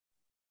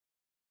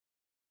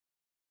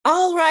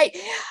All right.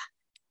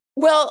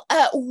 Well,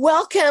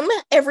 welcome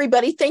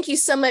everybody. Thank you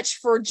so much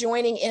for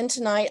joining in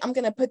tonight. I'm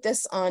going to put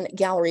this on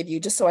gallery view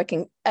just so I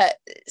can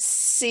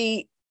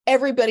see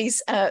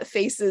everybody's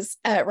faces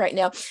right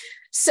now.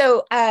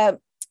 So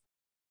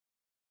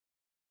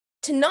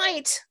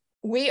tonight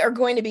we are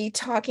going to be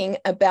talking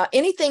about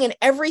anything and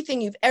everything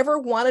you've ever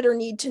wanted or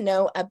need to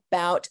know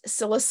about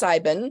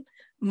psilocybin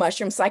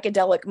mushrooms,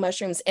 psychedelic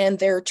mushrooms, and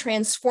their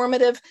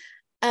transformative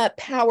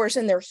powers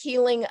and their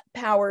healing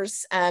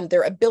powers,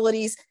 their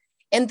abilities.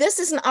 And this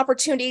is an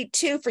opportunity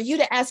too for you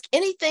to ask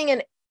anything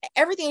and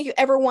everything you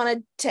ever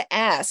wanted to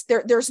ask.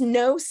 There's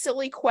no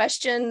silly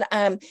question.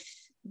 And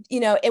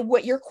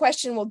what your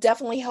question will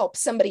definitely help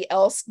somebody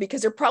else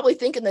because they're probably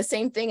thinking the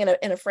same thing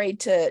and afraid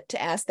to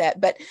ask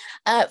that. But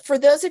for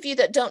those of you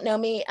that don't know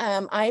me,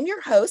 I am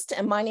your host,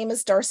 and my name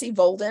is Darcy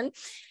Volden.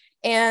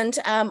 And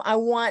I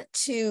want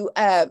to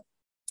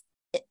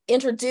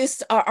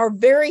introduce our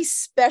very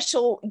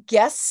special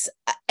guests,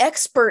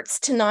 experts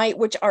tonight,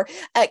 which are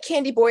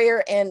Candy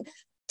Boyer and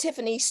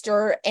Tiffany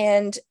Stir.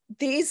 And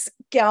these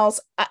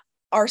gals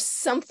are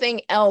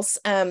something else.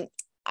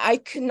 I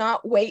could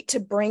not wait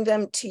to bring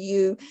them to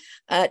you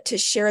to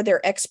share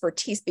their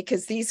expertise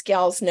because these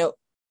gals know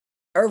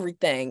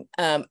everything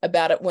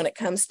about it when it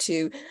comes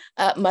to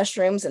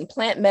mushrooms and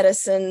plant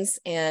medicines.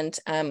 And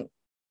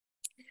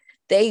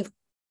they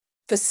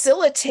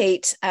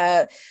facilitate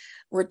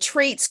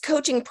retreats,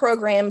 coaching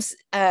programs,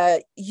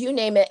 you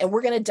name it. And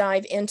we're going to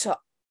dive into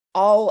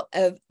all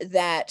of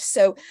that.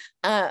 So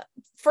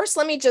first,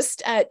 let me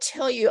just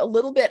tell you a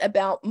little bit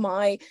about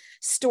my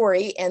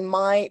story and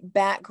my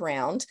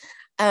background.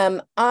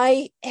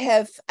 I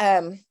have,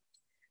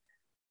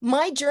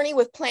 my journey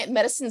with plant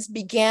medicines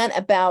began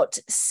about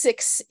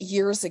 6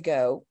 years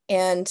ago.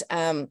 And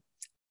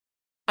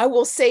I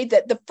will say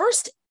that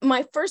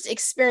my first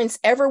experience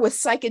ever with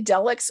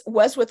psychedelics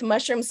was with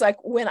mushrooms, like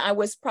when I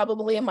was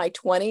probably in my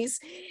 20s,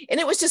 and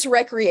it was just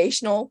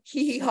recreational,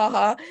 hee hee ha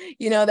ha,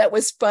 that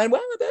was fun. Wow,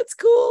 that's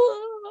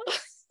cool.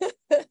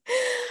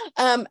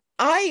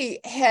 I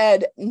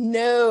had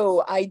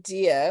no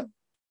idea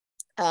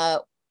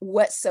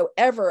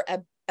whatsoever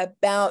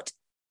about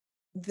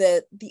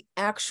the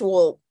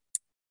actual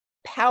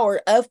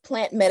power of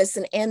plant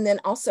medicine and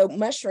then also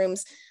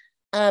mushrooms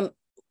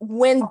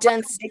when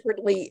done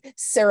sacredly,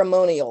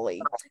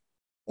 ceremonially.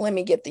 Let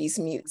me get these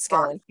mutes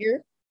going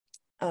here.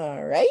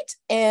 All right.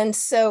 And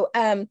so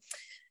I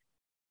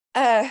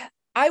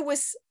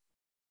was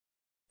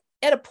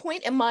at a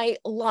point in my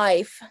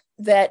life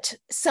that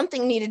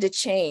something needed to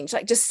change,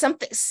 like just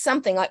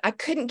something like I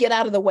couldn't get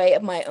out of the way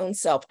of my own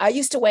self. I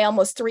used to weigh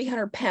almost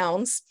 300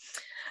 pounds.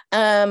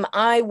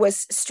 I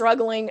was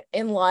struggling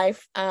in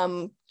life,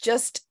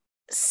 just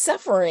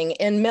suffering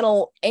in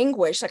mental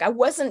anguish. Like I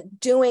wasn't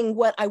doing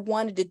what I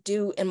wanted to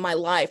do in my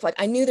life. Like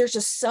I knew there's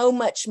just so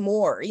much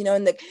more,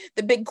 and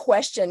the big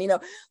question,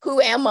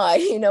 who am I?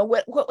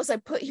 What was I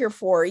put here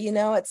for?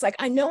 It's like,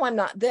 I know I'm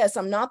not this.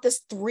 I'm not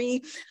this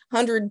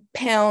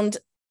 300-pound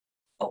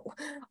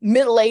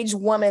middle-aged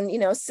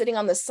woman, sitting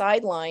on the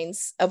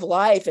sidelines of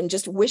life and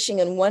just wishing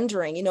and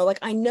wondering, like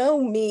I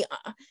know me.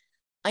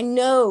 I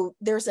know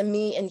there's a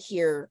me in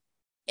here,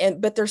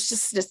 but there's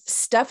just this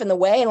stuff in the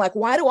way. And like,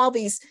 why do all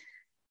these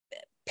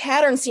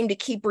patterns seem to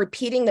keep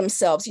repeating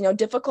themselves?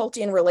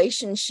 Difficulty in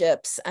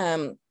relationships,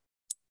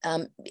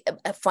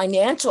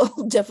 financial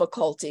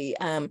difficulty,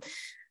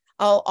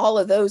 all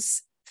of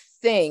those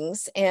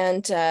things.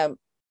 And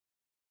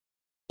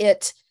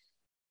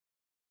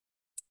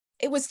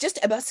it was just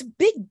a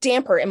big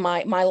damper in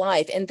my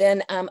life. And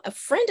then a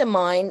friend of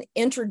mine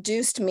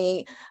introduced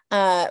me,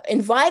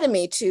 invited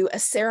me to a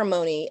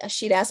ceremony.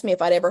 She'd asked me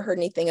if I'd ever heard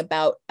anything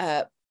about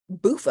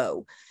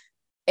Bufo.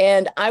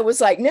 And I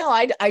was like, no,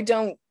 I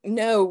don't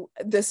know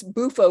this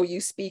Bufo you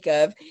speak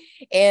of.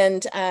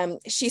 And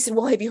she said,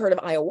 well, have you heard of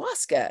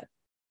ayahuasca?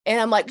 And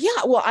I'm like,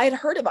 yeah, well, I had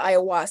heard of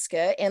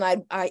ayahuasca,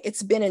 and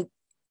it's been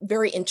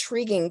very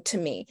intriguing to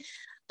me.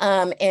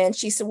 And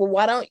she said, well,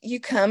 why don't you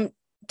come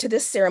to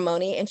this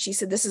ceremony? And she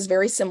said, this is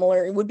very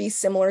similar. It would be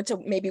similar to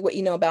maybe what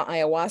you know about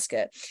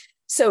ayahuasca.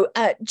 So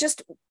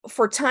just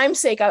for time's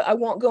sake, I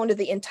won't go into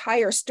the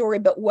entire story,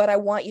 but what I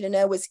want you to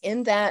know was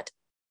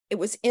it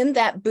was in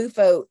that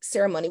Bufo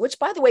ceremony, which,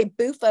 by the way,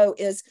 Bufo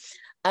is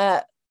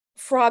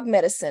frog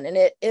medicine, and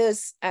it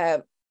is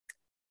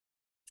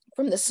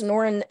from the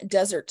Sonoran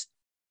Desert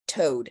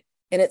toad,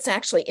 and it's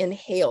actually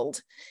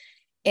inhaled.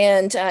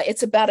 And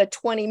it's about a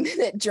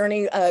 20-minute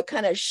journey,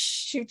 kind of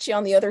shoots you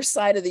on the other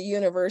side of the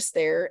universe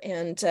there.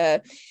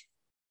 And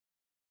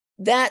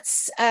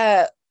that's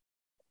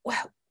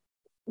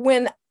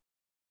when,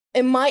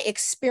 in my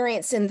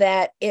experience in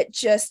that,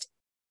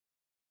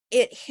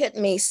 it hit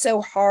me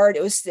so hard.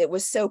 It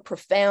was so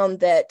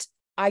profound that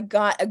I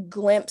got a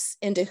glimpse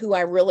into who I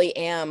really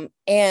am.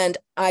 And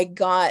I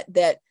got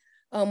that,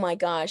 oh my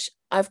gosh,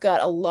 I've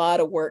got a lot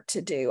of work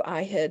to do.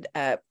 I had,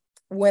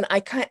 when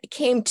I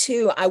came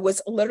to, I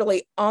was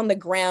literally on the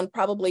ground,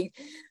 probably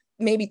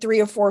maybe 3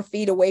 or 4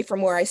 feet away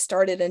from where I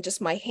started, and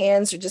just my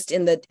hands are just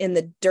in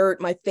the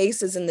dirt. My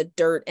face is in the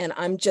dirt, and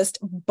I'm just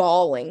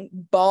bawling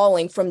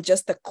from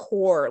just the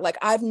core. Like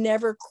I've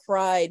never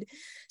cried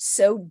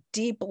so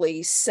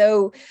deeply,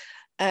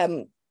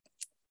 um,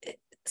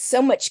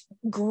 so much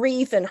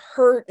grief and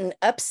hurt and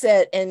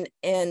upset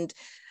and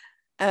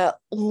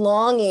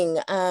longing.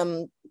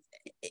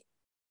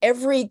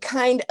 Every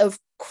kind of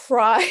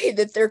cry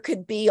that there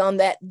could be on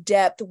that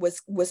depth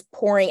was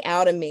pouring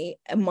out of me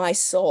and my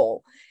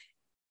soul.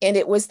 And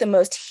it was the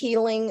most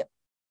healing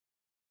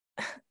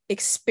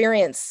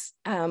experience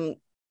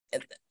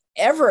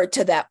ever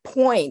to that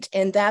point.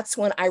 And that's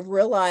when I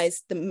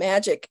realized the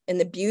magic and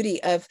the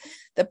beauty of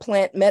the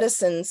plant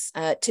medicines,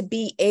 to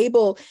be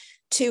able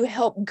to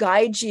help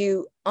guide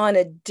you on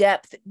a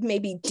depth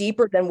maybe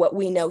deeper than what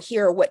we know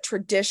here, what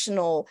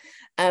traditional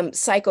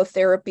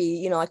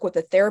psychotherapy, like what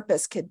the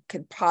therapist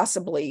could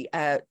possibly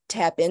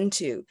tap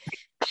into.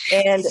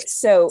 And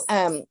so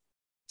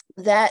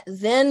that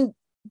then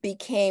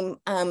became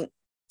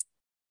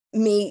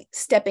me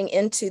stepping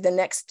into the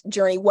next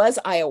journey was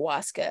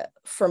ayahuasca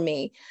for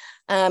me.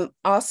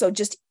 Also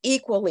just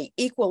equally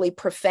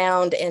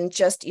profound, and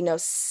just,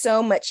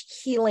 so much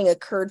healing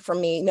occurred for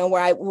me,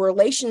 where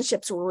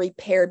relationships were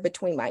repaired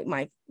between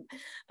my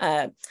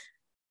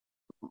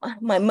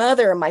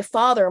mother, my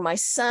father, my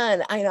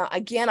son.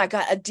 Again, I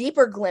got a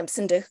deeper glimpse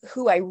into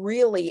who I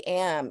really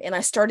am. And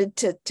I started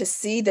to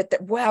see that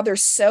wow,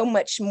 there's so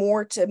much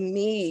more to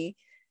me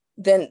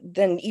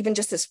than even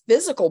just this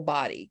physical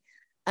body.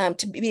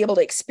 To be able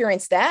to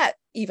experience that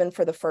even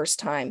for the first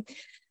time.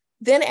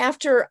 Then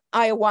after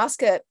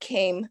ayahuasca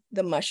came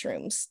the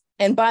mushrooms.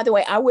 And by the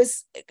way, I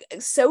was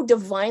so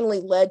divinely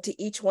led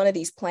to each one of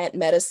these plant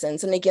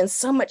medicines. And again,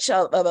 so much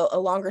of a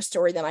longer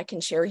story than I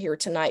can share here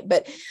tonight.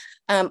 But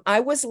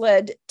I was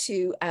led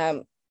to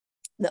the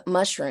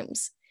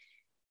mushrooms.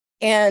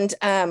 And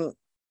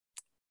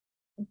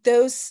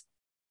those,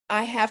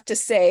 I have to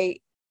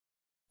say,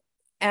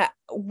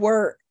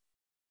 were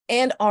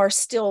and are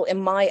still,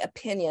 in my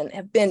opinion,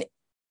 have been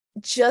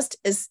just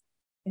as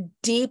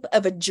deep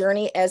of a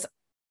journey as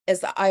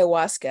the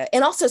ayahuasca,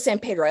 and also San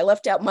Pedro. I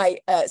left out my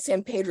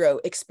San Pedro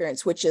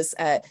experience, which is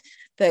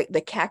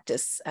the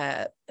cactus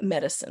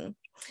medicine.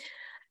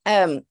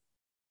 The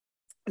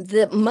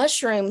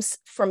mushrooms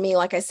for me,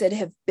 like I said,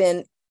 have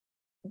been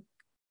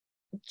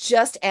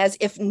just as,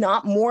 if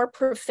not more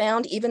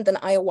profound even than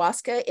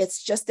ayahuasca.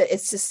 It's just that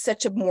it's just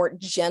such a more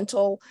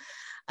gentle,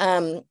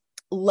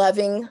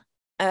 loving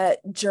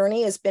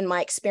journey has been my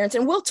experience.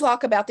 And we'll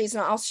talk about these,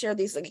 and I'll share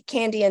these. Like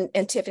Candy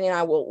and Tiffany and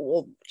I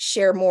will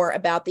share more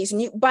about these.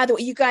 And by the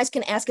way, you guys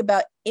can ask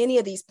about any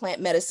of these plant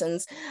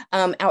medicines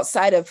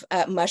outside of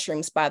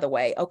mushrooms, by the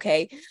way.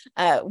 Okay.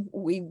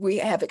 We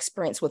have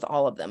experience with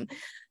all of them.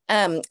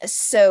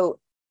 So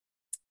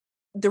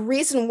the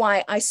reason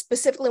why I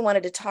specifically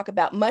wanted to talk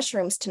about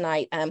mushrooms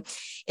tonight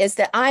is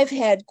that I've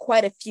had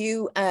quite a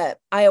few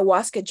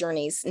ayahuasca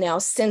journeys now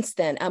since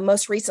then.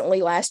 Most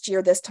recently last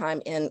year, this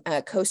time in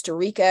Costa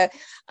Rica,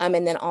 and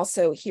then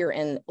also here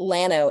in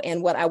Llano.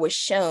 And what I was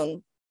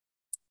shown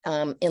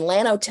in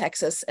Llano,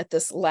 Texas, at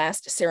this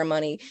last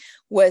ceremony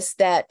was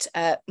that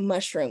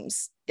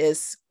mushrooms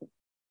is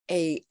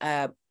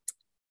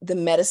the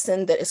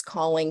medicine that is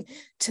calling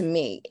to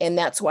me. And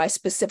that's why I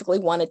specifically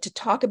wanted to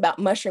talk about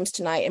mushrooms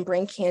tonight and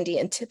bring Candy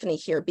and Tiffany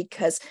here,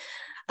 because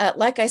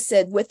like I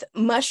said, with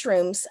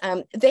mushrooms,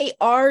 they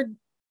are,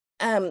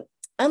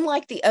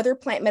 unlike the other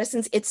plant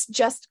medicines, it's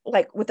just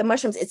like with the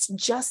mushrooms, it's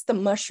just the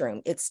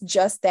mushroom. It's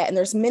just that. And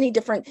there's many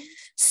different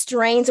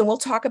strains, and we'll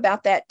talk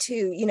about that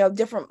too.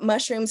 Different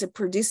mushrooms that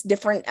produce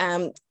different,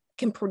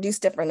 can produce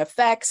different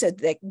effects,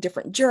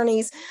 different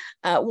journeys.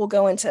 We'll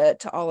go into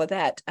all of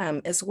that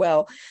as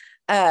well.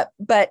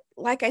 But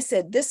like I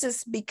said, this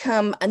has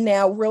become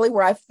now really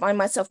where I find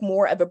myself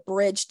more of a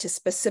bridge to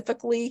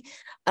specifically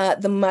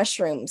the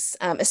mushrooms,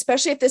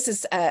 especially if this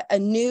is a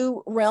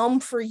new realm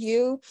for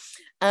you.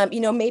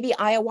 Maybe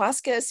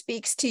ayahuasca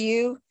speaks to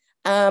you.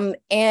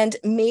 And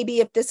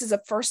maybe if this is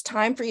a first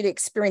time for you to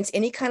experience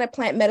any kind of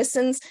plant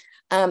medicines,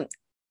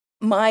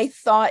 my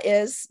thought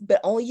is,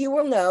 but only you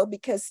will know,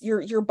 because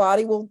your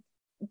body will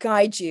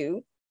guide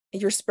you.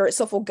 Your spirit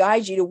self will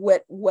guide you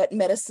to what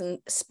medicine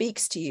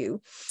speaks to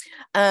you.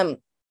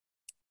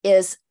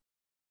 Is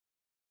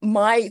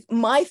my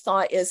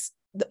thought is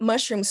the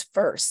mushrooms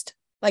first.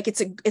 Like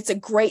it's a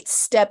great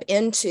step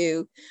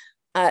into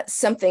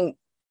something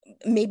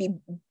maybe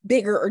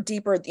bigger or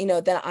deeper, than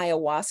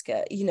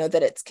ayahuasca.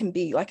 That it can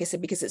be, like I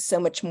said, because it's so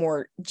much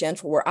more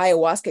gentle. Where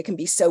ayahuasca can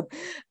be so,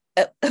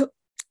 I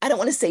don't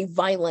want to say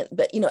violent,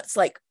 but it's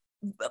like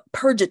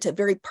purgative,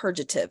 very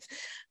purgative.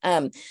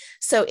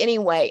 So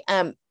anyway.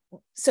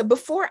 So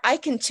before I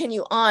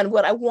continue on,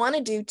 what I want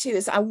to do too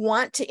is I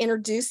want to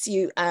introduce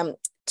you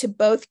to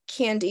both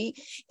Candy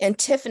and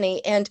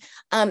Tiffany. And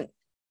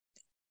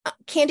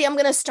Candy, I'm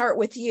going to start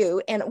with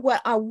you. And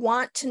what I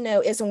want to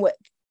know is, and what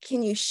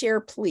can you share,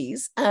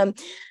 please?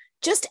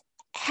 Just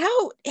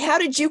how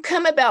did you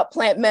come about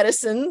plant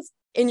medicines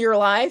in your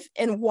life,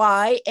 and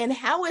why? And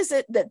how is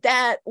it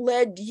that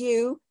led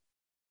you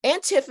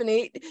and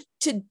Tiffany,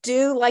 to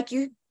do like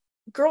you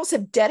girls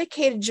have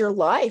dedicated your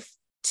life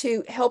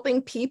to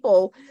helping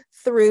people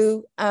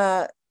through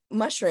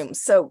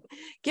mushrooms. So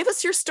give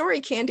us your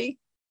story, Candy.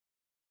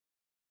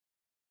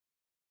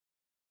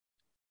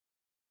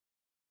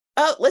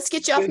 Oh, let's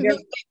get you off mute.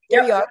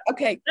 There you are.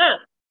 Okay. Yeah.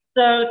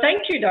 So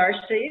thank you,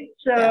 Darcy.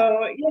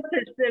 So yes,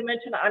 as I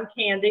mentioned, I'm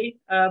Candy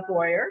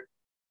Boyer.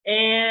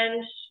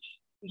 And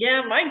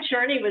yeah, my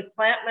journey with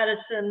plant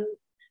medicine,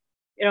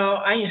 you know,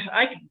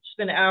 I could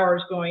spend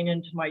hours going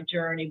into my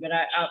journey, but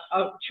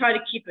I'll try to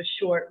keep a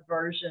short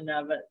version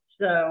of it.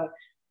 So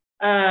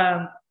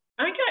I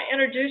got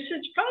introduced,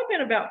 it's probably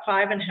been about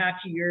 5.5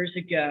 years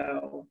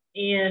ago.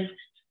 And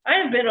I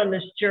have been on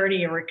this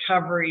journey of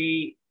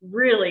recovery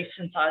really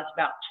since I was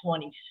about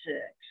 26.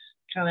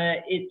 Kind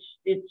of,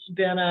 it's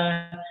been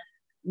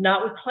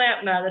not with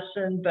plant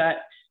medicine, but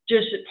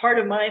just part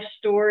of my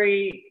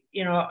story.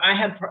 You know, I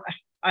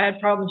had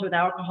problems with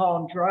alcohol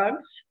and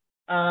drugs.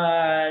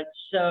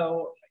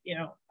 So, you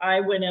know, I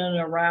went in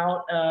a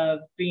route of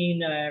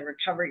being a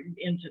recovery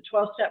into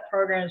 12-step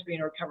programs,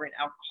 being a recovering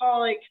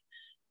alcoholic,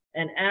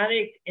 an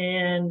addict,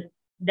 and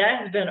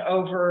that has been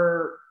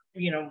over,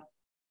 you know,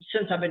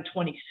 since I've been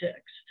 26.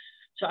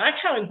 So I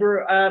kind of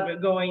grew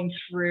up going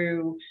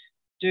through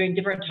doing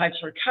different types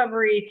of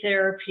recovery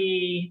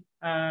therapy.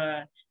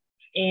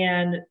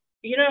 And,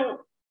 you know,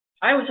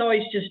 I was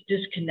always just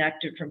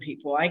disconnected from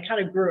people. I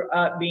kind of grew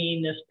up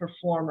being this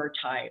performer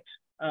type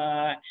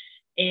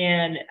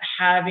and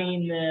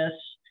having this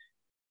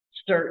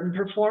certain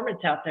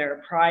performance out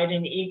there. Pride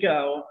and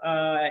ego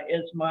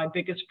is my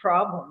biggest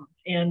problem.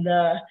 And,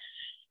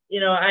 you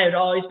know, I had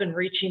always been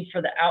reaching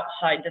for the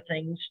outside to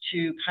things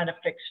to kind of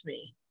fix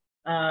me.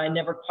 I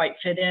never quite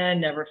fit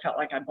in, never felt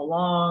like I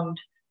belonged.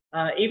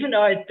 Even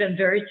though I'd been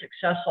very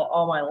successful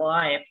all my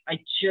life, I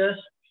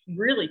just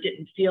really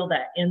didn't feel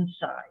that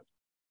inside.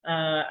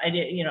 I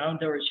didn't, you know,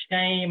 there was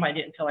shame. I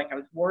didn't feel like I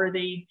was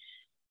worthy.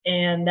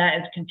 And that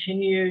has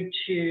continued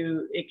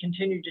to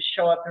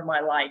show up in my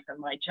life and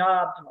my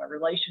jobs and my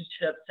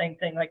relationships. Same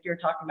thing like you're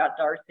talking about,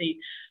 Darcy,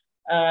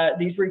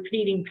 these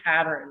repeating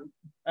patterns.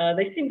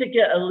 They seem to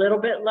get a little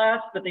bit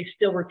less, but they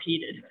still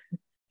repeated.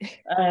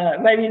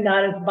 Maybe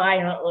not as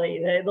violently.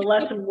 The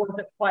lesson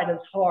wasn't quite as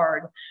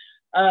hard.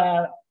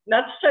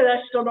 Not to say that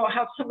I still don't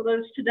have some of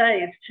those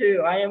today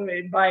too. I am,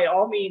 by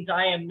all means,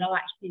 I am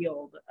not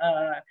healed.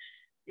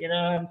 You know,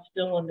 I'm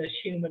still in this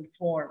human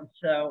form.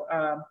 So,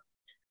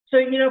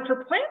 you know,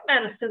 for plant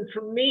medicine,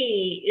 for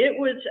me, it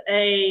was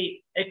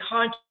a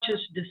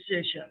conscious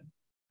decision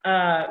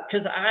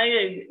because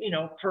I, you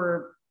know,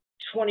 for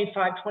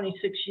 25,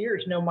 26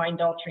 years, no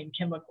mind-altering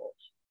chemicals.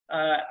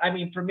 I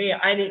mean, for me,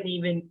 I didn't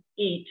even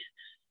eat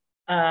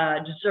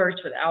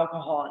desserts with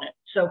alcohol in it.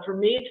 So for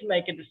me to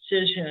make a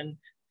decision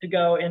to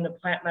go in the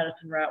plant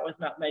medicine route was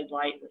not made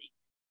lightly.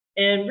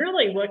 And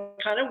really what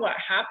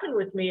happened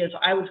with me is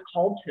I was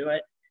called to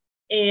it.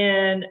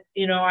 And,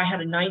 you know, I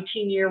had a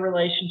 19-year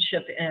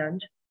relationship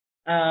end.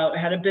 I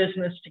had a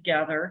business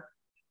together.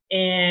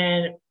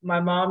 And my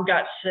mom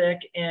got sick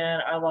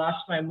and I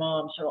lost my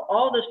mom. So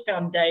all this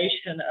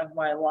foundation of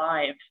my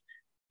life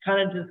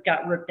kind of just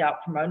got ripped out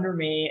from under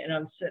me. And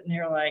I'm sitting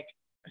here like,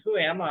 who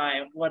am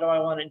I? What do I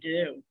want to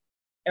do?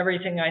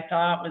 Everything I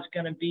thought was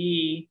going to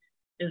be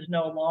is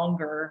no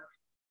longer.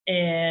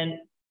 And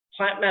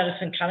plant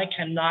medicine kind of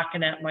came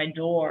knocking at my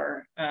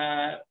door,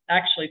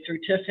 actually through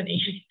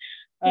Tiffany,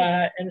 in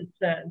a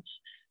sense.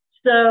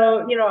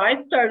 So, you know,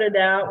 I started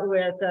out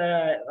with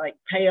like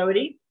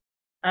peyote,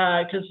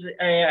 because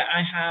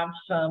I have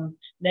some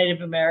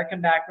Native American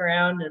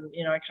background, and,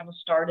 you know, I kind of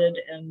started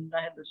and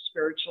I had this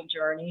spiritual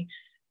journey.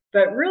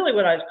 But really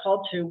what I was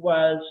called to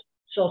was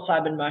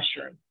psilocybin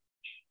mushroom.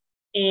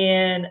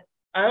 And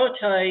I will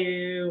tell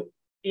you,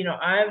 you know,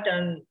 I've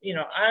done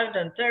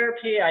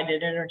therapy, I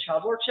did inner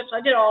child workshops,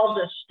 I did all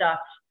this stuff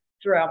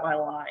throughout my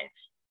life.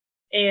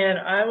 And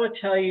I will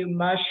tell you,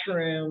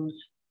 mushrooms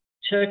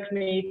took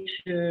me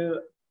to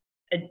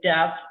a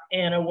depth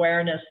and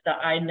awareness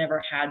that I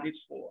never had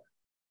before,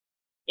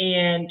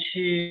 and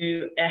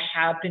to a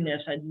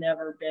happiness I'd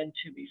never been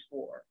to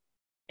before,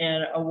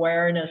 and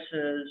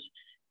awarenesses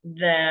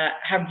that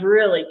have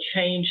really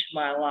changed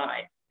my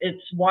life.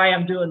 It's why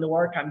I'm doing the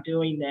work I'm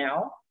doing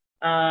now.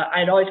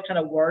 I'd always kind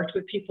of worked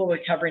with people,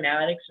 recovering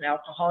addicts and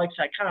alcoholics.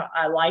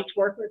 I liked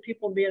working with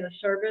people and being of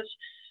service,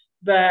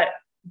 but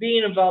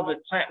being involved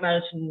with plant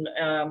medicine,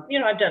 you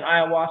know, I've done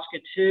ayahuasca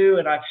too,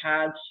 and I've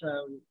had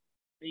some,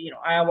 you know,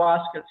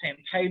 ayahuasca, San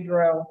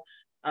Pedro,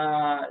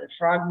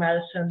 frog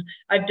medicine.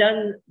 I've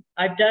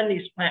done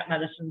these plant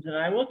medicines, and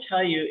I will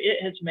tell you,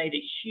 it has made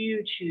a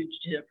huge, huge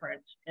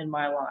difference in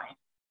my life.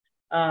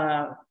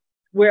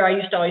 Where I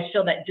used to always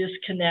feel that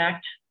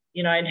disconnect,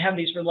 you know, I'd have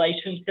these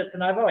relationships,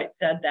 and I've always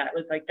said that it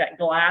was like that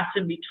glass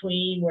in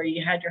between where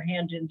you had your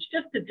hand in,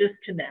 just a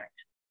disconnect.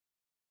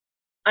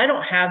 I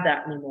don't have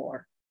that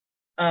anymore.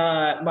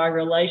 My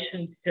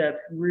relationships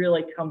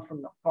really come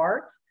from the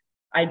heart.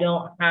 I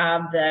don't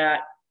have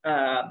that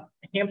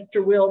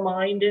hamster wheel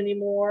mind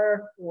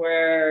anymore,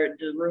 where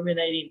the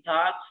ruminating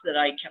thoughts that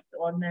I kept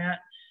on that.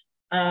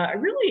 I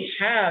really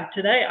have.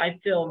 Today, I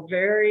feel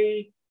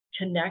very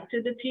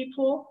connected to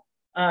people,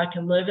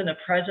 can live in the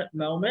present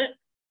moment,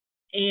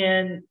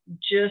 and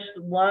just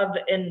love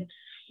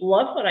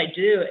what I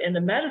do. And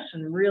the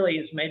medicine really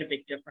has made a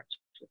big difference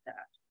with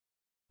that.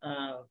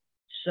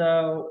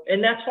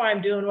 And that's why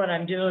I'm doing what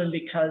I'm doing,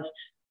 because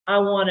I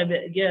want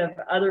to give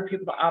other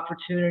people the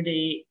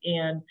opportunity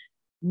and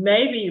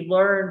maybe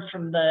learn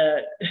from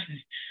the,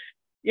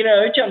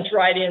 it jumps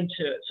right into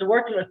it. So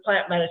working with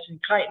plant medicine,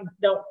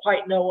 don't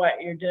quite know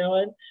what you're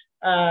doing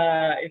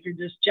if you're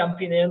just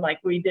jumping in like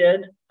we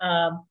did.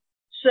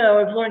 So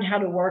I've learned how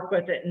to work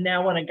with it, and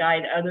now want to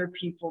guide other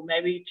people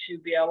maybe to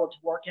be able to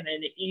work in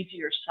an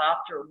easier,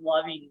 softer,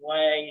 loving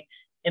way,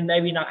 and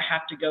maybe not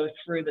have to go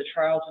through the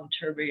trials and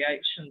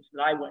tribulations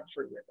that I went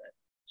through with it.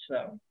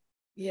 So,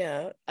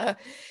 yeah.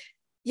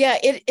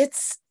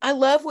 It's, I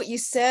love what you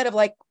said of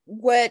like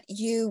what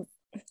you've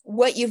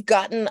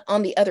gotten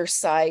on the other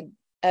side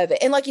of it.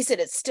 And like you said,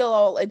 it's still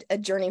all a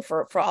journey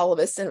for all of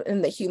us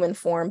in the human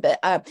form. But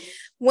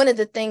one of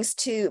the things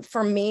too,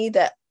 for me,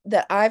 that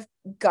I've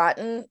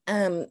gotten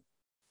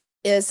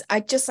is I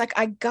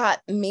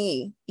got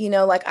me,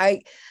 like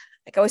I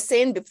was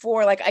saying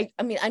before, like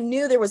I mean, I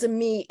knew there was a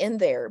me in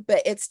there,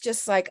 but it's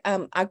just like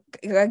I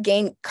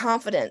gained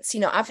confidence.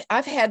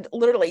 I've had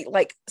literally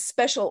like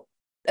special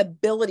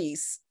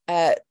abilities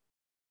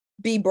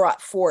be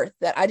brought forth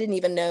that I didn't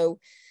even know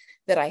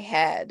that I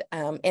had,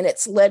 and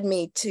it's led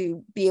me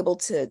to be able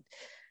to,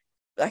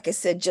 like I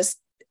said, just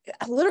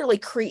literally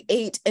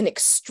create an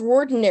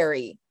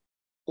extraordinary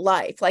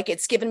life. Like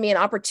it's given me an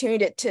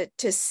opportunity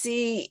to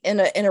see in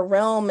a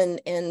realm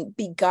and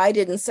be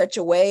guided in such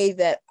a way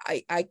that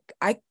I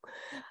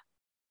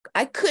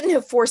couldn't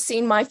have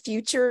foreseen my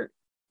future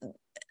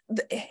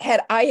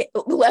had I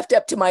left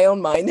up to my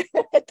own mind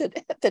at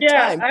the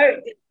time.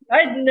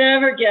 I'd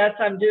never guess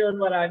I'm doing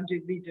what I'm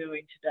be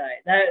doing today.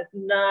 That is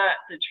not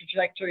the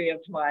trajectory of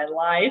my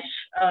life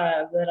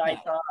that I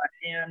thought.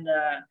 And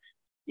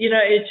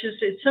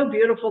it's so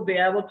beautiful to be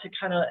able to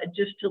kind of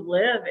just to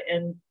live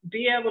and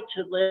be able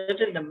to live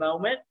in the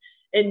moment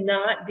and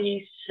not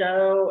be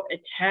so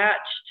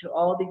attached to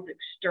all these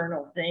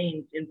external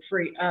things, and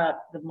free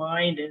up the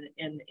mind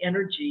and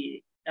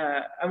energy.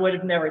 I would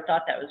have never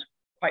thought that was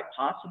quite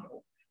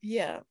possible.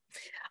 Yeah.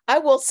 I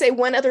will say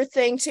one other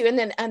thing too, and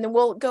then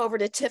we'll go over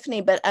to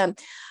Tiffany, but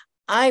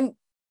I'm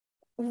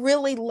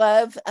really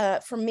love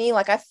for me,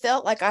 like I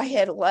felt like I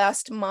had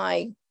lost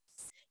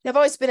I've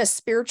always been a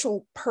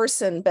spiritual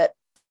person, but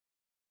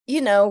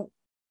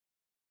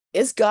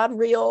is God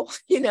real?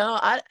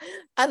 I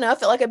don't know. I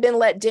felt like I've been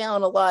let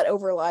down a lot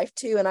over life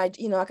too. And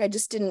like I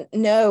just didn't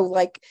know,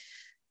 like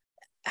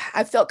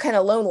I felt kind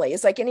of lonely.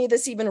 Is like any of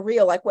this even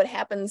real? Like what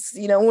happens,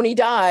 when you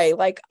die,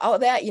 like all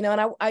of that,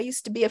 and I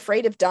used to be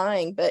afraid of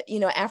dying, but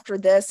after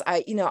this,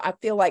 I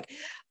feel like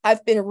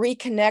I've been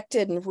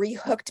reconnected and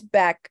rehooked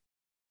back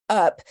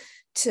up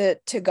to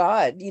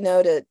God,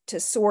 to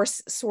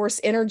source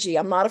energy.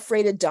 I'm not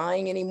afraid of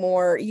dying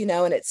anymore,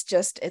 and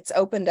it's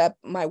opened up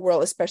my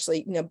world,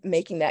 especially,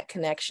 making that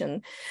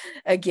connection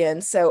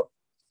again. So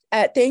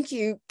thank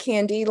you,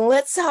 Candy.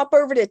 Let's hop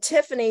over to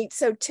Tiffany.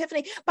 So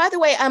Tiffany, by the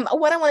way,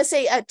 what I want to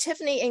say,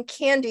 Tiffany and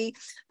Candy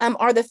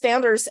are the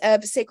founders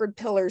of Sacred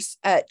Pillars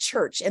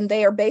Church, and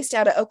they are based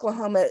out of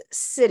Oklahoma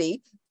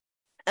City.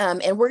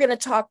 And we're going to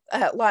talk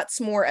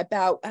lots more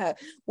about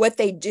what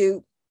they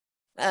do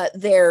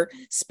there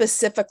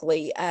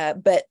specifically.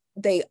 But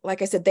they,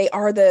 like I said, they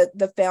are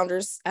the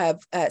founders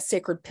of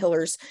Sacred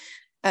Pillars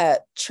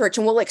church,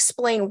 and we'll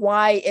explain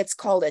why it's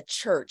called a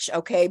church,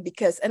 okay?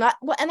 Because and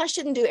I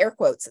shouldn't do air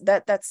quotes.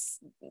 That's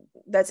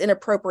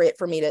inappropriate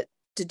for me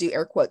to do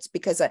air quotes,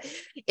 because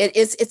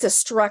it's a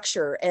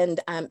structure, and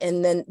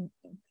then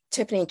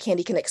Tiffany and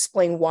Candy can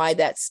explain why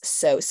that's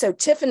so. So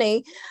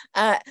Tiffany,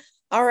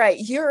 all right,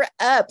 you're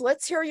up.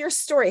 Let's hear your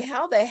story.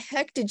 How the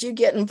heck did you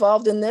get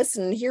involved in this?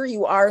 And here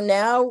you are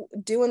now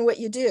doing what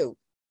you do.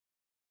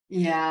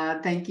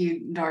 Yeah, thank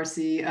you,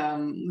 Darcy.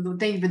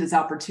 Thank you for this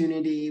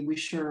opportunity. We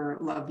sure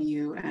love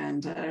you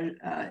and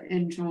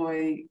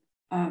enjoy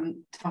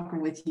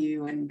talking with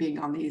you and being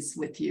on these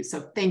with you.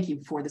 So thank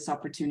you for this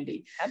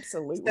opportunity.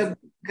 Absolutely. So,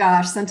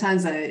 gosh,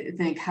 sometimes I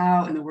think,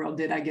 how in the world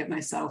did I get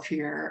myself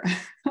here?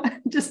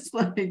 Just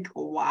like,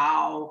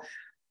 wow.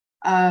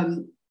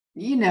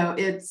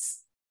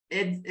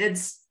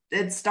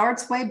 It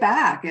starts way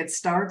back. It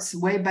starts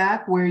way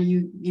back where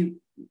you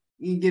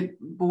get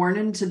born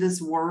into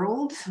this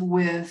world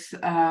with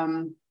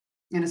in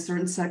a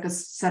certain set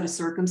of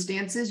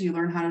circumstances. You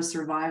learn how to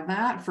survive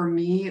that. For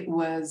me, it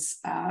was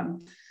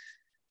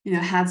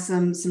had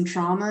some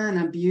trauma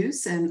and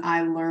abuse, and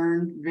I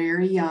learned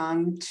very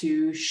young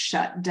to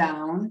shut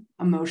down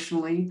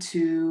emotionally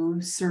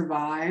to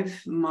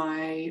survive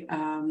my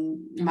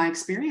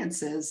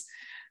experiences.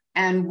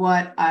 And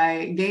what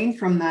I gained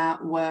from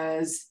that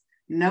was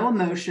no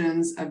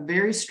emotions, a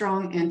very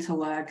strong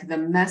intellect, the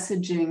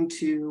messaging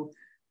to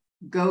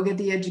go get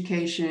the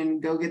education,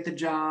 go get the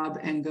job,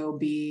 and go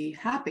be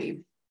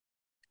happy.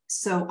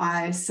 So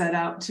I set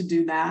out to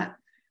do that,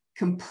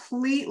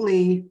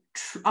 completely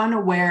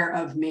unaware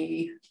of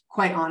me,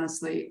 quite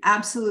honestly,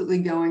 absolutely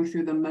going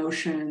through the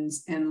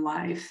motions in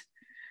life.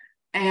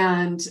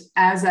 And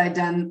as I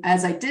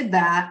did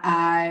that,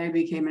 I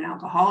became an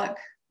alcoholic.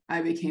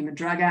 I became a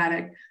drug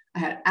addict. I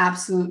had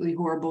absolutely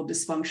horrible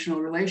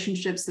dysfunctional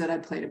relationships that I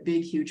played a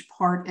big, huge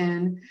part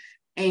in.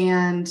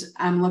 And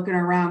I'm looking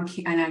around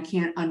and I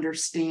can't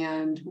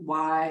understand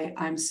why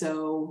I'm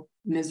so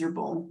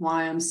miserable,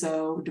 why I'm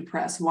so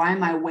depressed. Why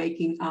am I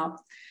waking up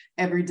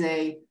every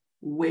day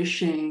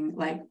wishing,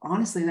 like,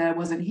 honestly, that I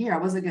wasn't here? I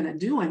wasn't going to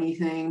do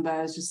anything, but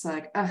I was just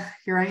like,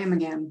 here I am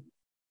again.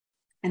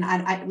 And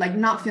I like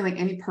not feeling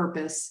any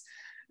purpose,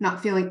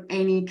 not feeling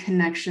any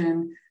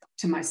connection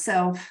to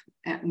myself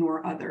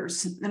nor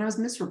others. And I was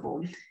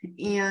miserable.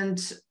 And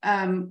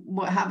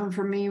what happened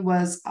for me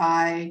was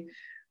I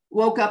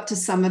woke up to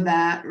some of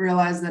that,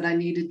 realized that I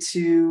needed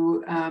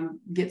to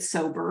get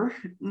sober.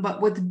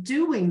 But with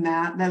doing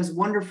that, that was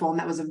wonderful. And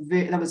that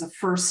was a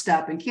first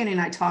step. And Candy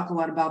and I talk a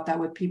lot about that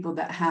with people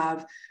that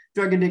have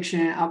drug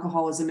addiction and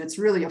alcoholism. It's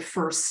really a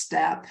first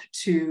step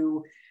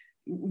to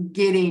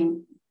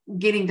getting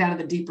down to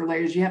the deeper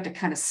layers. You have to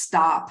kind of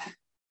stop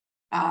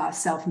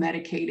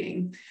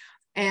self-medicating.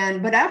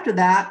 But after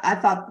that, I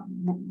thought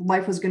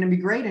life was going to be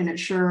great, and it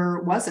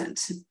sure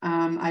wasn't.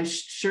 I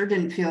sure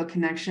didn't feel a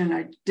connection.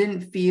 I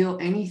didn't feel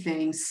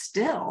anything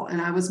still, and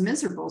I was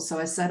miserable. So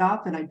I set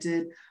off and I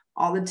did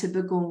all the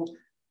typical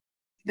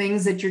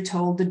things that you're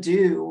told to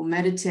do,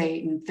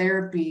 meditate and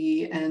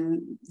therapy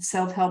and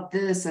self-help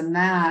this and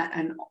that,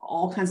 and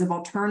all kinds of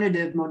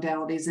alternative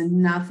modalities, and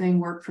nothing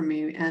worked for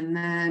me. And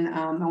then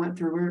I went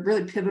through a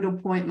really pivotal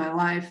point in my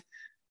life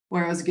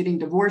where I was getting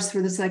divorced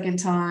for the second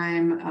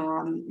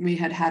time. We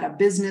had a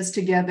business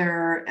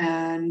together,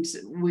 and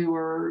we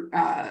were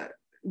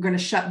going to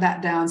shut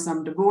that down. So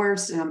I'm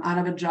divorced and I'm out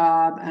of a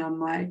job, and I'm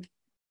like,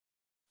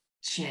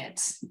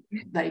 shit,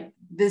 like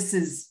this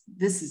is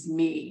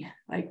me.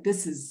 Like,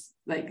 this is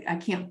like, I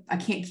can't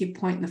keep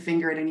pointing the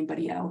finger at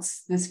anybody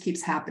else. This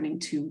keeps happening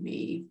to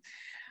me.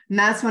 And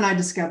that's when I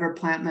discovered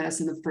plant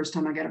medicine the first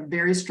time. I got a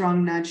very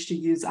strong nudge to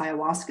use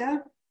ayahuasca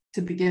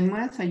to begin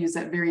with. I used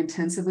that very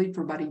intensively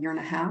for about 1.5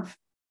 years.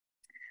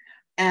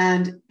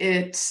 And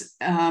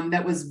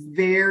that was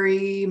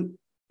very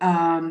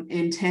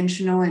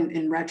intentional.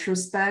 In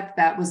retrospect,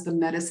 that was the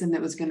medicine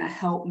that was going to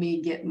help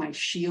me get my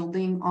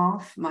shielding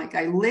off. Like,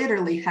 I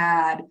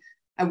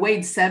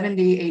weighed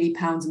 70, 80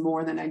 pounds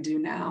more than I do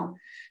now.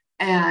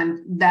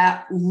 And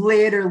that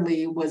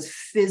literally was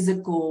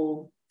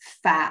physical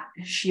fat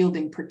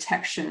shielding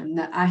protection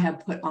that I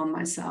have put on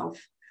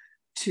myself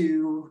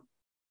to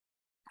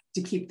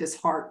keep this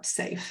heart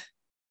safe,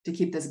 to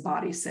keep this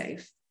body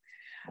safe.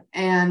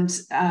 And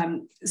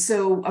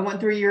so I went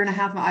through 1.5 years of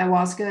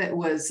ayahuasca. It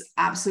was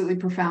absolutely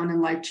profound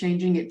and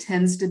life-changing. It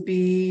tends to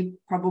be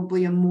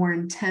probably a more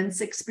intense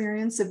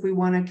experience if we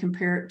want to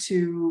compare it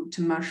to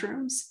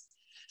mushrooms.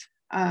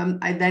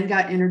 I then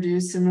got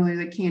introduced, similarly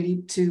like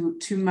Candy,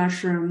 to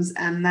mushrooms,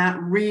 and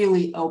that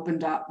really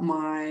opened up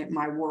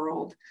my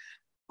world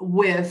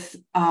with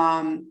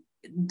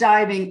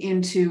diving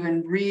into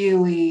and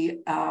really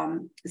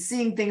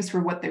seeing things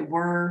for what they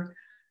were,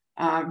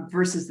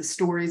 versus the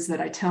stories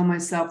that I tell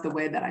myself, the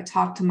way that I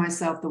talk to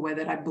myself, the way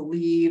that I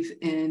believe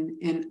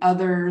in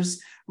others,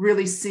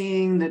 really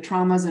seeing the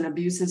traumas and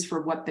abuses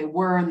for what they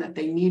were, and that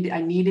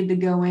I needed to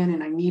go in,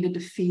 and I needed to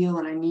feel,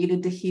 and I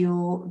needed to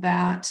heal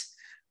that.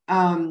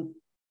 And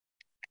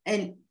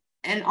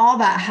all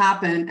that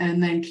happened.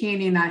 And then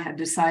Candy and I had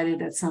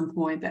decided at some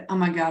point that, oh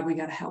my God, we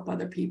got to help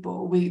other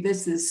people.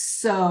 This is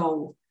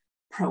so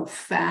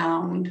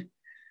profound,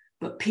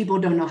 but people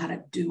don't know how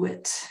to do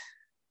it.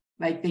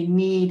 Like, they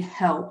need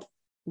help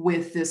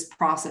with this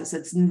process.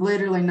 It's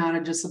literally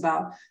not just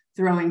about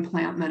throwing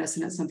plant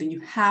medicine at something.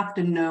 You have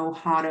to know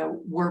how to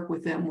work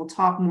with them. We'll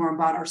talk more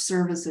about our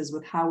services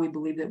with how we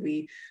believe that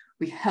we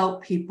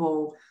help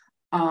people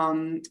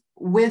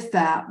with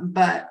that.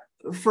 But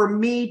for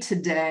me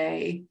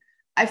today,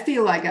 I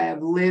feel like I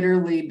have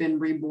literally been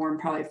reborn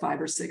probably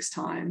 5 or 6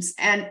 times.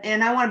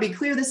 And I want to be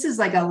clear, this is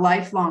like a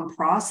lifelong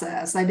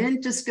process. I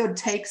didn't just go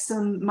take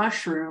some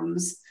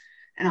mushrooms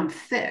and I'm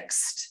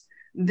fixed.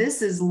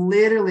 This is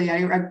literally,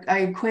 I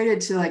equate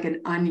it to like an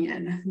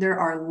onion. There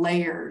are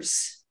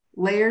layers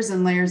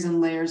and layers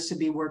and layers to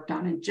be worked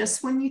on. And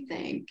just when you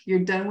think you're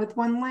done with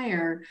one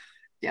layer,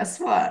 guess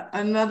what?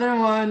 Another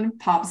one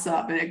pops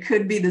up, and it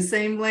could be the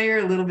same layer,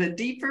 a little bit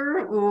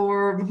deeper,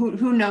 or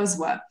who knows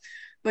what.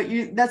 But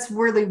that's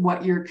really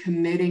what you're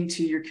committing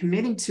to. You're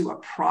committing to a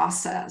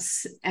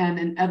process and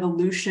an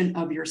evolution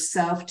of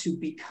yourself to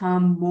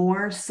become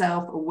more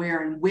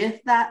self-aware. And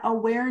with that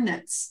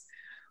awareness,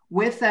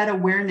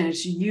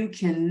 you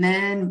can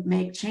then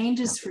make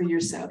changes for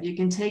yourself. You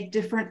can take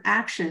different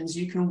actions.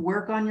 You can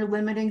work on your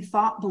limiting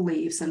thought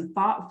beliefs and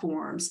thought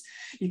forms.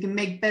 You can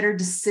make better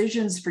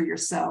decisions for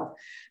yourself.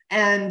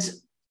 And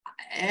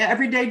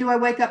every day, do I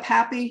wake up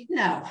happy?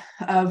 No,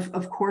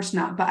 of course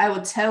not. But I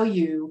will tell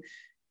you,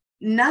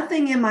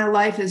 nothing in my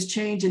life has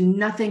changed and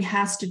nothing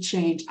has to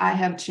change. I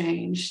have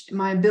changed.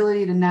 My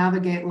ability to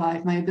navigate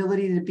life, my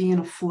ability to be in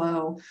a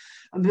flow,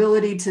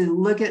 ability to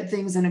look at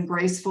things in a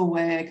graceful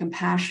way, a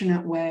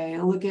compassionate way,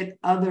 look at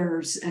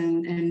others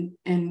and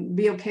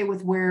be okay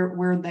with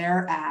where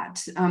they're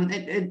at.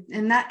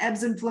 And that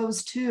ebbs and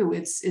flows too.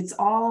 It's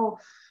all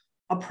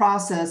a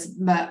process,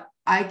 but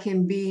I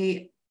can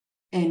be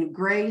in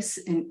grace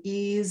and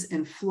ease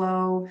and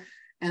flow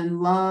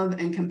and love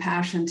and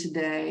compassion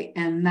today.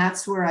 And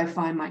that's where I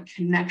find my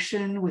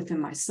connection within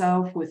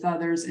myself, with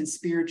others, and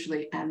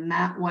spiritually. And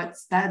that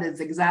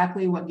is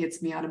exactly what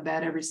gets me out of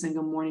bed every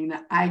single morning,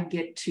 that I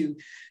get to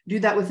do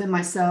that within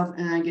myself,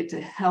 and I get to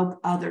help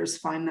others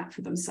find that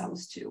for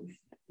themselves too.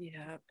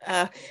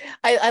 Yeah.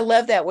 I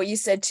love that, what you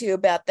said too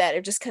about that,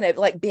 or just kind of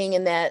like being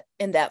in that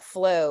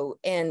flow.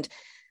 And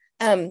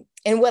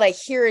what I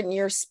hear in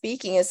your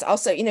speaking is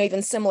also,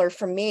 even similar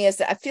for me, is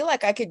that I feel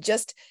like I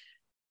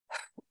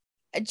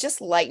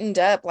just lightened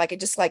up, like it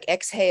just like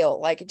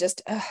exhale, like it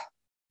just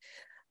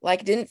like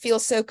it didn't feel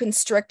so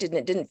constricted, and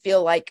it didn't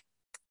feel like,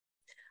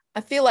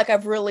 I feel like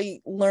I've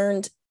really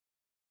learned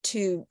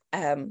to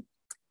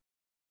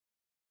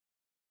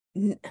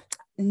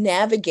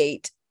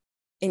navigate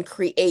and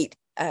create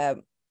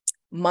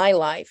my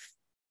life,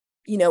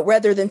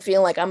 rather than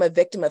feeling like I'm a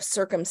victim of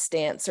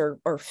circumstance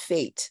or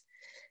fate.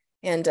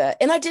 And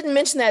I didn't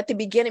mention that at the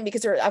beginning,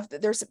 because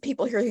there's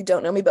people here who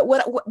don't know me. But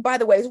what by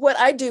the way, is what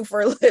I do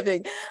for a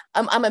living.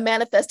 I'm a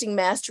manifesting,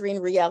 mastery,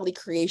 and reality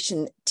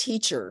creation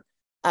teacher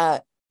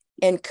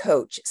and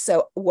coach.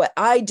 So what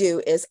I do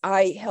is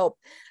I help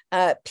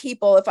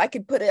people. If I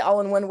could put it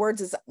all in one word,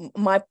 is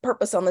my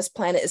purpose on this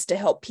planet is to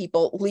help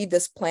people leave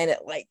this planet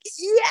like,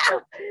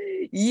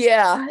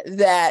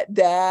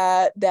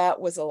 that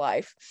was a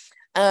life.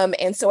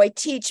 And so I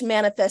teach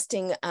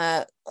manifesting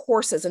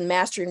courses and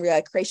mastery and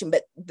reality creation.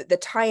 But the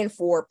tie-in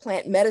for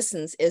plant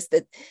medicines is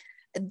that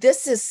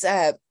this is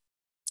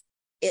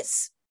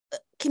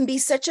can be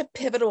such a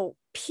pivotal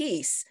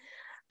piece,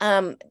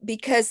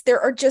 because there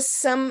are just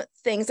some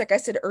things, like I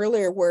said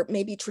earlier, where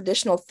maybe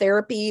traditional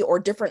therapy or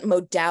different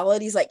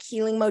modalities, like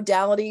healing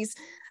modalities,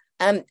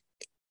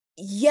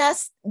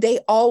 yes, they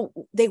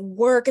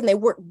work, and they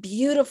work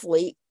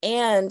beautifully.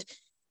 And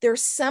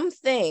there's some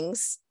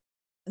things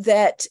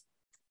that,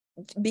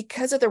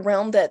 because of the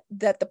realm that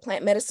the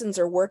plant medicines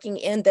are working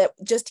in, that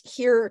just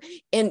here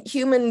in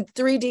human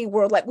 3D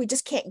world, like we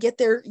just can't get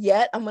there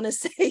yet. I'm going to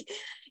say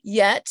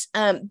yet,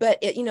 but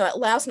it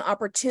allows an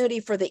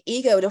opportunity for the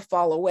ego to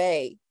fall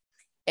away,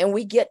 and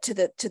we get to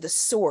the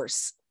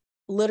source,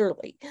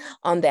 literally,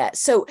 on that.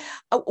 So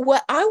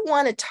what I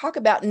want to talk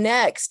about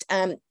next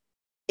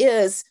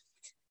is,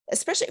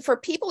 especially for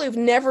people who've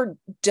never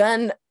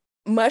done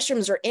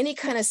mushrooms or any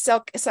kind of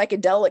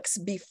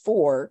psychedelics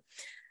before,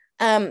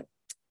 or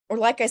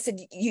like I said,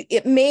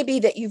 it may be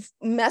that you've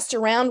messed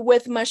around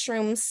with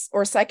mushrooms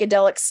or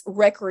psychedelics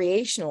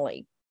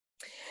recreationally.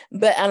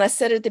 And I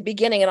said it at the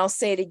beginning, and I'll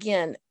say it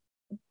again,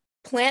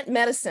 plant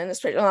medicine,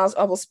 especially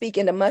I will speak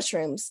into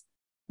mushrooms,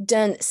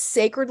 done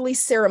sacredly,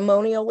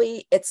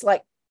 ceremonially, it's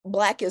like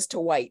black is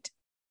to white,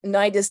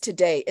 night is to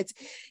day.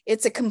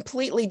 It's a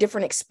completely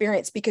different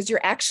experience, because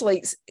you're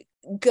actually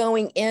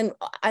going in,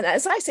 and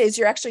as I say, is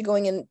you're actually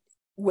going in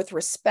with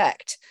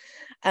respect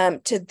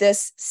to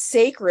this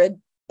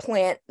sacred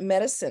plant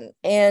medicine,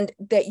 and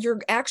that you're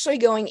actually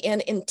going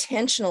in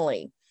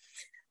intentionally,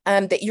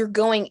 that you're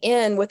going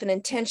in with an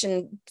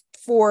intention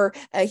for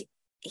a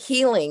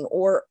healing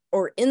or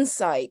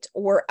insight,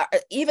 or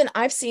even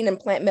I've seen in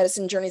plant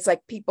medicine journeys,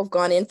 like people have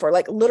gone in for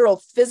like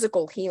literal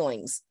physical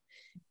healings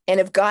and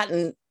have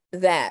gotten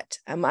that.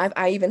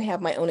 I even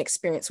have my own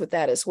experience with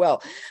that as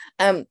well.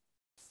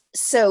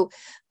 So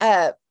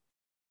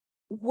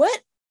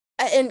what,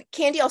 and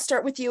Candy, I'll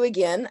start with you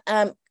again.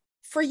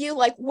 For you,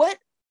 like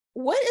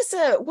what's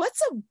a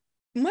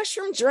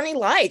mushroom journey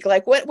like?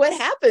 Like what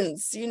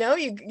happens? You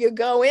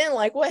go in,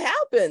 like what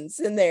happens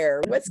in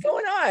there? What's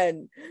going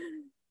on?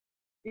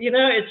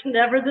 It's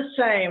never the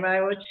same. I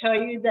will tell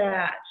you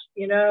that.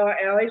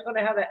 I always want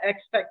to have an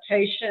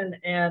expectation.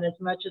 And as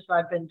much as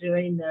I've been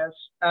doing this,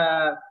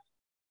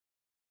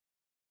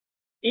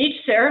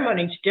 each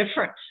ceremony is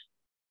different.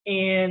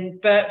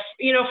 But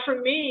for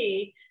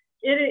me,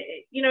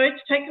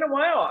 it's taken a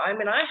while. I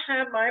mean, I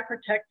had my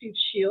protective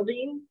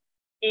shielding,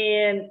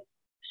 and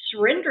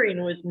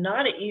surrendering was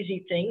not an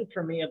easy thing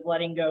for me, of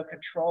letting go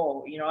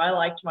control. I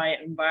liked my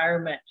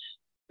environment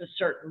a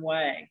certain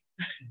way.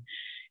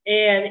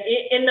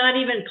 and not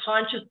even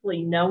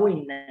consciously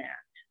knowing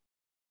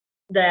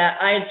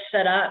that I had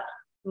set up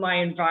my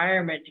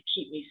environment to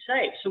keep me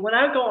safe. So when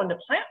I go into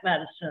plant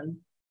medicine,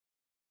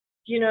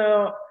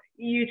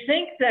 you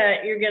think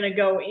that you're going to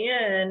go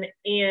in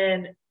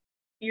and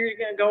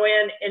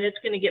it's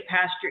going to get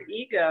past your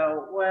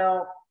ego.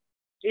 Well,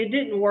 it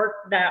didn't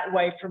work that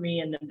way for me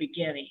in the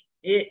beginning.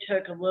 It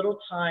took a little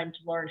time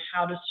to learn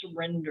how to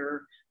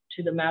surrender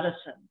to the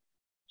medicine.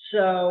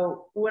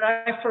 So when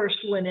I first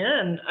went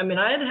in, I mean,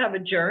 I had to have a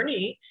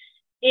journey,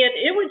 and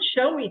it would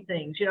show me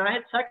things. I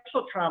had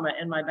sexual trauma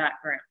in my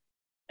background.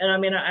 And I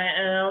mean,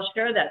 and I'll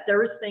share that. There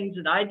were things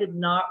that I did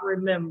not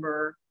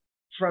remember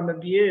from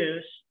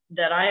abuse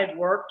that I had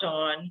worked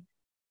on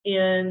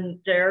in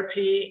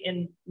therapy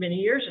in many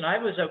years, and I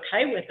was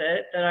okay with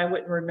it, that I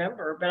wouldn't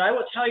remember. But I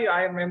will tell you,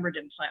 I remembered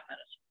in plant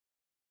medicine.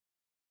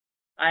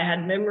 I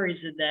had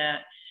memories of that,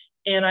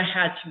 and I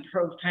had some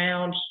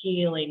profound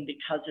healing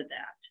because of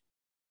that,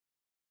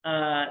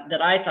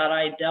 that I thought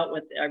I had dealt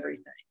with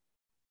everything.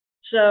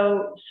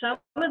 So some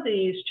of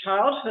these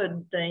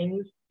childhood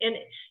things, and,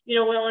 you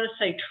know, when I want to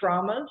say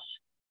traumas,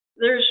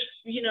 there's,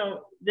 you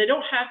know, they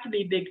don't have to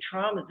be big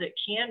traumas. It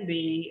can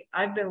be,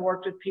 I've been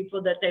worked with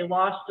people that they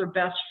lost their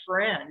best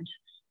friend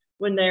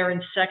when they were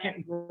in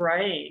second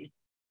grade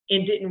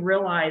and didn't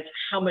realize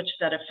how much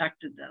that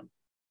affected them.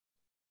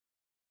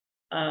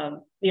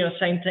 You know,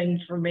 same thing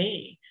for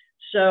me.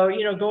 So,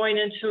 you know, going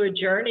into a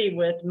journey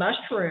with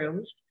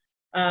mushrooms,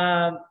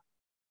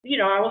 you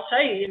know, I will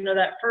say, you know,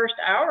 that first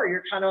hour,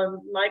 you're kind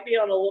of might be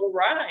on a little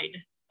ride,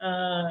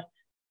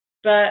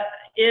 but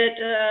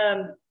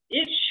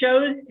it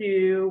shows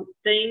you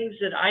things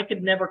that I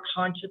could never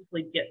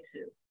consciously get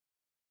to,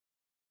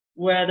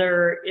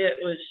 whether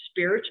it was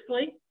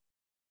spiritually,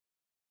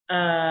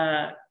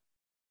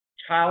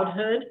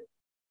 childhood,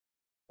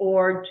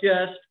 or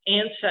just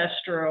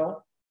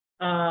ancestral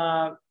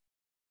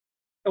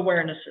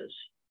awarenesses.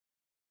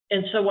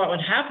 And so what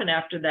would happen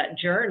after that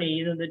journey,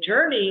 you know, the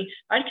journey,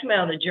 I'd come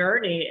out of the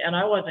journey and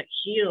I wasn't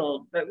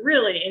healed, but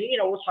really, and, you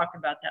know, we'll talk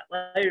about that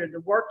later. The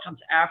work comes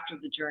after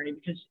the journey,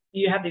 because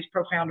you have these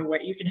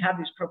you can have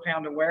these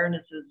profound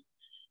awarenesses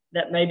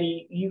that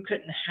maybe you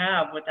couldn't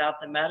have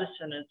without the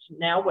medicine. It's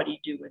now, what do you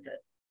do with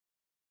it?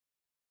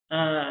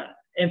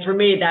 And for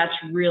me, that's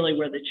really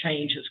where the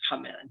change has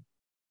come in,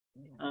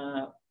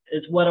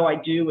 is what do I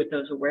do with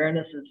those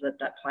awarenesses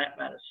that plant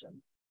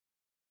medicine?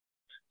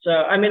 So,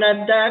 I mean,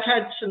 I've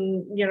had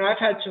some, you know, I've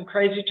had some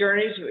crazy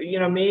journeys, you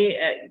know,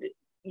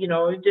 you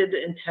know, did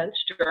intense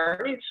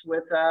journeys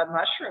with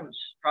mushrooms,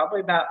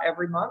 probably about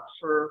every month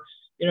for,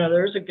 you know,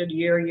 there's a good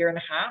year and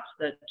a half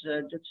that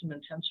did some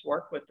intense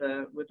work with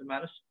the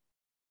medicine.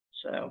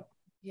 So,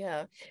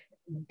 yeah.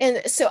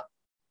 And so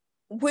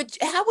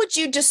how would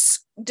you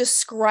just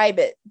describe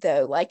it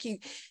though? Like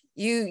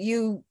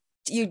you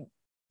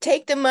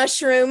take the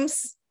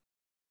mushrooms,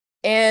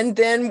 and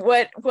then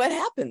what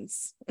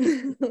happens?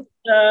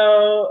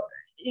 So,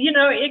 you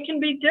know, it can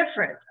be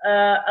different.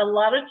 A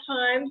lot of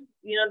times,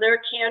 you know,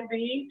 there can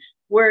be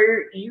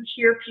where you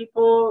hear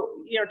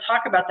people, you know,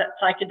 talk about that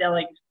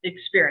psychedelic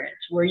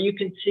experience where you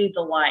can see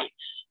the lights.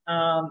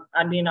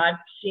 I mean, I've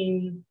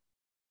seen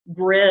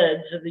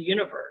grids of the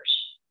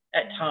universe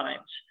at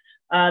times.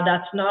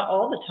 That's not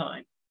all the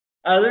time.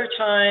 Other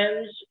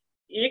times,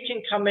 you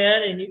can come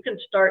in and you can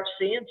start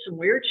seeing some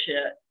weird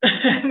shit.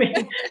 I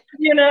mean,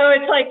 you know,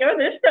 it's like, oh,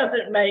 this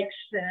doesn't make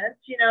sense.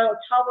 You know,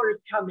 colors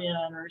come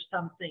in or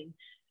something.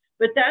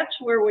 But that's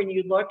where, when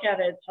you look at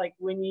it, it's like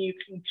when you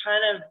can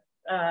kind of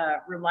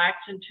relax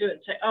into it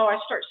and say, oh, I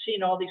start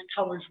seeing all these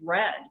colors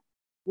red.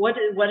 What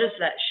is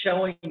that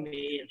showing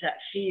me? Is that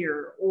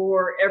fear?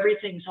 Or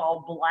everything's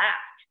all black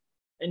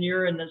and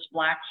you're in this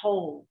black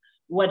hole?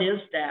 What is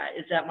that?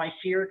 Is that my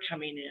fear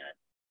coming in?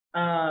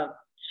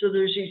 So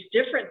there's these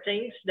different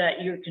things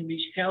that you can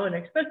be shown,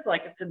 especially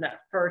like it's in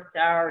that first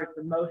hour, it's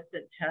the most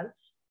intense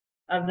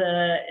of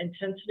the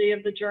intensity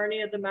of the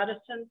journey of the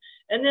medicine.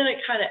 And then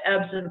it kind of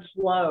ebbs and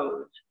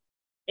flows.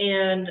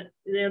 And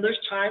you know, there's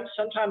times,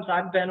 sometimes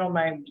I've been on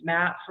my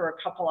mat for a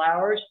couple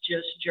hours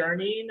just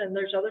journeying. And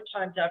there's other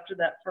times after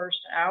that first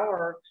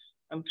hour,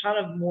 I'm kind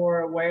of more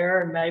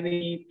aware and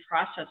maybe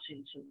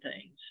processing some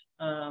things.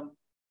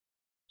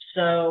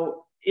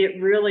 So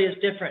it really is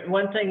different.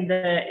 One thing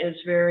that is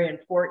very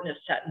important is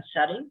set and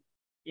setting.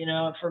 You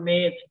know, for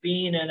me, it's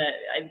being in it.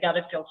 I've got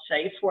to feel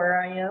safe where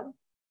I am.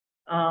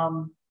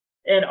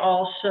 And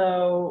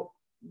also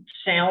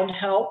sound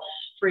helps,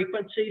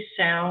 frequency,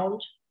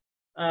 sound.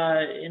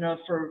 You know,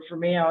 for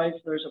me,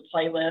 there's a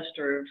playlist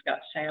or I've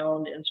got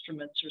sound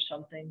instruments or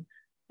something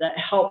that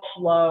help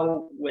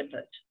flow with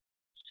it.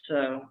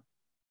 So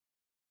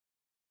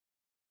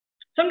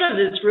sometimes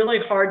it's really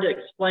hard to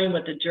explain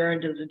what the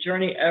journey, does the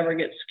journey ever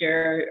get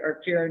scary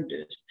or fear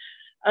induced?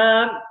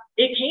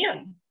 It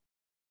can.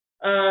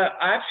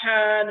 I've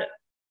had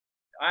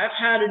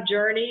a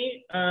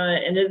journey,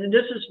 and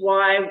this is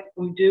why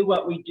we do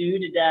what we do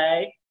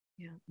today,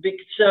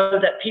 so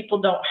that people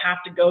don't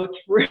have to go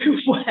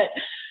through what,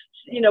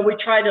 you know, we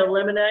try to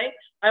eliminate.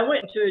 I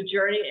went into a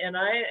journey and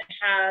I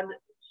had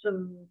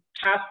some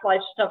past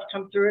life stuff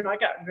come through and I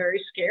got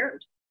very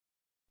scared.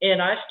 And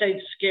I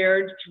stayed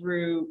scared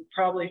through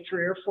probably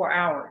 3 or 4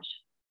 hours.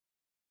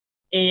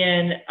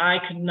 And I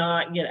could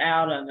not get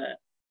out of it.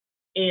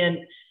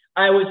 And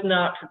I was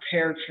not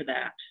prepared for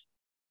that.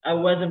 I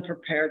wasn't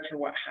prepared for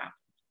what happened.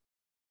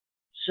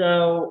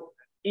 So,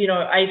 you know,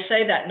 I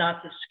say that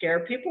not to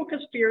scare people,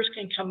 because fears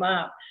can come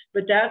up.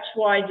 But that's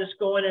why just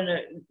going into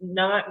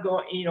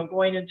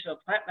a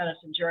plant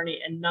medicine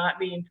journey and not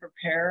being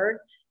prepared,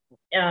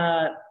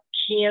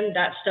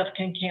 that stuff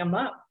can come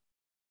up.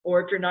 Or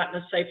if you're not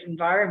in a safe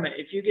environment,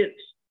 if you get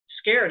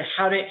scared.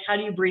 How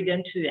do you breathe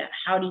into that?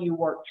 How do you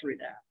work through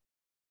that?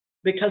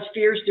 Because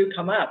fears do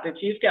come up. If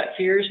you've got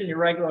fears in your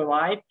regular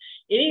life,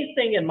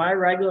 anything in my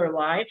regular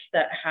life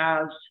that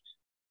has,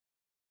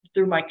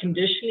 through my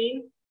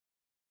conditioning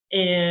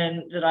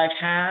and that I've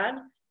had,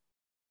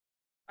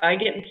 I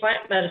get in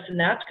plant medicine,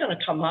 that's going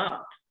to come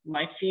up.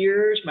 My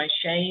fears, my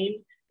shame,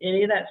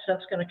 any of that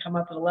stuff's going to come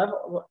up at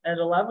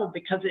a level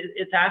because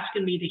it's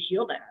asking me to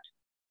heal that.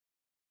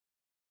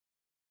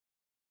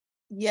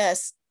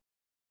 Yes.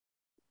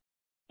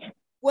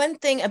 One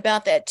thing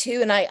about that too,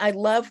 and I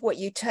love what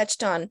you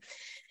touched on,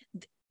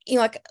 you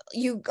know, like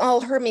you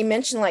all heard me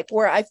mention, like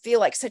where I feel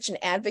like such an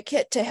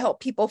advocate to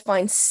help people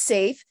find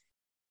safe,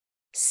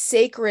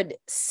 sacred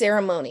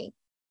ceremony,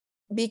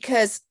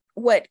 because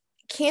what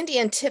Candy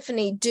and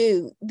Tiffany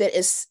do that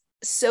is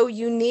so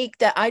unique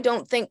that I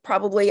don't think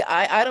probably,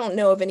 I don't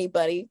know of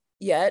anybody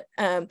yet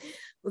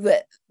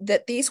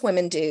that these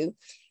women do,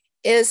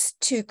 is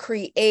to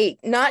create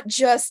not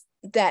just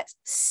that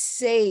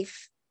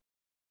safe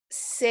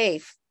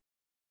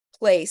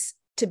place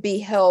to be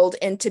held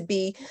and to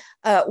be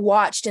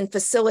watched and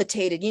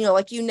facilitated, you know,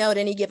 like, you know, at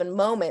any given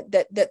moment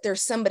that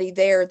there's somebody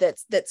there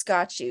that's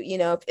got you, you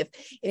know, if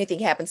anything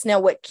happens. Now,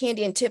 what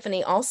Candy and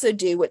Tiffany also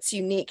do, what's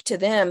unique to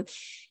them,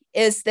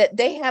 is that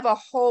they have a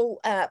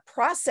whole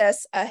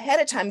process ahead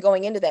of time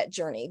going into that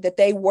journey, that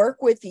they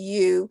work with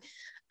you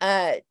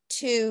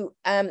to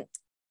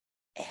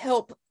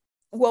help.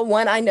 Well,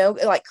 one, I know,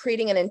 like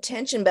creating an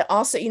intention, but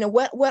also, you know,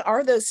 what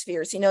are those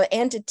fears, you know,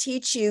 and to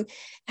teach you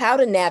how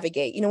to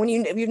navigate, you know, when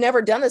you've never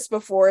done this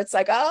before, it's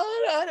like,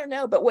 oh, I don't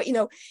know, but what, you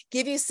know,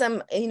 give you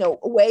some, you know,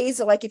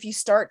 ways, like if you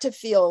start to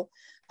feel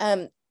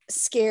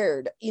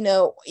scared, you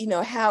know,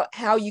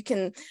 how you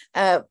can,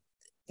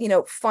 you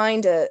know,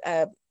 find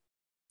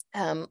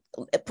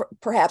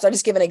perhaps I'll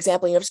just give an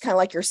example, you know, just kind of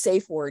like your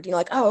safe word, you know,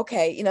 like, oh,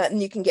 okay, you know,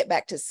 and you can get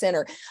back to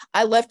center.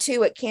 I love too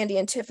what Candy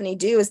and Tiffany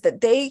do is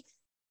that they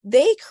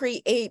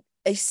create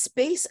a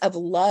space of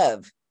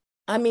love.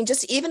 I mean,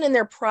 just even in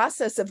their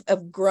process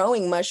of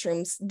growing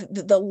mushrooms,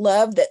 the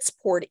love that's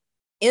poured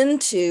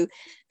into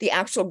the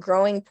actual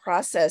growing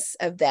process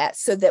of that,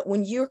 so that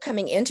when you're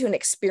coming into an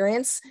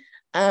experience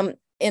in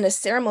a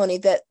ceremony,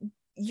 that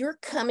you're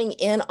coming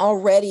in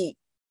already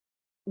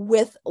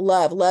with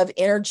love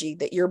energy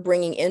that you're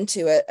bringing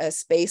into a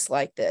space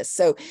like this.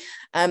 So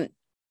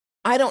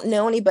I don't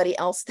know anybody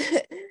else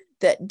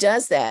that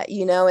does that,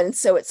 you know, and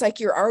so it's like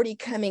you're already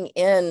coming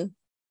in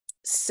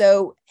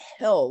so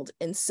held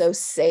and so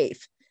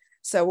safe.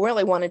 So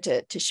really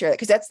wanted to share that,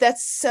 because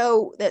that's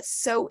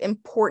so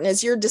important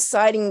as you're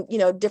deciding, you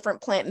know,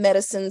 different plant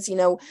medicines, you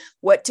know,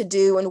 what to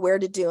do and where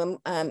to do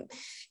them,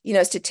 you know,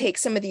 is to take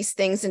some of these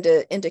things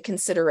into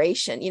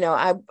consideration. You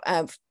know,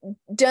 I've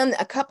done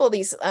a couple of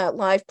these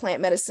live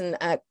plant medicine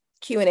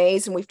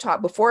Q&As, and we've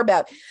talked before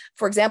about,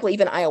 for example,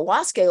 even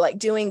ayahuasca, like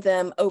doing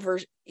them over,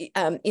 you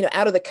know,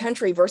 out of the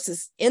country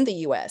versus in the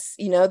US.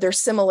 You know, there's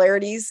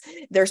similarities,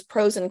 there's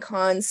pros and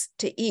cons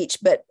to each,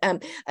 but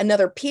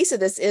another piece of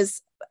this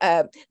is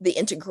the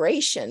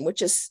integration,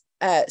 which is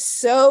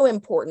so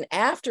important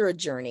after a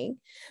journey,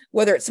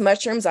 whether it's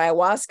mushrooms,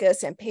 ayahuasca,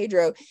 San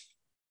Pedro,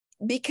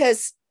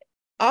 because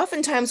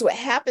oftentimes what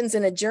happens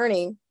in a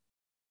journey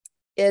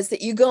is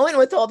that you go in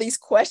with all these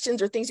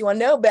questions or things you want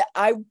to know, but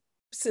I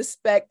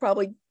suspect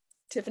probably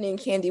Tiffany and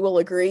Candy will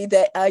agree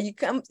that you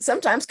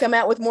sometimes come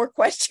out with more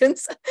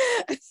questions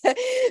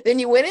than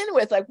you went in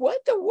with, like,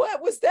 what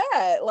was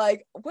that?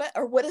 Like,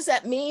 what does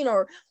that mean?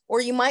 Or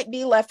you might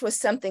be left with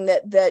something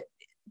that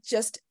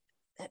just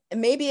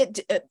maybe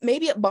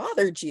it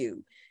bothered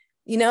you.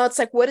 You know, it's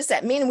like, what does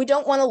that mean? And we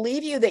don't want to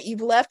leave you that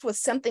you've left with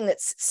something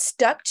that's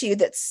stuck to you,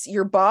 that's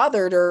you're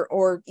bothered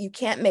or you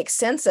can't make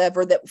sense of,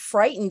 or that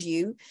frightened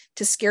you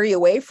to scare you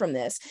away from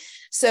this.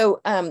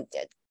 So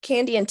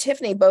Candy and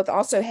Tiffany both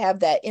also have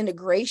that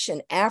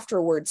integration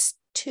afterwards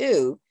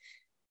too,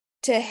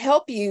 to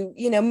help you,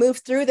 you know, move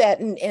through that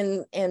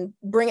and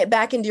bring it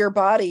back into your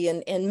body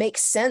and make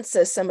sense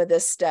of some of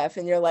this stuff.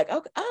 And you're like,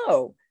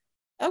 oh,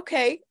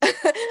 okay.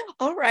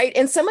 All right.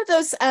 And some of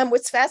those,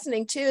 what's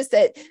fascinating too, is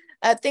that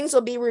things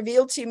will be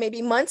revealed to you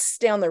maybe months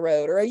down the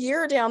road or a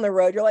year down the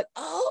road. You're like,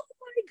 oh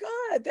my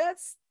God,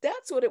 that's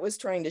what it was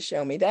trying to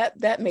show me.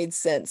 That made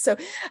sense. So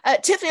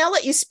Tiffany, I'll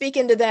let you speak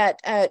into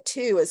that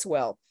too as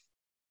well.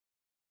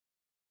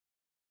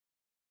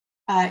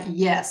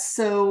 Yes.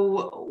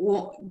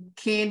 So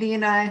Candy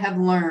and I have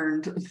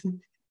learned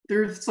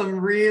through some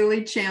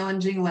really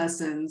challenging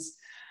lessons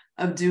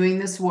of doing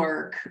this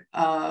work,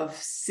 of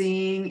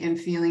seeing and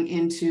feeling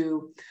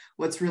into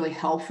what's really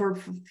helpful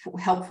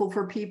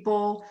for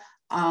people,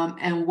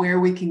 and where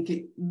we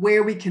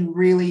can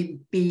really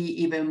be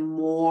even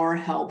more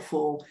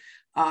helpful,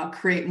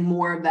 create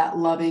more of that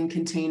loving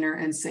container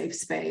and safe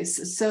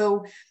space.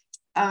 So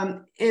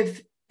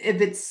if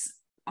it's,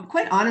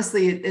 quite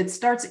honestly, it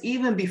starts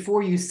even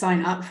before you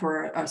sign up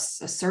for a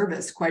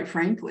service, quite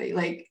frankly,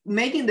 like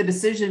making the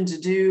decision to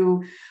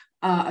do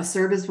a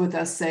service with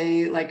us,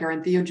 say like our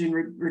entheogen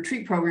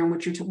retreat program,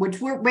 which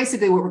we're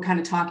basically what we're kind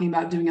of talking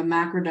about, doing a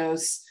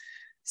macrodose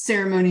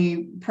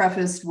ceremony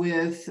prefaced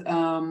with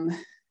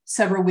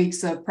several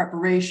weeks of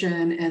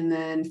preparation and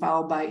then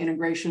followed by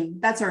integration.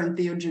 That's our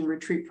Entheogen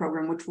retreat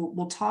program, which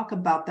we'll talk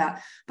about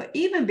that. But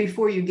even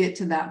before you get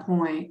to that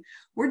point,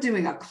 we're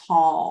doing a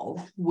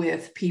call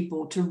with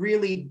people to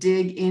really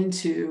dig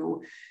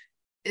into,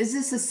 is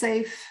this a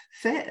safe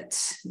fit?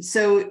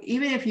 So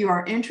even if you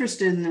are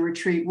interested in the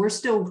retreat, we're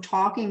still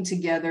talking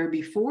together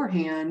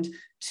beforehand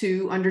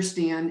to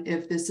understand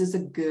if this is a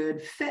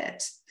good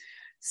fit.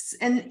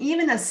 And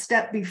even a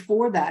step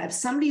before that, if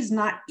somebody's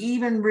not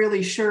even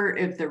really sure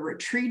if the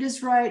retreat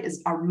is right,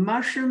 are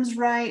mushrooms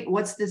right?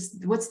 What's this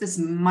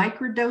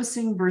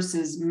microdosing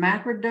versus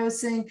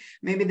macrodosing?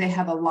 Maybe they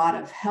have a lot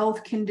of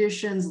health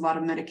conditions, a lot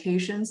of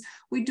medications.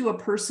 We do a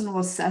personal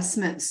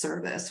assessment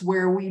service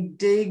where we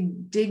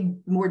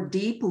dig more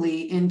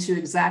deeply into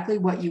exactly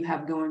what you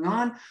have going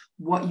on,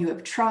 what you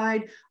have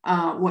tried,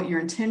 what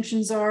your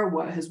intentions are,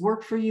 what has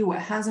worked for you, what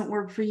hasn't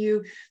worked for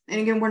you.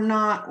 And again, we're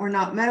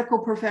not medical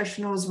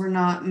professionals, we're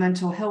not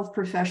mental health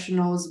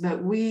professionals,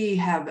 but we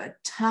have a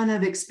ton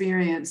of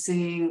experience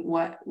seeing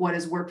what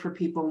has worked for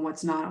people and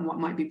what's not, and what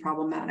might be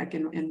problematic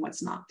and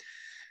what's not.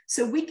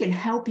 So we can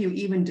help you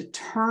even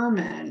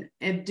determine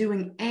if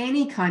doing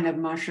any kind of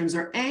mushrooms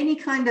or any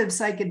kind of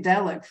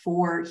psychedelic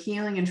for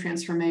healing and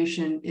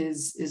transformation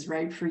is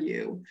right for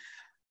you.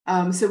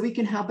 So we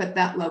can help at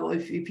that level.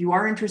 If you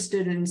are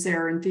interested in, say,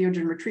 our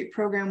Entheogen retreat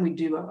program, we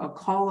do a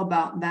call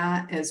about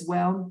that as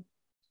well.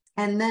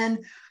 And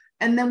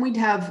then we'd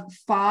have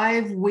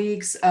 5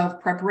 weeks of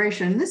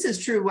preparation. And this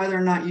is true whether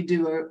or not you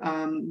do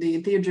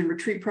the Entheogen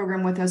retreat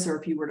program with us, or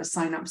if you were to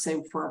sign up,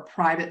 say, for a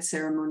private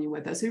ceremony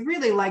with us. We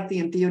really like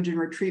the Entheogen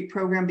retreat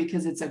program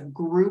because it's a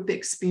group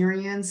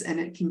experience and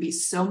it can be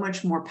so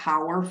much more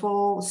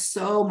powerful,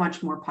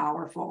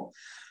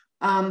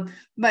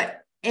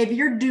 But if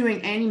you're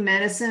doing any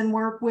medicine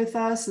work with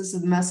us, this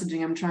is the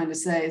messaging I'm trying to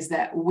say, is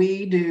that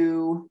we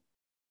do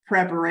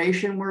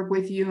preparation work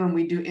with you and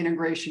we do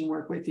integration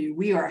work with you.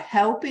 We are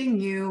helping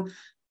you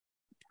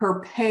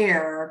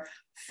prepare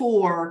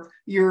for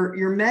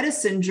your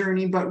medicine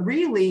journey, but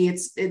really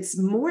it's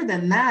more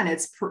than that.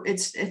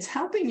 It's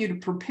helping you to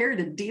prepare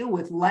to deal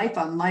with life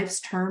on life's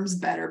terms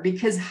better,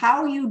 because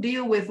how you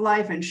deal with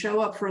life and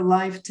show up for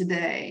life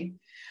today,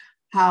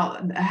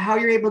 how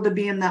you're able to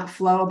be in that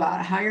flow about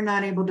it, how you're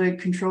not able to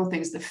control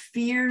things, the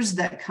fears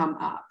that come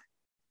up.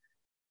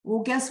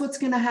 Well, guess what's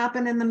going to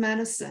happen in the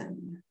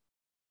medicine?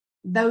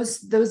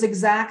 Those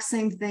exact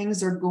same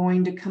things are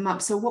going to come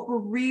up. So what we're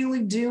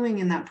really doing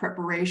in that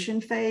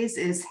preparation phase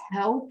is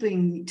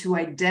helping to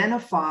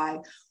identify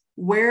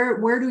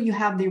where do you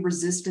have the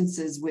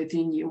resistances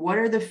within you? What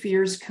are the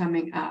fears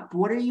coming up?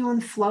 What are you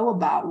in flow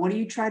about? What do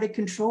you try to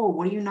control?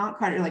 What do you not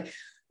try to, like,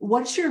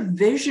 what's your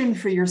vision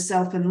for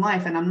yourself in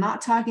life? And I'm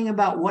not talking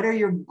about what are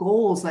your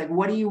goals, like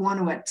what do you want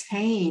to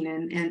attain?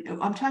 And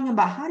I'm talking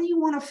about how do you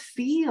want to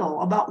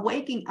feel about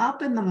waking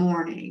up in the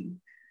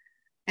morning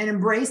and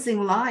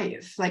embracing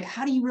life? Like,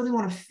 how do you really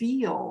want to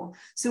feel?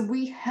 So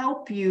we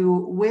help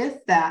you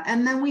with that.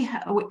 And then we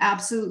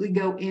absolutely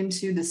go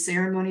into the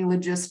ceremony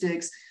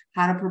logistics,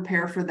 how to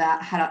prepare for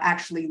that, how to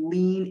actually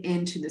lean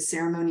into the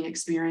ceremony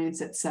experience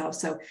itself.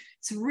 So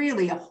it's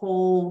really a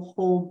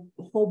whole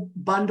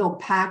bundled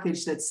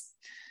package.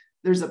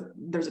 There's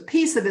a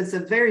piece of it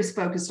that's very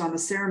focused on the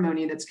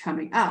ceremony that's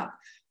coming up,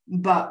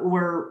 but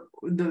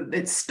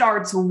it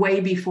starts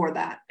way before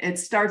that. It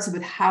starts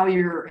with how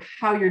you're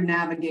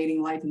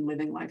navigating life and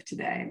living life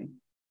today.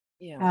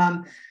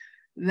 Yeah.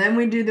 Then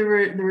we do the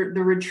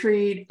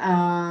retreat,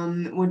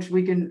 which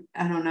we can,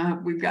 I don't know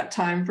if we've got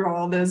time for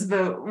all this,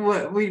 but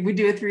we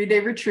do a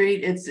 3-day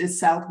retreat. It's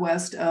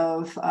southwest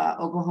of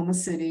Oklahoma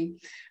City.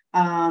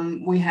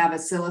 We have a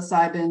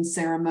psilocybin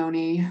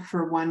ceremony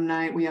for one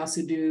night. We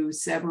also do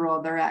several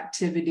other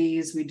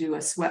activities. We do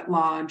a sweat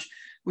lodge.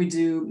 We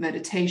do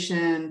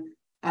meditation,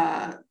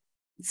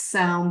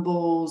 sound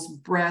bowls,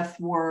 breath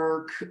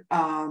work,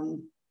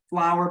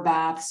 flower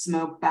bath,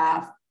 smoke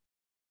bath.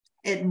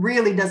 It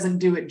really doesn't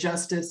do it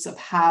justice of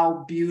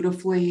how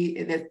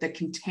beautifully the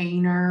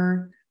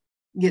container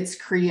gets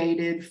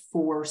created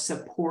for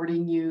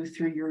supporting you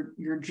through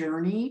your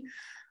journey.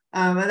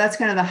 But that's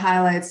kind of the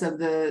highlights of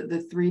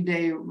the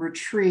 3-day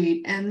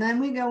retreat. And then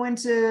we go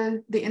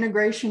into the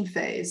integration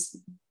phase.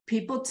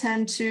 People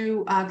tend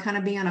to kind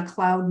of be on a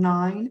cloud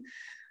 9,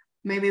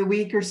 maybe a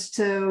week or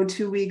so,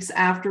 2 weeks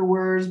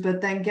afterwards.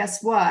 But then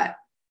guess what?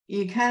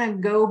 You kind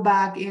of go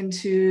back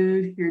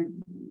into your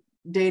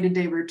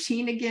day-to-day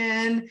routine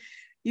again.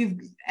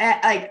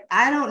 I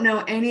don't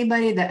know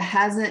anybody that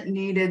hasn't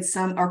needed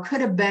some or could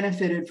have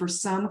benefited for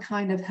some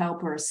kind of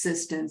help or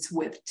assistance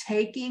with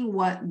taking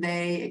what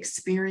they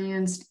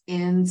experienced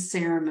in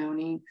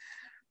ceremony,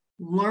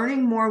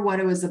 learning more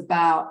what it was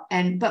about.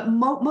 But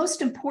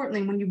most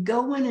importantly, when you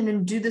go in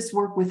and do this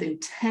work with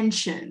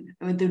intention,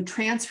 with the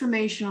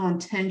transformational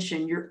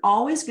intention, you're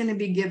always going to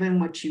be given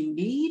what you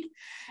need.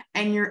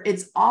 And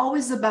it's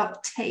always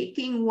about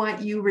taking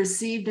what you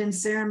received in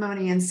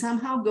ceremony and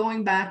somehow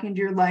going back into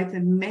your life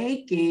and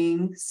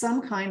making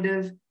some kind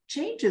of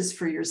changes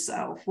for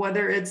yourself,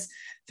 whether it's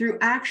through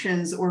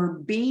actions or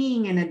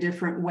being in a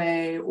different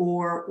way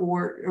or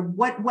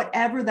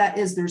whatever that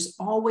is. There's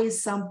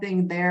always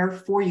something there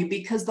for you,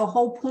 because the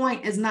whole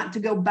point is not to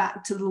go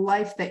back to the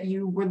life that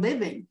you were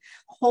living.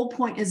 Whole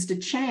point is to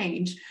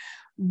change.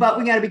 But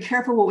we got to be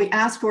careful what we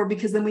ask for,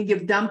 because then we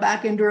get dumped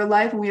back into our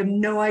life and we have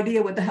no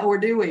idea what the hell we're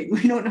doing.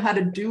 We don't know how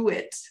to do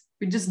it.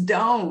 We just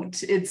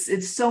don't.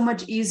 It's so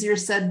much easier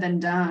said than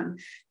done.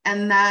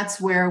 And that's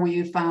where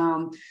we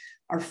found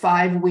our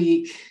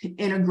 5-week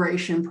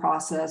integration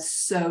process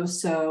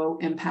so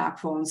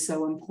impactful and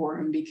so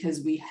important,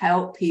 because we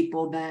help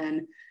people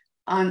then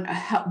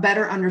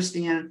better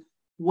understand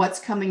what's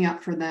coming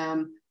up for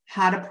them,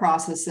 how to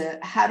process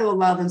it, how to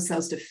allow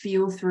themselves to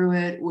feel through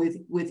it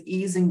with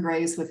ease and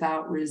grace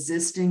without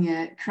resisting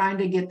it, trying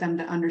to get them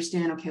to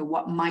understand, okay,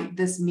 what might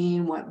this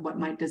mean? What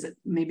might does it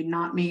maybe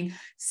not mean?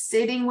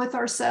 Sitting with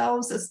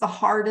ourselves, that's the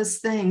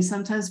hardest thing.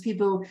 Sometimes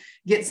people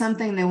get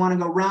something, they want to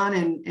go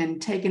run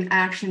and take an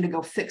action to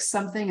go fix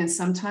something. And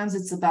sometimes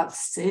it's about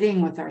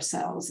sitting with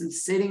ourselves and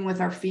sitting with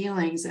our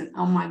feelings. And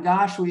oh my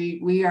gosh,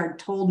 we are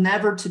told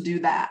never to do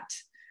that.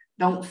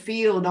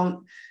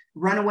 Don't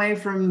run away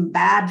from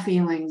bad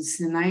feelings.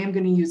 And I am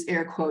going to use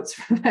air quotes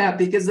for that,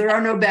 because there are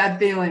no bad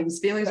feelings.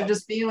 Feelings are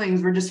just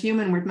feelings. We're just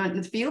human. We're meant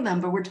to feel them,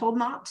 but we're told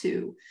not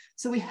to.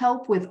 So we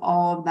help with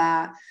all of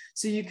that,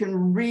 so you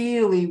can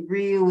really,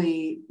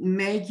 really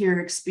make your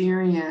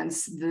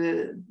experience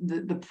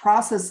the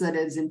process that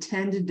is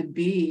intended to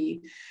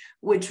be,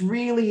 which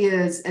really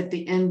is, at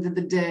the end of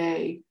the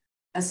day,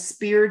 a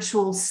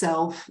spiritual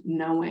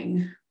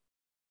self-knowing,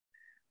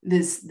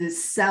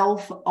 this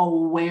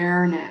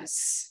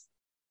self-awareness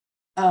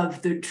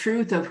of the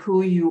truth of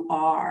who you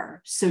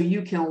are, so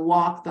you can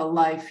walk the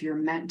life you're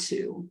meant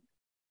to.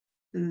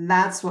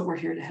 That's what we're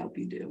here to help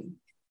you do.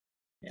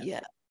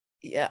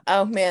 Yeah.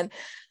 Oh man,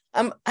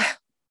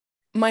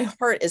 my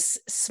heart is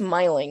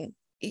smiling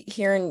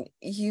hearing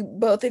you,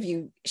 both of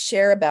you,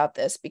 share about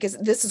this, because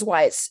this is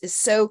why it's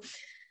so,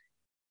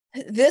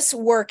 this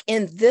work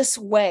in this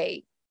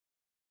way,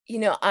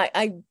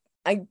 I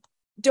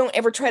don't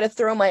ever try to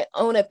throw my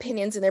own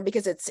opinions in there,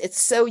 because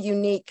it's so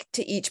unique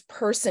to each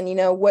person,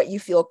 what you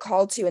feel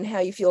called to and how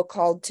you feel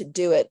called to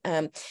do it.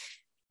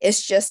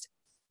 It's just,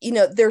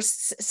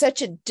 there's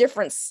such a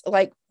difference,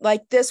 like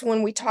this,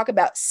 when we talk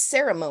about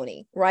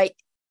ceremony, right?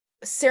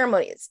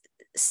 Ceremony is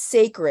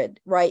sacred,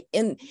 right?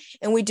 And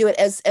we do it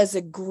as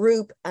a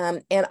group.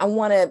 And I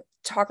want to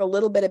talk a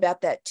little bit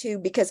about that too,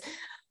 because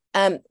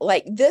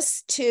like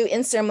this too,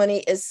 in ceremony,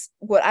 is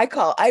what I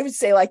would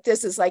say, like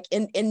this is like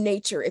in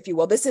nature, if you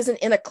will. This isn't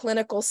in a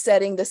clinical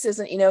setting. This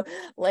isn't,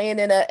 laying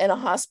in a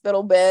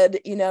hospital bed,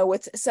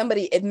 with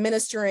somebody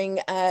administering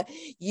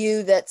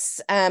you,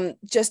 that's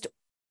just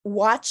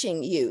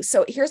watching you.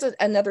 So here's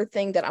another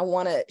thing that I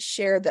want to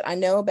share that I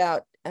know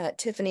about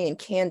Tiffany and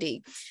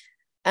Candy.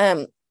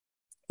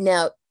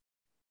 Now,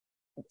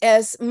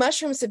 as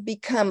mushrooms have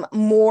become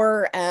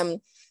more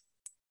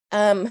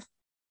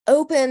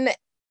open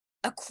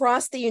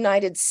across the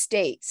United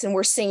States, and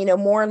we're seeing,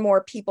 more and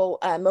more people,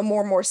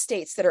 more and more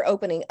states that are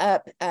opening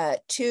up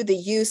to the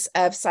use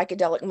of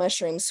psychedelic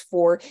mushrooms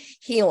for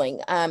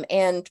healing,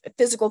 and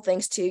physical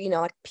things too,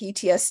 like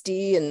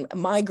PTSD and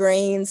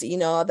migraines,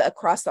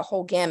 across the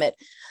whole gamut.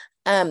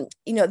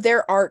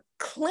 There are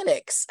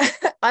clinics,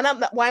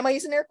 and why am I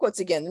using air quotes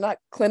again? They're not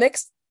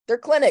clinics, they're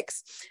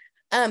clinics.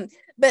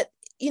 But,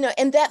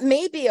 and that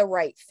may be a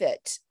right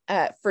fit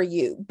for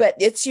you, but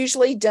it's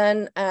usually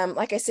done,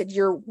 like I said,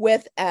 you're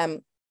with,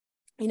 in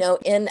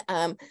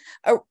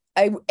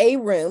a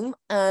room,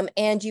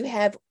 and you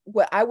have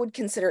what I would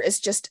consider is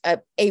just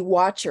a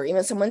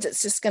watcher, someone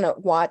that's just going to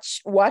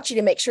watch you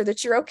to make sure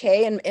that you're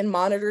okay, and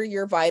monitor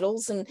your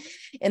vitals and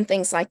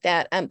things like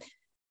that. And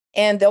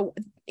they'll,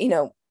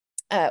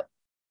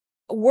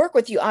 work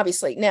with you,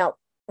 obviously. Now,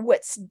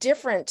 what's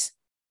different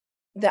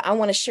that I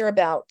want to share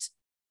about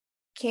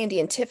Candy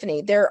and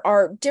Tiffany, there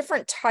are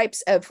different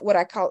types of what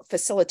I call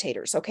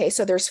facilitators. Okay.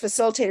 So there's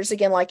facilitators,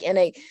 again, like in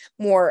a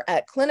more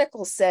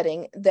clinical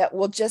setting, that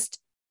will just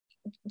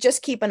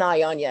keep an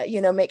eye on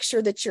you, make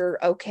sure that you're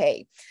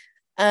okay.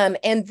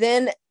 And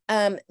then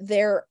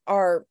there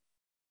are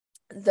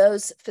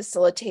those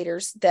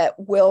facilitators that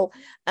will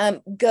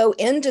go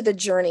into the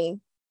journey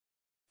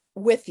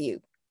with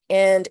you.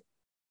 And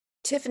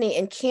Tiffany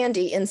and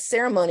Candy in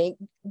ceremony,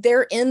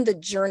 they're in the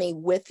journey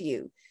with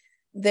you.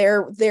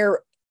 They're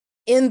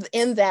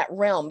in that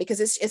realm,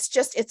 because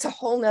it's a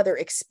whole nother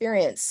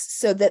experience,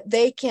 so that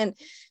they can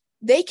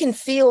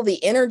feel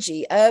the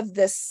energy of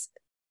this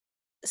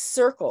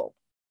circle,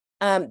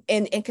 and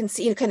can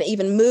see, kind of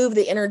even move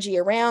the energy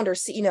around, or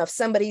see, if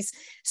somebody's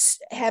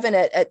having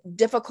a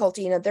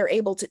difficulty, they're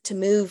able to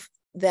move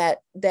that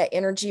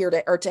energy,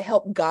 or to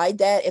help guide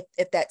that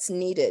if that's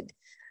needed.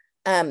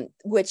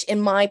 Which, in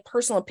my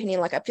personal opinion,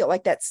 like, I feel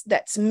like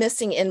that's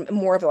missing in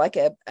more of like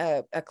a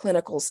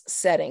clinical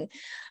setting.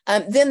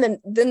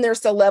 Then there's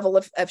the level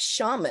of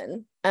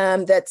shaman.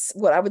 That's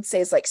what I would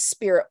say is like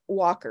spirit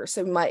walker.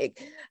 So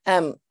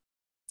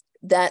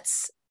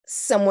that's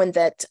someone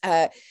that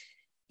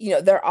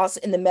they're also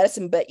in the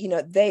medicine, but,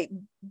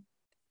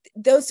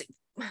 those,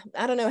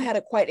 I don't know how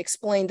to quite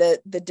explain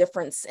the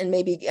difference, and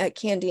maybe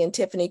Candy and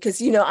Tiffany,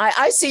 because,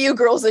 I see you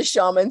girls as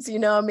shamans,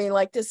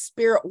 like this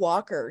spirit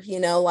walker,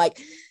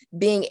 like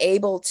being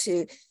able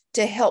to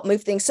help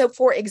move things. So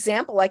for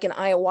example, like in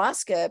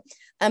ayahuasca,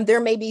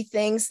 there may be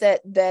things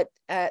that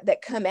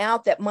come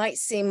out that might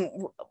seem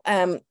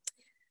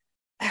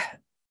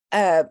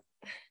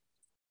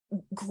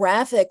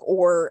graphic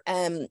or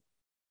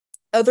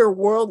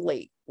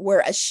otherworldly,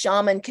 where a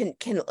shaman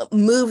can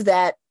move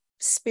that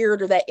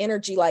spirit or that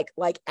energy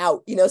like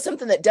out,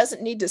 something that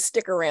doesn't need to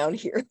stick around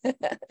here,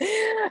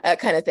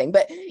 kind of thing.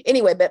 But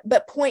anyway,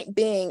 but point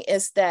being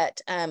is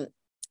that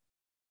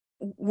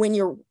when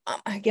you're,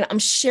 again, I'm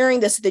sharing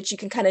this so that you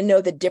can kind of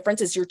know the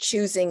difference as you're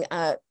choosing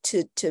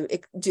to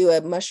do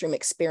a mushroom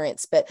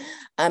experience. But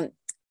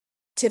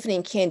Tiffany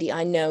and Candy,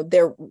 I know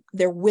they're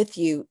with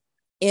you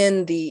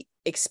in the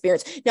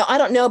experience. Now, I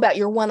don't know about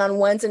your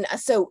one-on-ones, and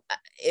so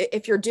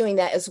if you're doing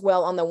that as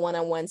well on the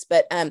one-on-ones,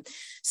 but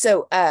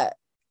so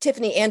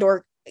Tiffany and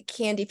or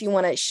Candy, if you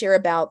want to share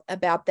about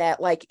that,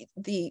 like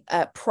the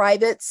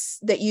privates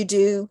that you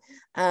do,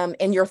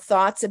 and your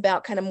thoughts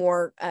about kind of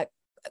more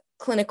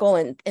clinical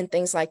and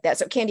things like that.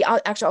 So Candy,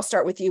 I'll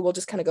start with you. We'll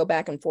just kind of go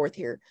back and forth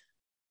here.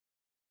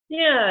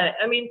 Yeah,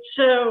 I mean,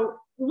 so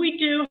we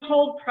do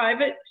hold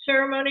private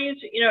ceremonies.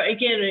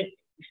 Again,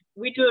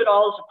 we do it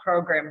all as a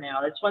program now.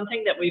 That's one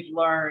thing that we've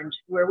learned,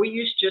 where we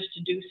used just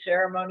to do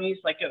ceremonies,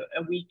 like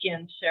a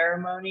weekend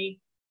ceremony.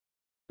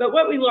 But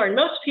what we learned,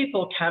 most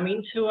people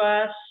coming to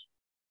us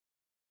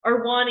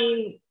are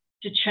wanting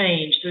to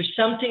change. There's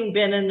something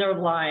been in their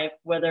life,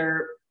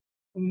 whether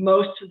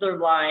most of their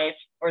life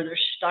or they're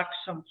stuck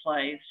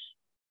someplace,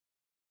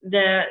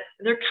 that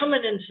they're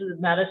coming into the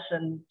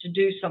medicine to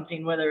do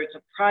something, whether it's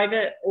a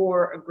private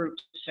or a group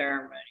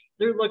ceremony.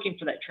 They're looking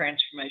for that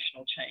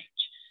transformational change.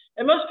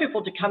 And most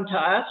people to come to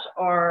us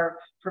are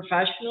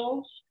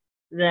professionals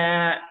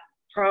that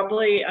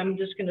probably, I'm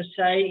just going to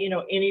say,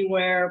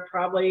 anywhere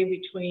probably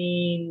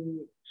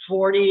between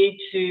 40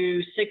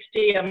 to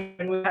 60. I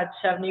mean, we've had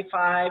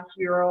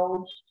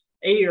 75-year-olds,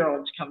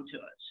 80-year-olds come to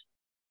us.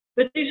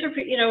 But these are,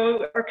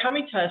 are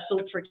coming to us to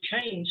look for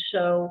change.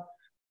 So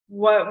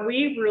what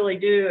we really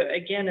do,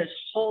 again, is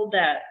hold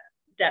that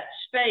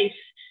space.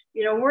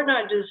 We're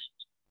not just,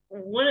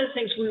 one of the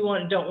things we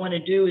don't want to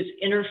do is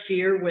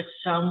interfere with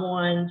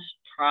someone's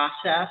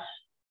process.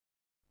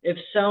 If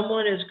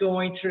someone is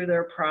going through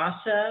their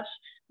process,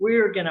 we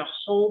are going to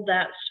hold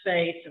that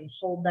space and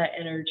hold that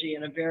energy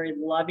in a very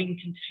loving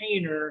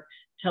container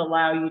to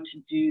allow you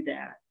to do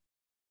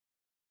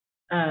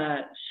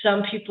that.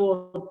 Some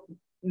people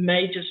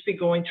may just be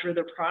going through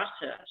the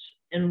process,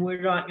 and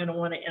we're not going to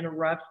want to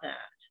interrupt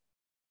that.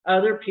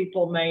 Other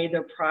people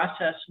their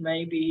process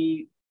may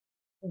be,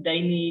 they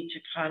need to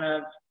kind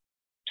of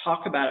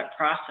talk about it,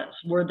 process.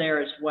 We're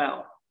there as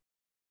well.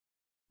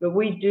 But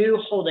we do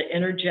hold an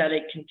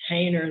energetic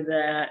container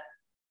that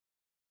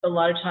a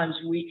lot of times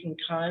we can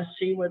kind of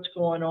see what's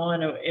going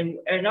on.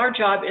 And our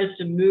job is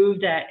to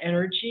move that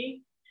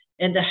energy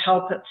and to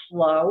help it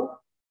flow.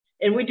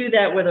 And we do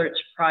that whether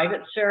it's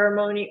private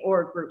ceremony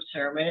or a group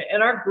ceremony.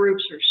 And our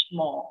groups are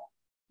small,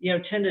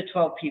 10 to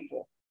 12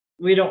 people.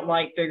 We don't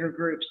like bigger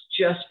groups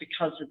just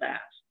because of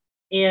that.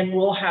 And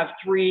we'll have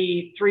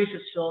three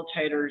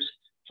facilitators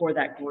for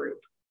that group.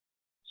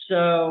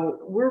 So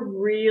we're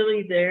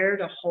really there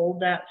to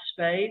hold that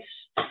space.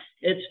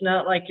 It's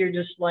not like you're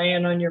just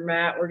laying on your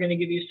mat. We're going to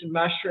give you some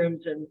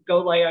mushrooms and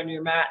go lay on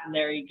your mat and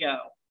there you go.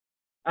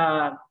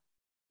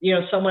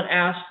 Someone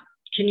asked,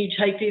 can you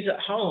take these at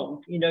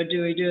home?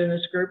 Do we do in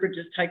this group or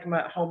just take them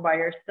at home by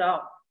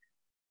yourself?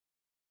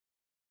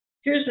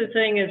 Here's the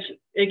thing is,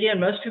 again,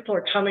 most people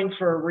are coming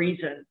for a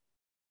reason.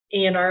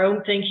 And our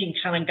own thinking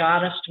kind of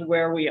got us to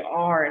where we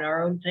are. And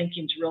our own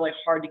thinking is really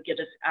hard to get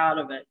us out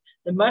of it.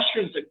 The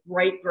mushroom's a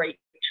great, great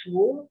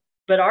tool,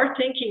 but our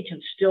thinking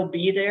can still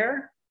be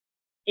there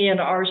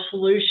and our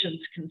solutions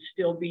can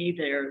still be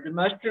there. The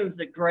mushroom's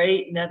a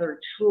great another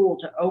tool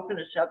to open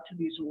us up to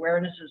these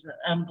awarenesses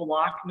and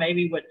unblock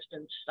maybe what's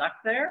been stuck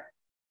there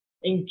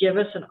and give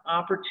us an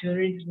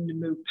opportunity to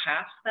move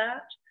past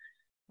that,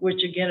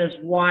 which again is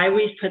why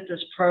we've put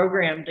this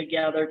program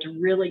together to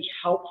really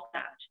help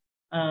that.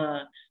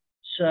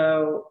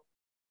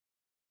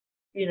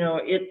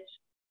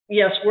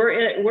 Yes,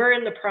 we're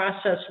in the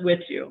process with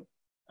you.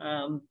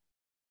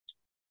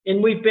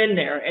 And we've been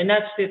there. And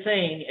that's the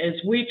thing is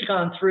we've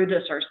gone through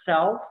this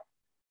ourselves.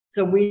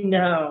 So we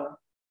know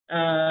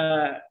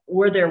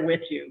we're there with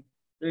you.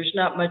 There's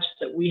not much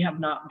that we have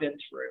not been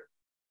through.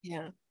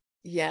 Yeah.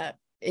 Yeah.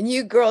 And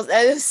you girls,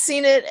 I've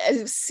seen it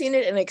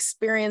and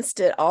experienced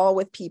it all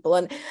with people.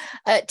 And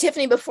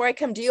Tiffany, before I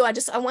come to you,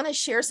 I want to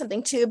share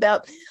something too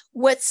about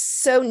what's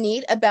so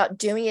neat about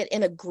doing it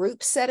in a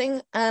group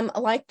setting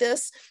like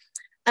this.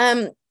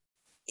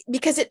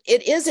 Because it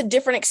is a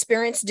different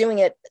experience doing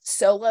it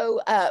solo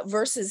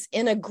versus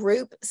in a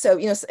group. So,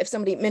 if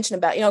somebody mentioned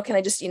about, can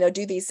I just,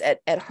 do these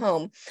at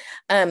home?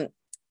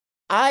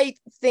 I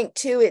think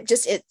too,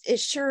 it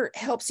sure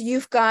helps.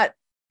 You've got,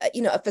 a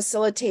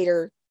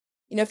facilitator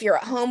if you're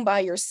at home by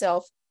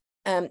yourself,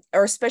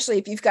 or especially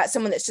if you've got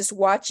someone that's just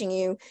watching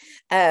you,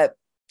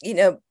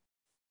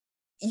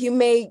 you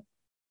may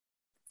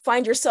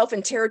find yourself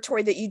in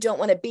territory that you don't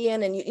want to be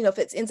in. And, if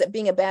it ends up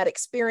being a bad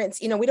experience,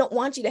 we don't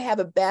want you to have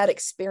a bad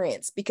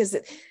experience, because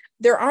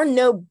there are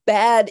no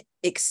bad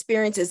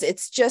experiences.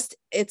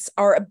 It's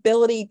our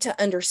ability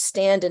to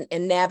understand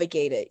and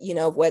navigate it,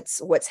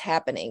 what's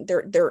happening.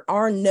 There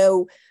are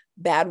no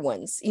bad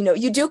ones.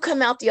 You do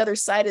come out the other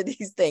side of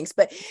these things,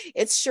 but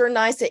it's sure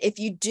nice that if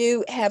you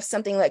do have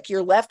something, like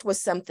you're left with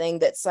something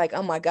that's like,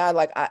 oh my God,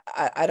 like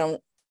I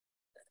don't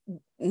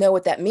know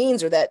what that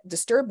means, or that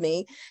disturbed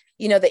me,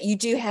 that you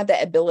do have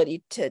that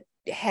ability to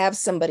have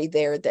somebody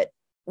there that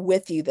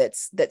with you,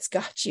 that's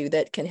got you,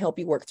 that can help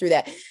you work through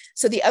that.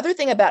 So the other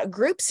thing about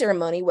group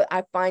ceremony, what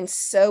I find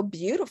so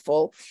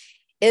beautiful,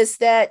 is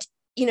that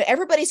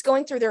everybody's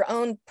going through their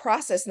own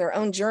process and their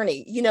own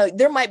journey.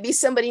 There might be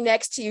somebody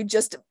next to you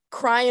just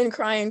crying,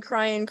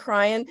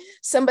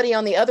 somebody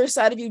on the other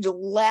side of you just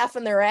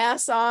laughing their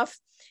ass off.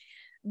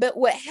 But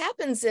what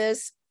happens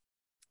is,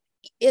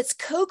 it's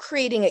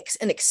co-creating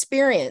an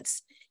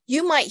experience.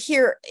 You might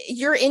hear,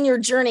 you're in your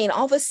journey, and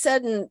all of a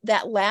sudden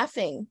that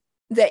laughing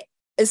that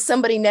is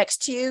somebody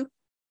next to you,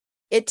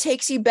 it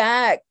takes you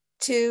back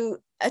to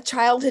a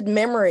childhood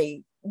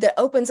memory that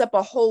opens up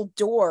a whole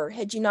door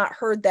had you not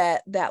heard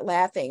that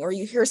laughing. Or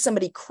you hear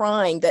somebody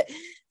crying that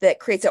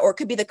creates it, or it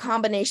could be the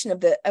combination of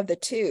the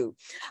two.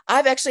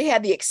 I've actually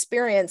had the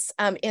experience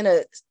in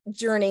a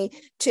journey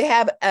to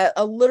have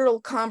a literal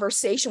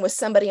conversation with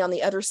somebody on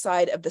the other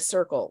side of the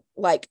circle,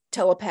 like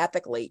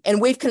telepathically. And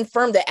we've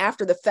confirmed that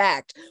after the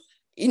fact.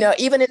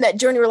 Even in that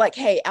journey, we're like,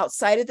 hey,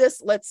 outside of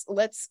this,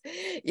 let's,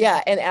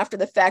 yeah. And after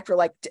the fact, we're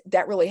like,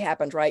 that really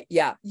happened, right?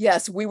 Yeah.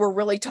 Yes. We were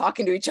really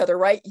talking to each other,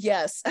 right?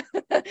 Yes.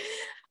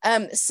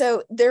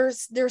 So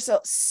there's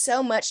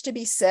so much to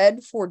be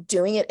said for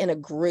doing it in a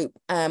group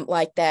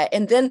like that.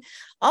 And then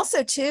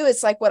also too,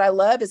 it's like, what I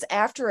love is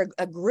after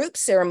a group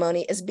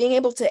ceremony is being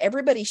able to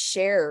everybody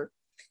share,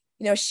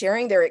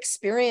 sharing their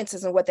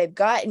experiences and what they've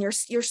got. And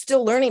you're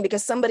still learning,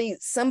 because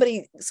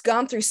somebody's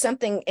gone through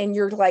something, and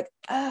you're like,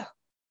 oh,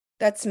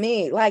 that's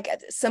me. Like,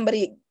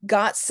 somebody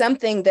got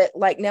something that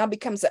like now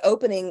becomes the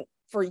opening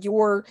for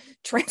your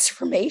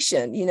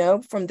transformation,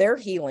 from their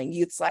healing.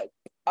 It's like,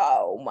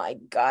 oh my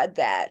God,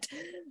 that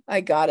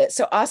I got it.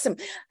 So awesome.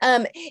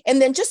 And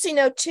then just,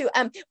 too,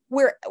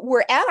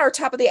 we're at our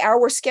top of the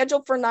hour. We're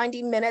scheduled for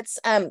 90 minutes.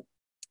 I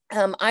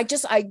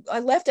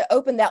left it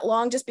open that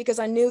long just because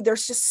I knew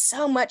there's just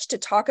so much to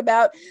talk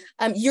about.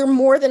 You're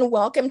more than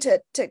welcome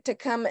to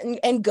come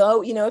and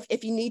go,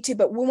 if you need to,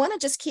 but we want to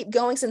just keep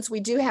going since we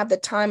do have the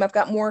time. I've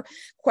got more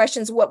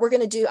questions. What we're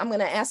going to do, I'm going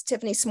to ask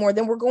Tiffany some more,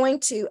 then we're going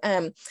to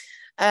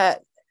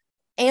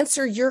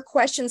answer your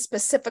questions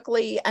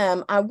specifically.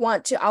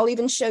 I'll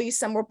even show you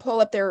some. We'll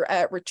pull up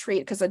their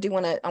retreat, because I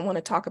want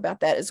to talk about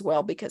that as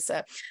well, because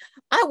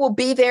I will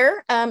be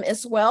there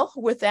as well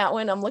with that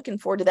one. I'm looking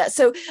forward to that.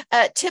 So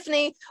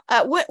Tiffany,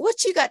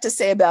 what you got to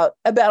say about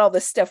all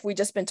this stuff we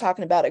just been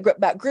talking about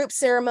group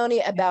ceremony,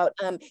 about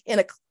in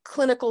a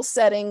clinical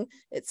setting,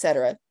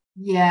 etc.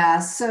 Yeah.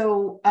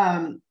 So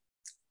I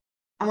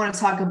want to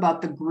talk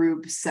about the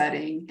group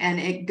setting, and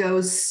it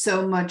goes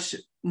so much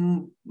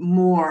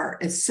more.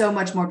 It's so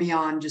much more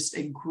beyond just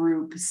a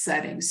group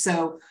setting.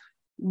 So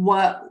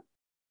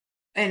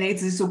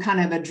this will kind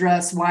of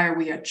address why are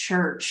we a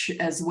church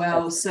as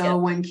well. So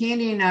when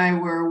Candy and I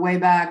were way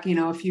back,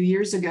 a few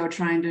years ago,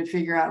 trying to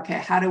figure out, okay,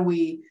 how do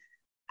we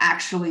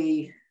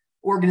actually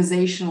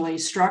organizationally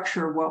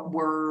structure what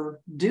we're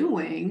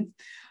doing?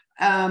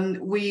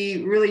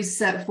 We really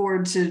set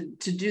forward to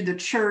do the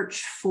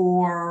church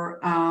for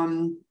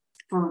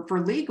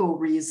legal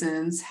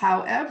reasons.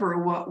 However,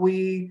 what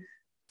we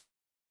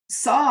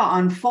saw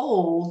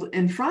unfold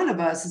in front of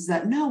us is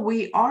that, no,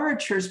 we are a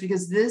church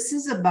because this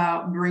is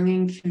about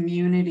bringing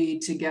community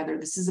together.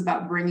 This is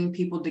about bringing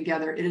people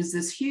together. It is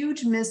this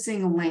huge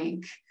missing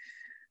link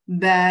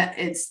that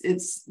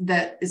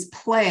that is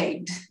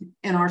plagued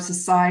in our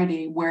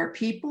society, where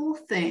people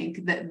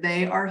think that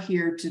they are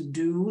here to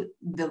do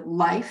the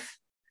life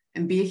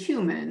and be a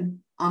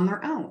human on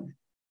their own.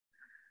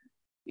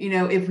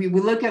 If we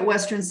look at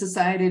Western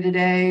society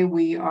today,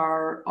 we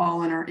are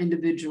all in our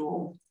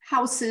individual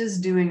houses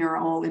doing our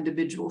all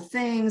individual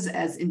things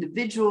as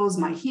individuals.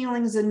 My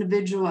healing is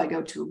individual. I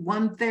go to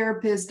one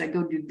therapist. I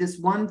go do this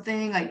one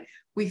thing. Like,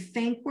 we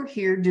think we're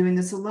here doing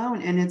this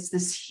alone. And it's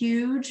this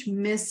huge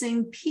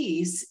missing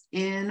piece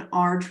in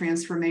our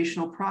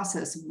transformational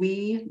process.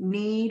 We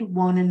need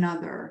one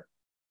another.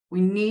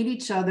 We need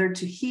each other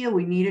to heal.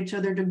 We need each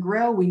other to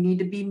grow. We need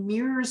to be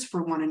mirrors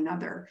for one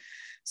another.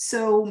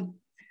 So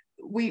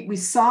we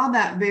saw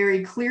that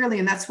very clearly,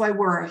 and that's why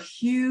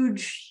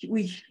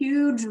we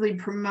hugely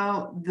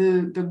promote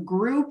the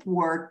group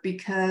work,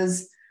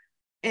 because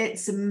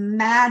it's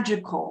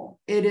magical.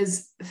 It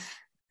is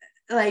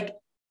like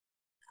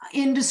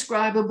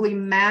indescribably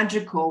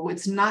magical.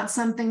 It's not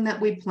something that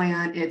we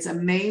plan. It's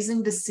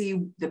amazing to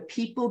see the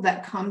people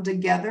that come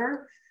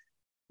together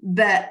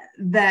that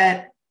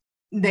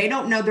they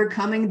don't know they're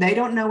coming. They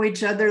don't know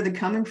each other. They're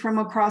coming from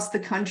across the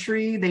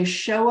country. They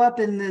show up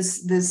in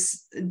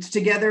this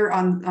together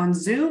on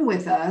Zoom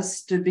with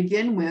us to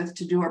begin with,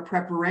 to do our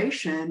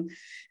preparation.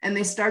 And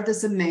they start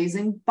this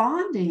amazing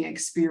bonding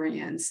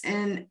experience.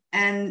 And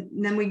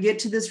then we get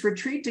to this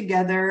retreat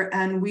together,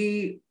 and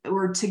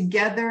we're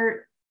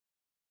together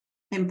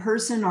in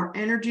person. Our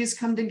energies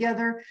come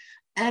together.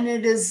 And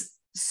it is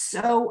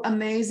so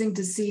amazing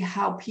to see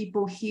how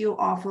people heal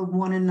off of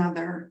one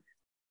another.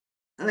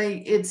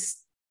 Like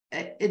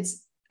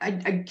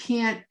I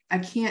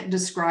can't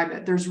describe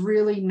it. There's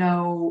really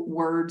no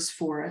words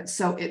for it.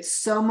 So it's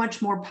so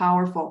much more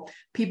powerful.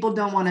 People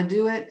don't want to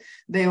do it.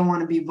 They don't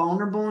want to be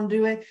vulnerable and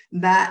do it.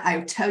 That,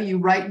 I tell you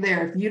right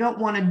there, if you don't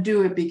want to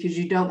do it because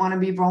you don't want to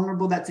be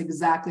vulnerable, that's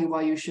exactly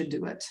why you should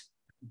do it.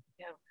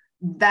 Yeah.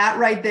 That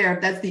right there,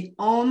 if that's the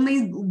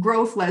only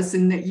growth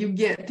lesson that you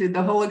get through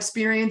the whole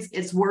experience,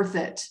 it's worth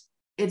it.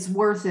 It's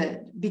worth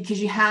it,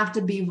 because you have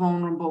to be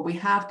vulnerable. We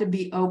have to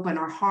be open.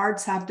 Our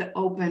hearts have to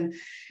open.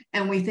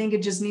 And we think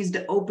it just needs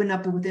to open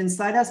up within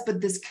inside us.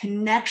 But this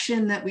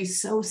connection that we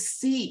so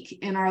seek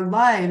in our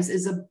lives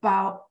is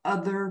about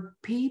other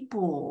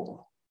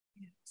people.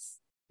 Yes.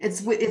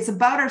 It's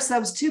about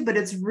ourselves too, but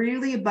it's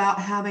really about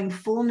having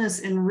fullness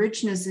and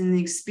richness in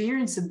the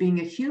experience of being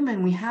a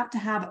human. We have to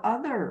have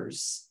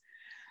others.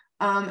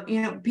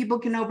 People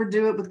can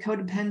overdo it with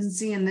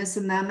codependency and this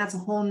and that, and that's a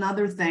whole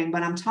nother thing.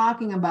 But I'm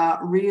talking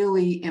about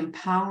really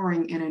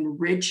empowering and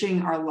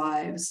enriching our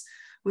lives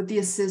with the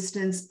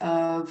assistance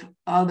of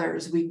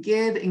others. We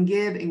give and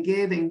give and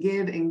give and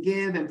give and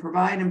give and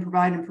provide and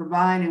provide and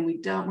provide, and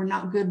we're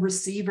not good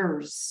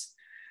receivers.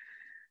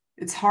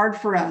 It's hard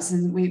for us.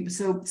 And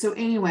so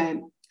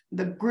anyway,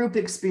 the group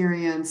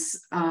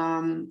experience,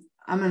 I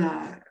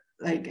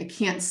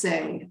can't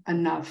say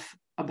enough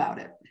about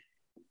it.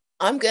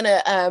 I'm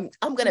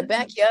gonna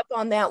back you up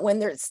on that one.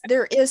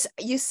 There is,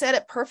 you said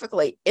it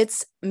perfectly.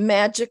 It's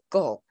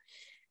magical.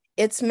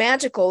 It's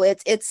magical.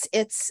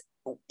 It's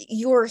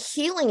you're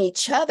healing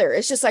each other.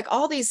 It's just like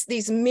all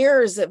these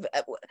mirrors of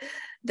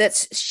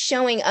that's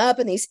showing up,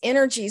 and these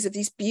energies of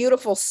these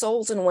beautiful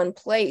souls in one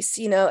place,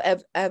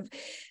 of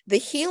the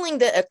healing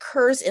that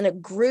occurs in a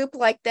group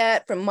like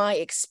that, from my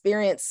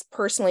experience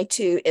personally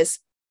too, is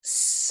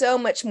so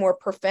much more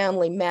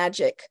profoundly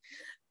magic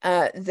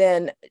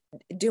than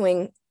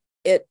doing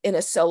it in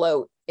a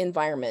solo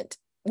environment.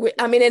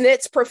 I mean, and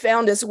it's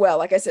profound as well.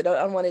 Like I said, I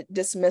don't want to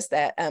dismiss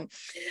that.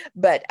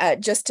 But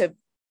just to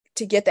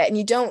get that, and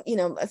you don't,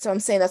 so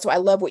I'm saying that's why I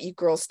love what you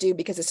girls do,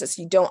 because it's just,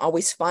 you don't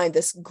always find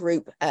this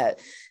group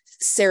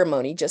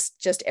ceremony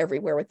just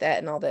everywhere with that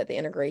and all the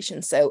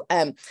integration. So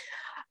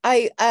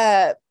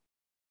I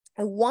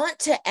want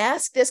to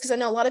ask this, because I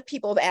know a lot of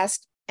people have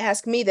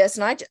ask me this,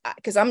 and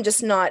because I'm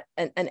just not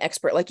an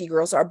expert like you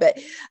girls are, but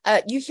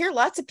you hear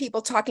lots of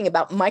people talking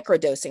about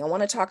microdosing. I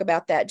want to talk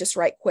about that just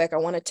right quick. I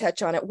want to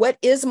touch on it. What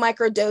is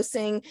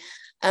microdosing?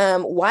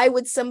 Why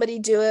would somebody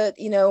do it?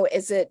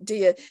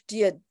 Do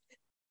you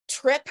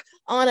trip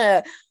on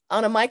a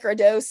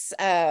microdose?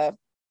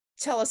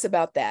 Tell us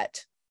about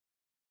that.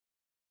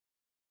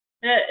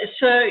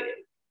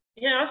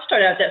 I'll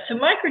start out that. So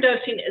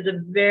microdosing is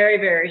a very,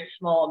 very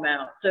small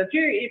amount. So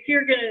if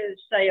you're going to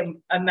say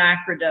a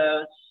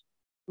macrodose,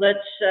 let's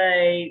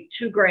say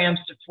 2 grams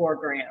to 4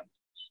 grams,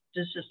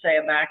 just to say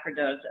a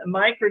macrodose. A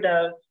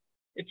microdose,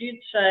 if you'd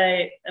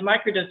say a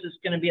microdose is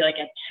going to be like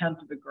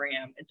 1/10 of a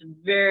gram. It's a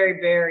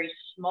very, very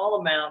small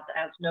amount that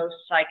has no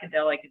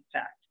psychedelic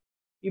effect.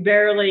 You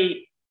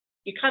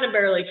kind of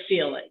barely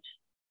feel it.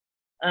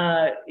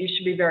 You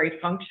should be very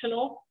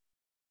functional.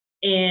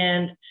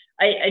 And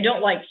I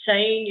don't like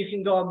saying you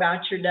can go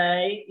about your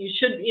day. You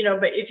should,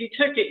 but if you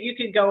took it, you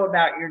could go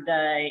about your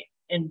day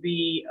and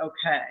be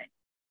okay.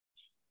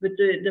 But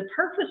the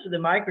purpose of the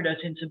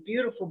microdosing, it's a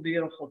beautiful,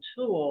 beautiful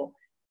tool.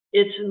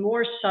 It's a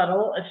more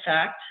subtle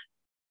effect.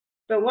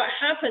 But what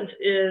happens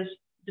is,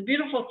 the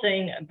beautiful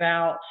thing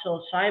about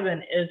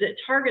psilocybin is it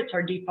targets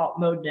our default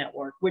mode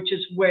network, which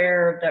is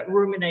where that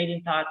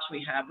ruminating thoughts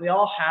we have. We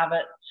all have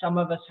it. Some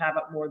of us have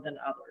it more than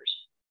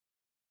others.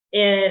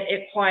 And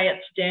it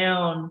quiets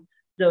down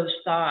those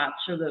thoughts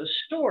or those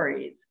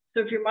stories. So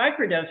if you're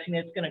microdosing,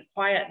 it's going to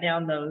quiet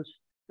down those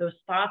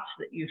thoughts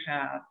that you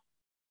have.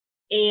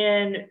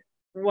 And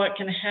what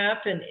can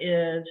happen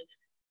is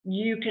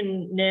you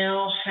can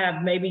now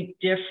have maybe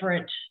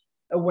different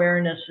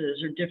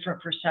awarenesses or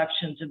different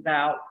perceptions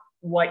about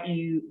what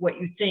you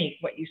think,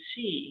 what you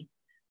see.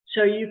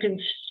 So you can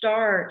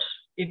start,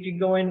 if you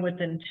go in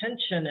with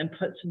intention and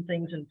put some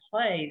things in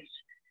place,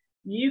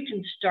 you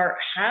can start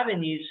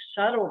having these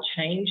subtle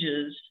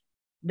changes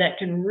that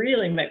can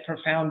really make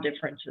profound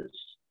differences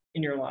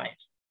in your life.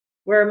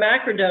 Where a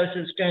macrodose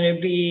is going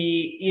to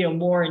be,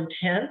 more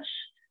intense,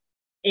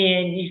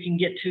 and you can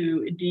get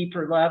to a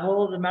deeper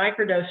level. The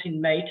microdosing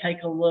may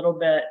take a little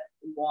bit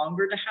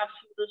longer to have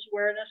some of those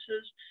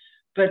awarenesses,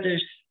 but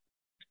there's,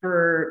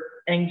 for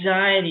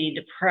anxiety,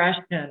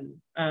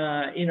 depression,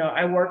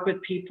 I work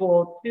with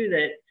people too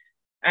that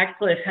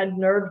actually have had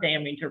nerve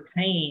damage or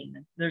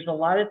pain. There's a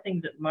lot of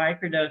things that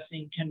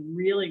microdosing can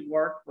really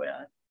work with.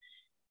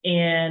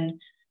 And,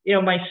 you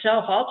know,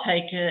 myself, I'll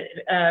take it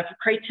for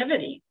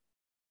creativity.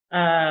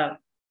 I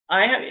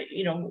have,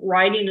 you know,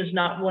 writing is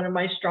not one of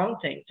my strong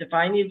things. If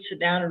I need to sit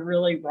down and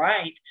really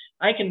write,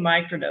 I can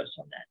microdose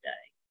on that day.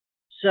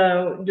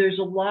 So there's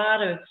a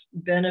lot of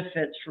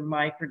benefits from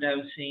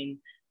microdosing.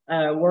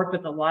 Work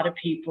with a lot of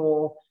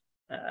people,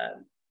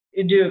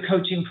 do a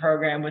coaching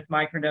program with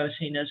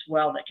microdosing as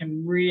well that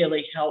can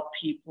really help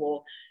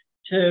people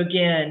to,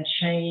 again,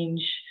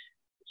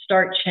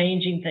 start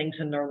changing things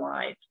in their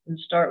life and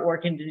start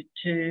working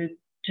to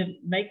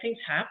make things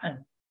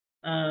happen.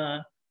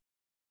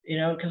 You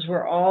know, because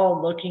we're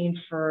all looking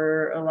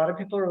for, a lot of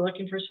people are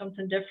looking for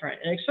something different.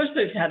 And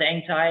especially if you've had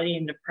anxiety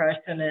and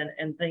depression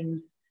and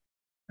things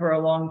for a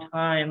long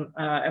time.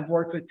 I've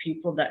worked with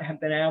people that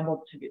have been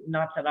able to,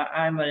 not that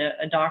I'm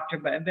a doctor,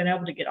 but have been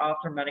able to get off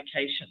their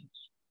medications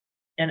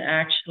and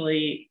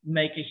actually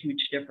make a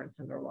huge difference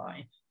in their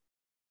life.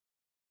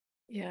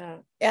 Yeah,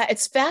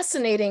 it's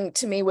fascinating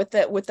to me with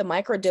the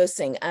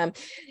microdosing,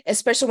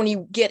 especially when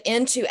you get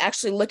into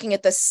actually looking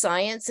at the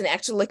science and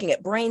actually looking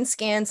at brain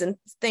scans and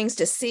things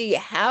to see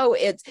how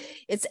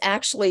it's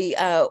actually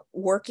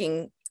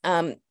working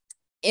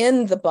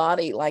in the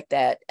body like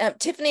that.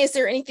 Tiffany, is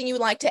there anything you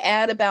would like to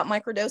add about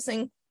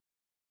microdosing?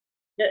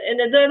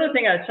 And the other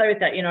thing I'd say with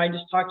that, you know, I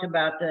just talked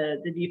about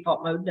the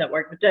default mode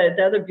network, but the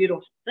other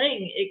beautiful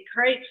thing, it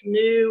creates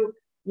new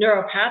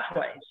neural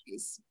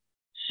pathways.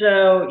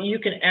 So you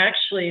can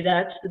actually,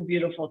 that's the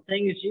beautiful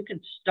thing, is you can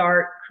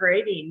start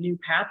creating new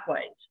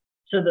pathways.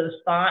 So those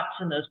thoughts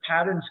and those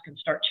patterns can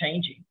start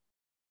changing.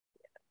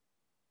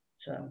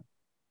 So.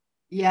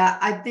 Yeah,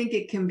 I think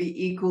it can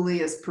be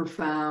equally as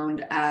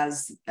profound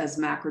as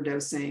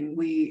macrodosing.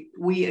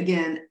 We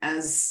again,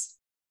 as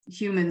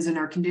humans in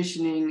our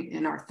conditioning,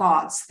 in our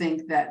thoughts,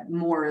 think that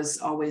more is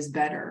always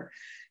better.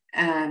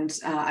 And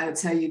I would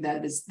tell you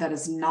that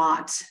is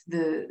not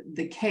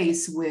the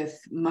case with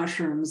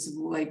mushrooms.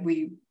 Like,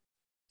 we,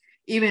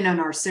 even in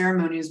our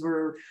ceremonies,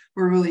 we're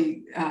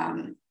really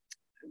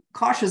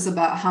cautious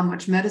about how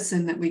much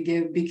medicine that we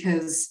give,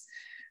 because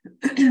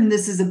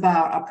this is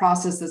about a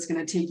process that's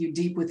going to take you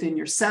deep within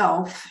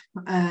yourself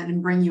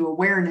and bring you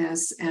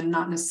awareness, and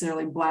not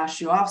necessarily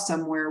blast you off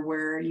somewhere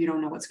where you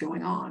don't know what's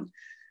going on.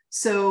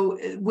 So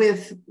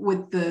with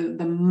the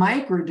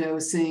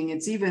microdosing,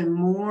 it's even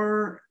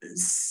more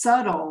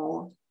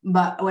subtle,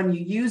 but when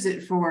you use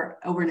it for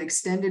over an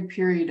extended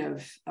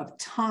period of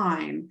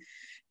time,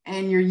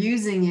 and you're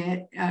using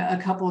it a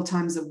couple of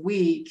times a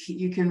week,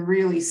 you can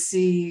really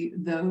see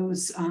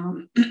those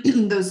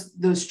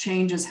those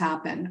changes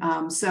happen.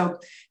 So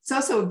it's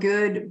also a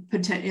good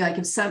potential, like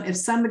if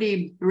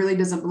somebody really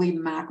doesn't believe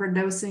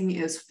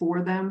macrodosing is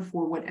for them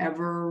for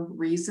whatever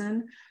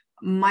reason,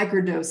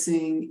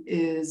 microdosing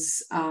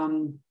is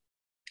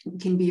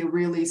can be a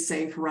really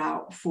safe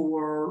route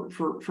for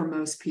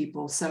most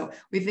people. So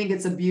we think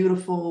it's a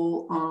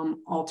beautiful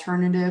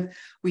alternative.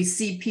 We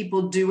see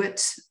people do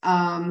it.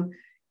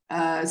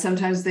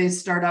 Sometimes they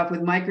start off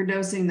with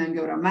microdosing, then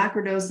go to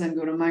macrodose, then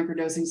go to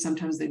microdosing.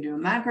 Sometimes they do a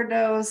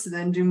macrodose,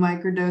 then do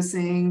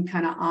microdosing,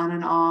 kind of on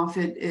and off.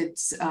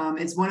 It's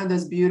one of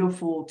those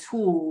beautiful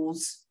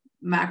tools,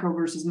 macro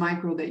versus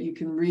micro, that you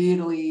can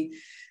really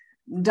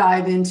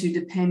dive into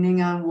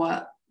depending on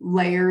what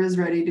layer is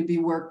ready to be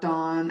worked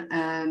on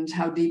and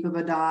how deep of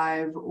a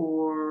dive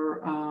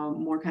or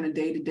more kind of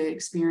day-to-day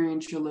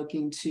experience you're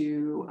looking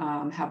to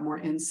have more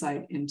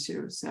insight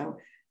into. So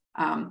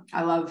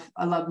I love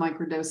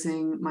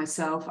microdosing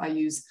myself. I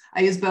use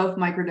both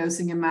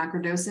microdosing and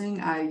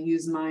macrodosing. I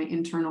use my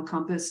internal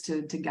compass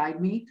to guide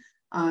me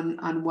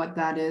on what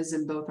that is,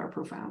 and both are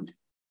profound.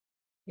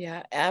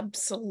 Yeah,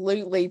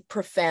 absolutely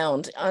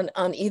profound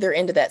on either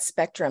end of that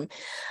spectrum.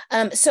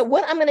 So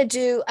what I'm going to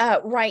do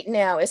right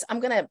now is I'm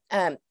going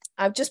to,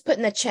 I've just put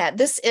in the chat,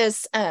 this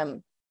is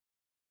Candy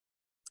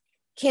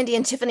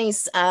and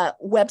Tiffany's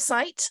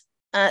website,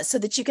 so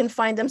that you can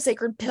find them,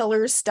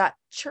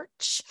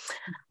 sacredpillars.church.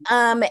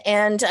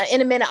 And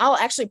in a minute, I'll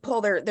actually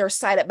pull their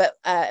site up, but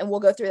and we'll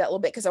go through that a little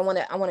bit, because I want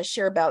to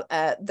share about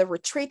the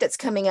retreat that's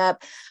coming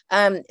up.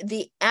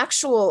 The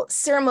actual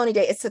ceremony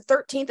day, it's the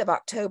 13th of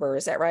October.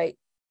 Is that right?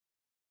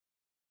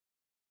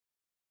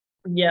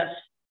 Yes.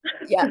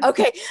 Yeah.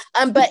 Okay.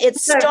 But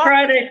it's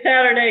Friday,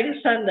 Saturday, and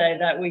Sunday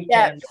that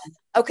weekend.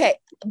 Yeah. Okay.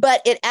 But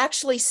it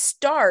actually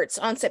starts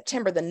on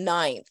September the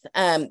 9th.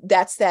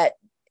 That's that.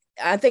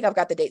 I think I've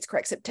got the dates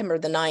correct. September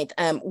the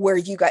 9th, where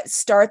you guys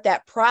start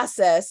that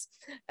process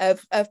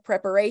of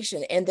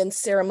preparation, and then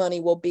ceremony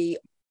will be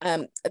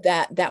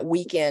that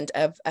weekend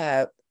of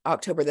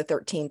October the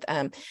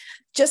 13th.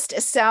 Just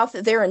south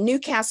there in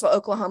Newcastle,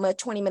 Oklahoma,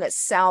 20 minutes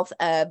south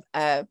of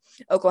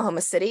Oklahoma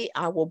City.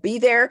 I will be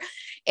there.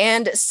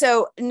 And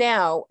so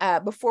now,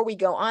 before we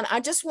go on,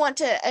 I just want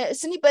to,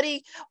 does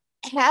anybody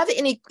have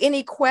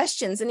any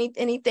questions,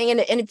 anything?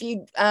 And if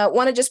you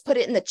want to just put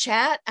it in the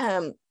chat,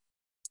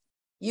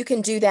 you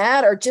can do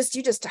that, or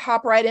you just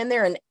hop right in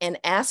there and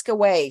ask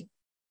away.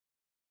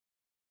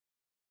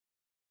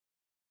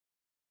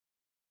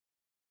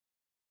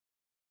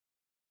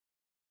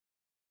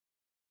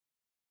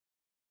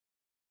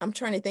 I'm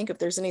trying to think if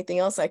there's anything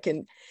else I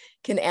can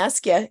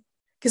ask you,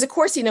 because of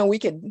course, we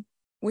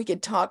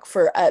could talk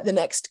for the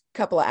next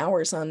couple of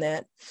hours on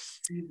that.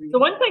 The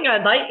one thing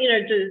I'd like,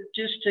 to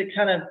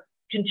kind of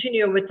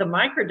continue with the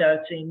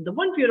microdosing, the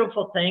one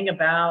beautiful thing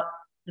about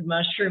the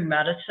mushroom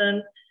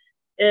medicine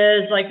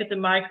is, like with the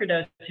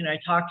microdosing, I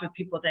talked with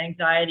people with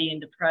anxiety and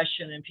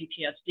depression and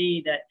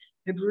PTSD that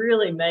have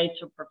really made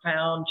some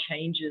profound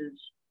changes,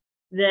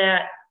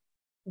 that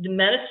the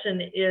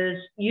medicine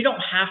is, you don't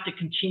have to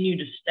continue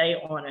to stay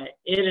on it.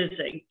 It is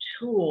a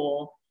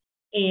tool,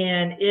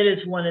 and it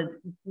is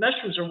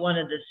mushrooms are one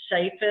of the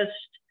safest.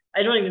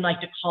 I don't even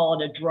like to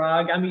call it a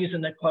drug. I'm using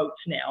the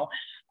quotes now.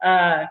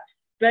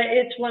 But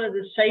it's one of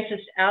the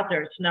safest out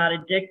there. It's not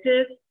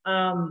addictive.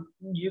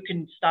 You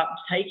can stop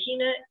taking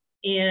it,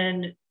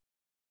 and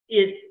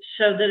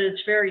so that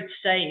it's very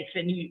safe.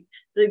 And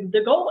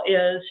the goal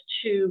is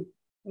to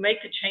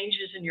make the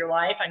changes in your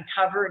life,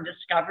 uncover and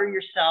discover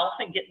yourself,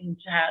 and get in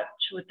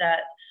touch with that,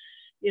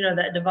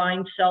 that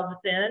divine self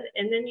within.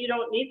 And then you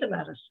don't need the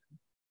medicine.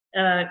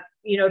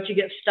 If you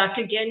get stuck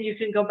again, you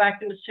can go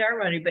back into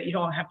ceremony, but you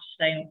don't have to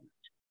stay on it.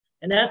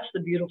 And that's the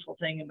beautiful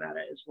thing about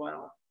it as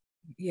well.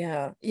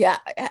 Yeah,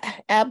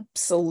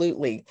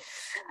 absolutely.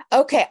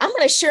 Okay, I'm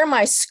going to share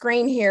my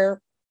screen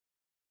here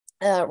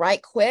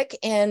right quick.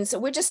 And so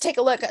we'll just take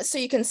a look so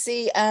you can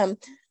see.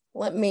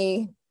 Let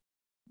me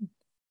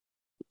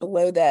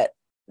blow that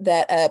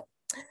up.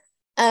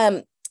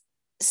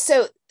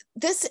 So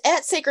this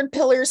at Sacred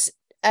Pillars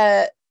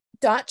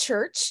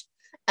 .church.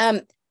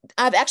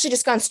 I've actually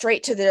just gone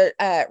straight to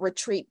the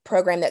retreat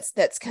program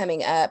that's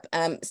coming up,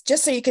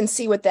 just so you can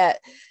see what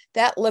that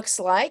looks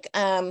like.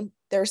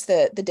 There's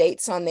the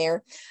dates on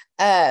there.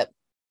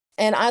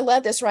 And I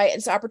love this, right?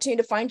 It's an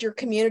opportunity to find your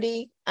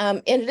community.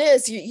 And it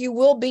is, you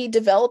will be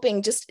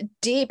developing just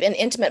deep and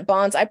intimate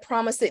bonds. I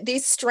promise that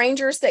these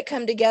strangers that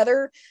come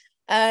together,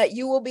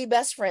 you will be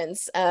best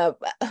friends,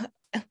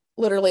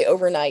 literally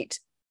overnight.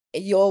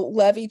 You'll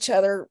love each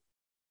other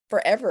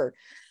forever.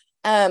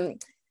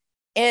 And,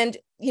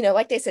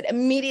 like they said,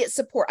 immediate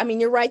support. I mean,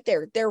 you're right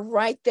there. They're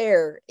right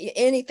there.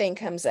 Anything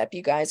comes up,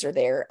 you guys are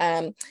there.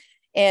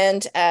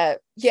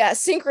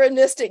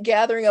 Synchronistic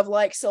gathering of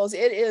like souls.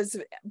 It is,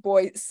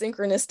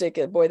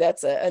 synchronistic. Boy,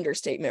 that's an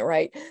understatement,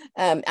 right?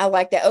 I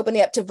like that.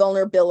 Opening up to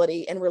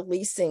vulnerability and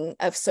releasing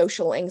of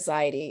social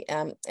anxiety,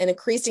 and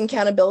increasing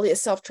accountability of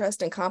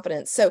self-trust and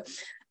confidence. So,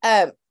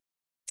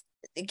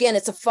 again,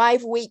 it's a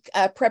 5-week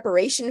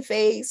preparation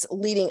phase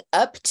leading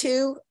up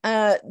to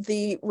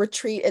the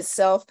retreat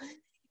itself.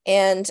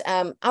 And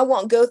I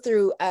won't go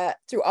through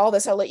all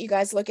this. I'll let you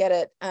guys look at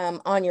it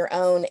on your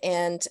own.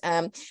 And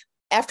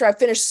after I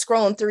finish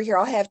scrolling through here,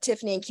 I'll have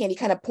Tiffany and Candy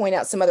kind of point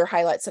out some other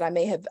highlights that I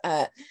may have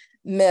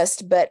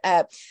missed. But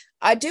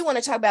I do want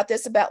to talk about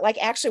this, about like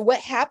actually what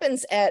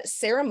happens at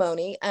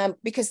ceremony,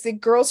 because the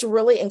girls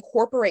really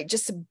incorporate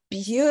just some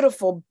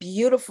beautiful,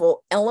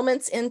 beautiful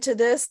elements into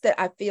this that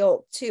I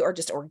feel too are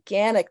just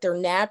organic. They're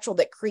natural,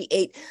 that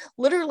create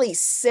literally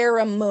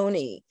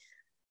ceremony.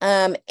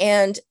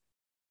 And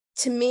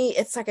to me,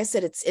 it's like I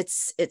said,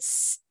 it's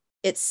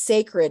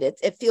sacred.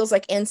 It feels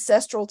like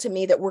ancestral to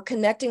me, that we're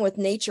connecting with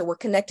nature. We're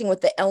connecting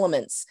with the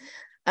elements,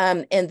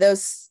 and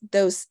those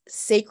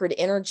sacred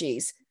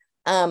energies.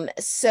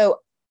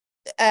 So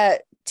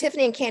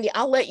Tiffany and Candy,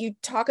 I'll let you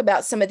talk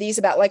about some of these,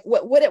 about like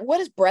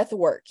what is breath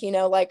work,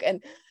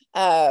 and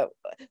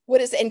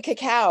what is, and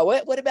cacao,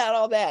 what about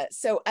all that?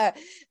 So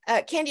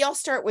Candy, I'll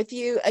start with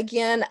you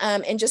again,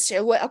 and just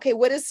share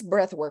what is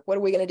breath work? What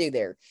are we going to do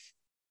there?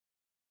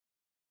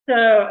 So,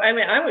 I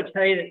mean, I would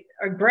tell you that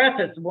our breath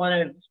is one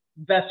of the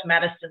best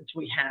medicines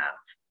we have.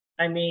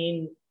 I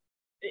mean,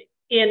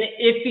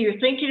 if you're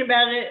thinking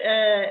about it,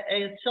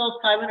 a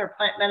psilocybin or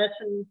plant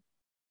medicine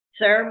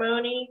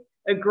ceremony,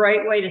 a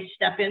great way to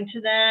step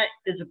into that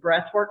is a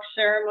breathwork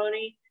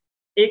ceremony.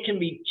 It can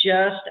be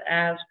just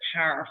as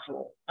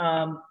powerful.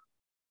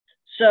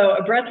 So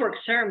a breathwork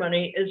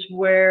ceremony is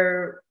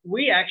where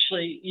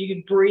you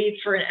can breathe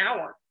for an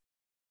hour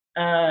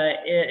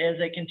as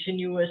a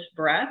continuous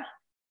breath.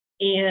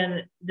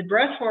 And the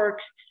breath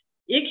work,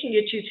 it can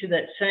get you to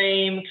that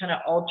same kind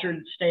of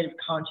altered state of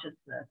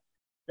consciousness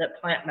that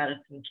plant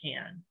medicine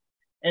can.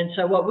 And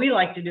so what we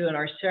like to do in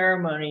our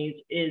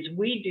ceremonies is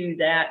we do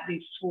that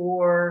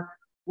before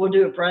we'll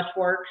do a breath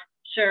work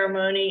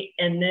ceremony,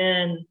 and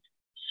then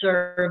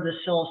serve the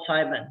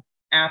psilocybin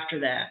after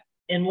that.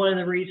 And one of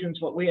the reasons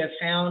what we have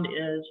found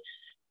is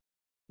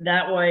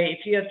that way,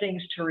 if you have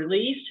things to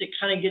release, it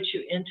kind of gets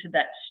you into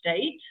that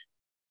state,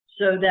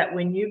 so that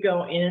when you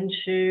go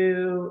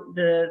into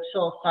the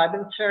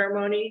psilocybin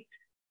ceremony,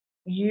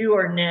 you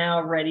are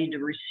now ready to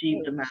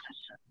receive the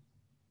medicine.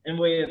 And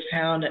we have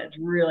found it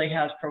really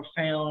has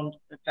profound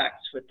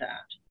effects with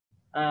that.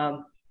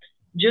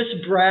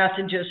 Just breath,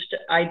 and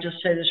I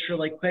just say this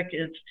really quick,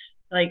 it's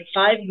like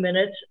 5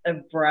 minutes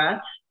of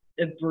breath,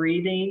 of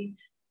breathing.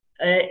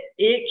 It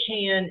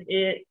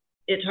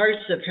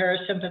targets the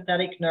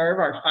parasympathetic nerve,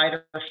 our fight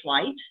or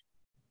flight.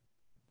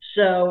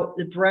 So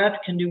the breath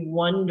can do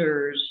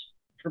wonders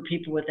for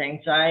people with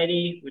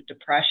anxiety, with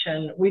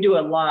depression. We do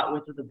a lot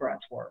with the breath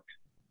work.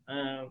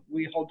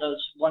 We hold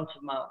those once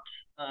a month,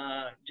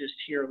 just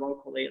here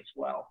locally as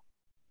well.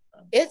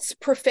 It's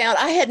profound.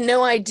 I had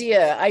no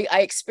idea.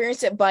 I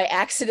experienced it by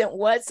accident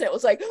once, and it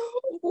was like,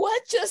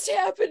 what just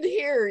happened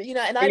here?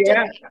 And I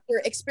Yeah.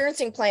 just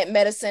experiencing plant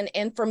medicine,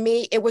 and for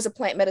me, it was a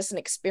plant medicine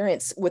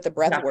experience with the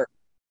breath work.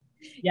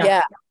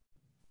 Yeah.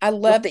 I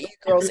love that you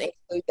girls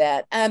include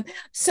that.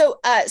 So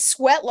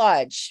Sweat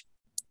Lodge,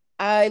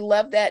 I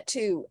love that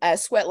too.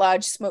 Sweat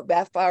Lodge, smoke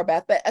bath, flower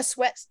bath, but a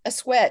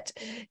sweat.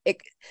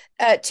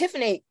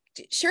 Tiffany,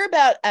 share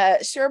about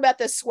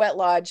the Sweat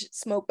Lodge,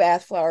 smoke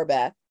bath, flower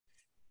bath.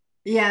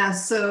 Yeah,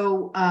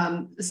 so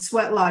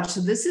Sweat Lodge.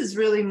 So this is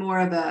really more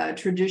of a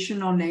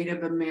traditional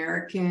Native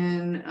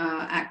American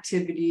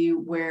activity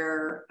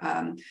where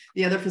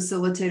the other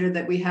facilitator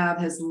that we have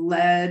has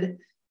led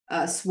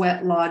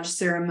Sweat Lodge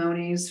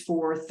ceremonies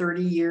for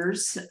 30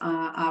 years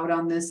out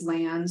on this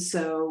land.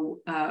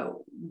 So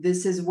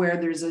this is where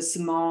there's a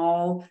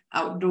small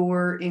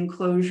outdoor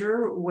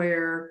enclosure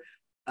where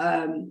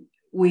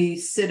we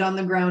sit on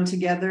the ground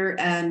together,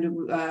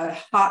 and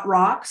hot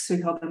rocks,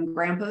 we call them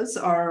grandpas,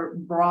 are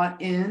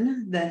brought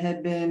in that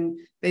had been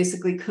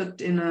basically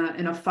cooked in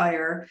a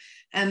fire,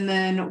 and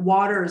then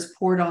water is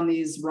poured on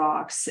these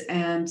rocks,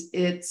 and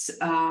it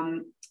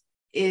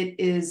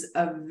is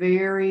a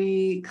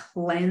very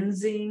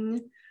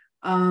cleansing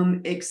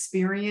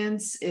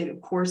experience. Of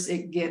course,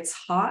 it gets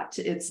hot.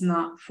 It's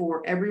not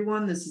for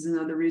everyone. This is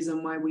another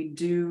reason why we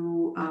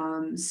do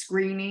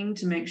screening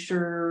to make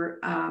sure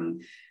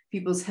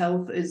people's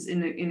health is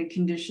in a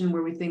condition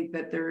where we think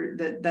that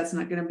that's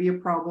not going to be a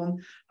problem.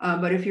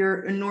 But if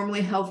you're a normally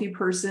healthy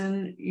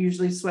person,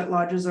 usually sweat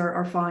lodges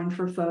are fine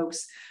for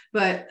folks.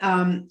 But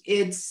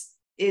it's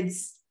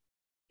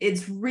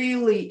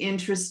really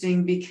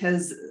interesting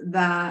because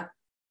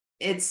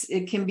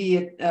it can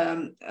be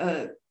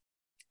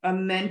a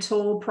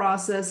mental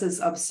process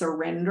of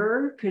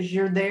surrender, because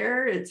you're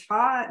there, it's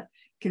hot,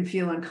 can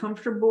feel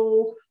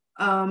uncomfortable,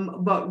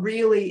 but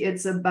really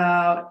it's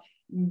about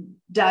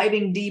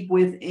diving deep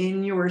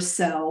within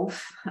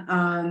yourself,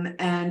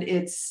 and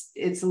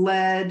it's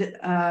led,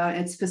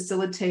 it's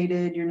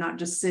facilitated. You're not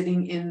just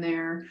sitting in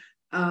there,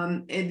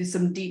 and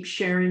some deep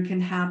sharing can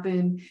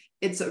happen.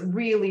 It's a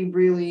really,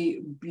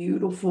 really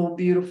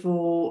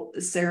beautiful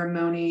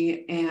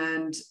ceremony,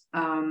 and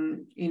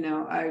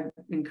I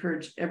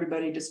encourage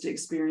everybody just to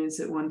experience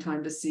it one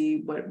time to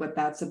see what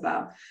that's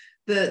about.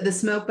 The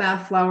smoke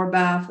bath, flower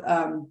bath.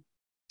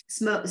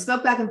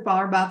 Smoke bath and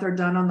flower bath are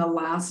done on the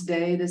last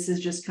day. This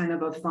is just kind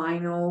of a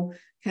final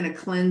kind of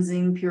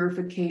cleansing,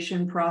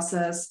 purification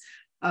process.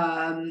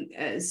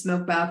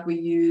 Smoke bath we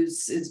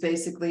use is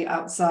basically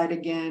outside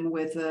again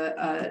with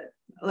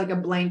like a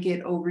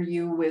blanket over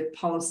you with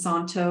Palo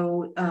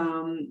Santo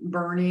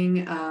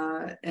burning.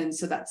 And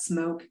so that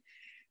smoke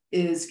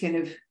is kind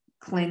of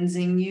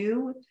cleansing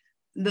you.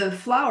 The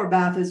flower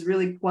bath is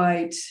really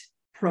quite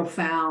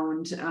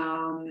profound.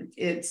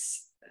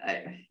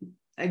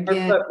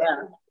 Again,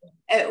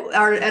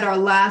 at our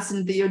last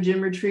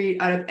Entheogen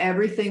retreat, out of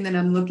everything that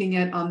I'm looking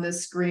at on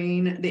this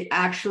screen,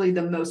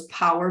 the most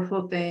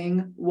powerful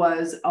thing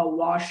was a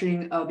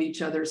washing of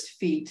each other's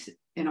feet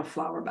in a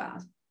flower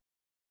bath.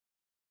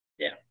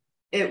 Yeah.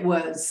 It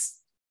was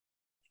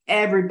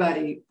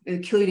everybody,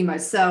 including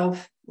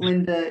myself,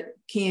 Linda,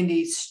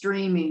 Candy,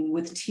 streaming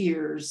with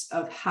tears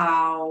of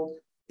how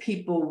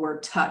people were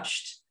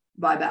touched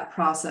by that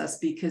process,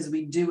 because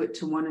we do it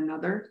to one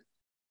another.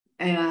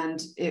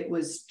 And it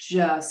was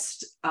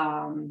just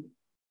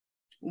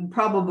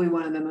probably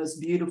one of the most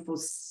beautiful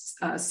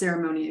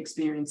ceremony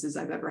experiences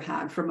I've ever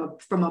had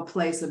from a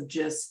place of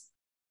just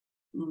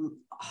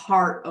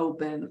heart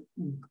open,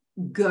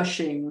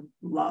 gushing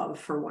love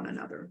for one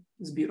another.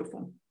 It was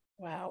beautiful.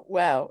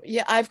 Wow.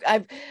 Yeah,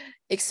 I've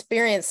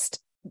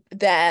experienced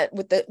that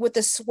with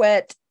the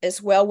sweat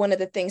as well. One of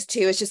the things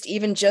too is just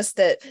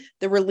the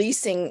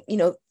releasing,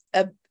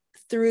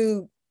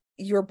 through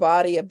your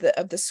body of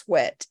the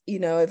sweat,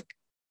 of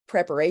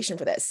preparation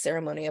for that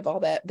ceremony, of all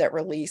that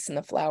release in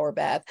the flower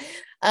bath.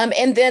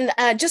 And then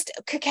just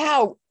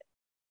cacao,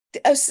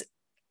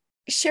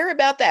 share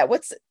about that.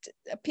 What's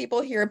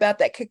people hear about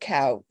that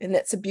cacao, and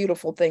that's a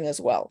beautiful thing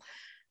as well.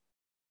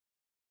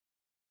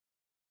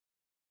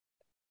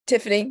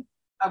 Tiffany.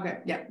 Okay.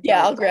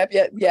 Yeah, I'll grab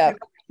you. Yeah. Go.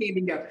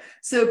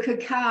 So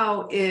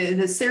cacao is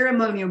the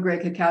ceremonial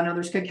grade cacao. Now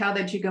there's cacao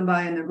that you can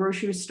buy in the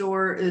grocery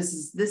store.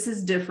 This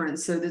is different.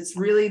 So that's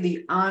really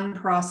the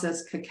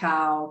unprocessed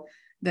cacao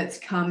that's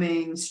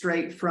coming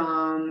straight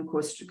from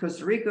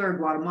Costa Rica or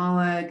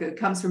Guatemala. It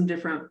comes from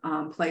different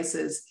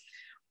places.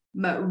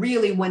 But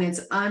really, when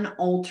it's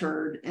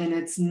unaltered and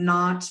it's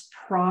not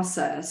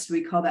processed,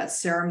 we call that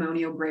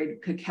ceremonial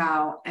grade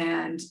cacao.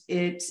 And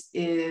it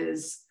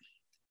is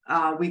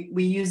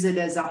we use it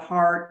as a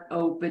heart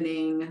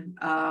opening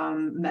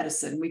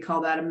medicine. We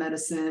call that a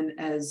medicine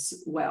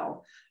as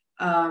well.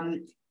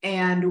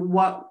 And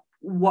what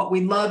what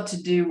we love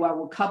to do while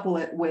we'll couple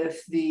it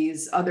with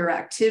these other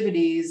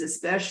activities,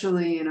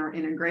 especially in our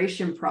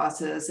integration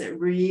process, it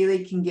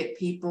really can get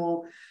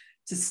people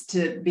just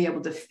to be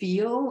able to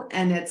feel,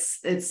 and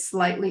it's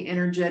slightly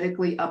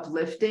energetically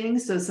uplifting.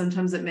 So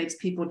sometimes it makes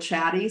people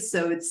chatty.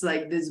 So it's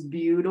like this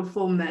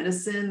beautiful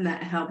medicine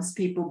that helps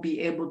people be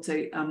able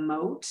to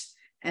emote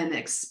and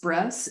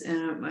express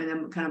in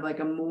a kind of like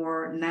a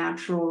more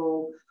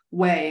natural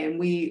way. And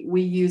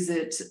we use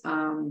it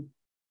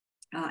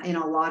in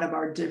a lot of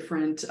our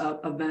different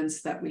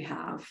events that we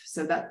have.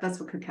 So that's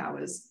what cacao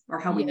is, or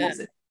how we use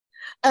it.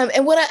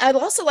 And what I'd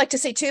also like to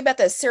say too about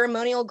the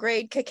ceremonial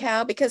grade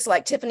cacao, because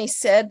like Tiffany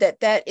said,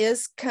 that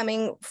is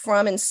coming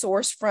from and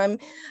sourced from,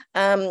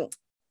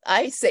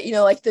 I say,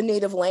 like the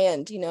native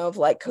land, of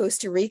like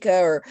Costa Rica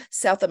or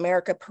South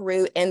America,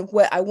 Peru. And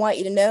what I want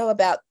you to know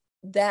about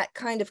that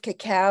kind of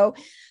cacao,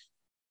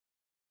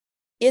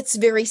 it's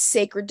very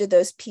sacred to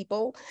those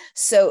people.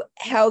 So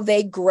how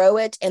they grow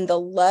it and the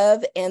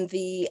love and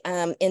the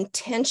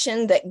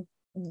intention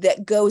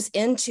that goes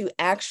into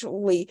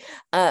actually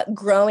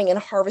growing and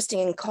harvesting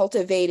and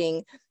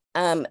cultivating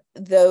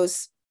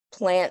those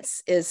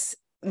plants is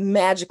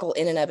magical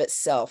in and of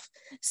itself.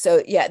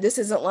 So yeah, this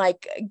isn't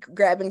like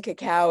grabbing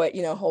cacao at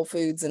Whole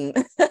Foods,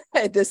 and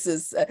this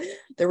is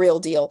the real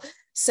deal.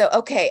 So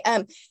okay,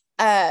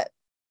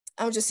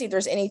 I'll just see if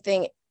there's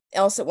anything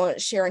else that want to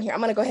share in here. I'm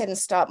going to go ahead and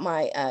stop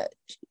my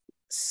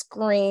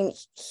screen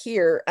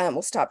here.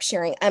 We'll stop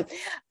sharing.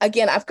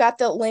 Again, I've got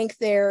the link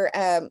there.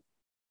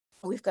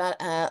 We've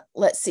got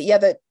let's see, yeah,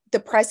 the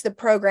price of the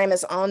program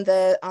is on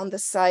the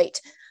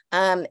site.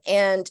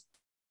 And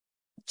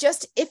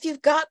just if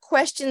you've got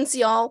questions,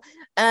 y'all,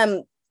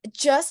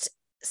 just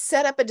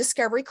set up a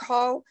discovery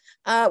call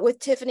with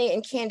Tiffany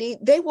and Candy.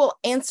 They will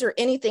answer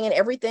anything and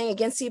everything.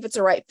 Again, see if it's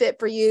the right fit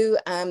for you.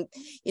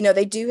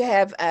 They do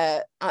have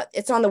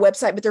it's on the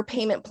website, but their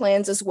payment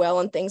plans as well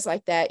and things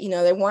like that.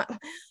 They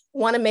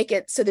want to make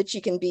it so that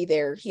you can be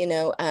there.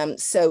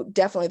 So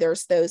definitely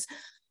there's those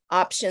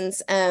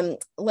options.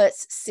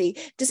 Let's see.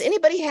 Does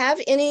anybody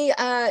have any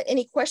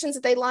questions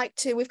that they'd like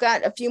to? We've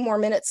got a few more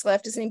minutes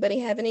left. Does anybody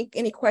have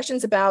any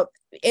questions about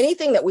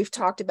anything that we've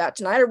talked about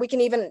tonight? Or we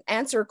can even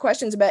answer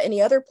questions about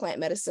any other plant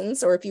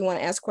medicines, or if you want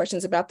to ask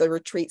questions about the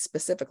retreat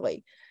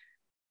specifically.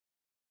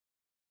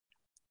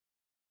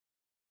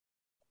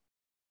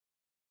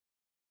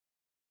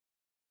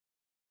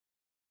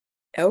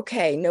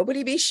 Okay,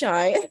 nobody be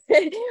shy.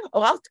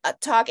 I'll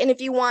talk. And if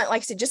you want,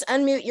 like I said, just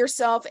unmute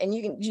yourself and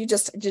you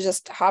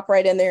just hop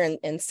right in there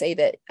and say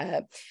that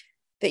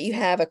that you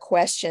have a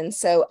question.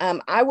 So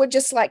I would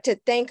just like to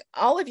thank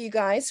all of you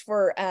guys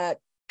for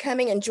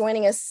coming and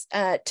joining us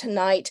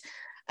tonight.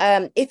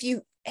 If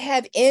you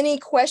have any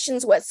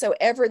questions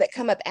whatsoever that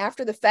come up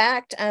after the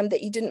fact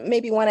that you didn't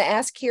maybe want to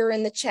ask here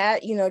in the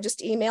chat,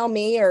 just email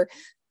me or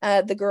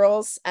the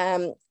girls.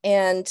 And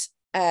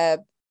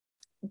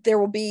there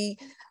will be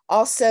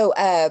also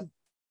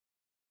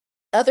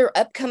other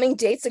upcoming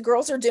dates. The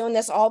girls are doing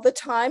this all the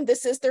time.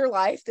 This is their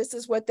life. This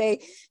is what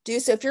they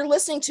do. So if you're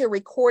listening to a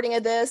recording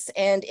of this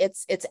and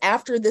it's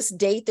after this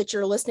date that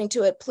you're listening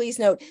to it, please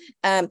note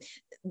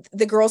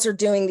the girls are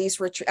doing these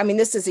retreats. I mean,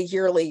 this is a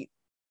yearly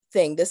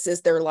thing. This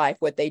is their life,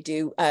 what they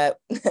do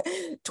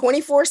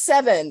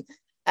 24/7.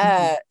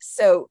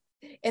 So,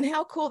 and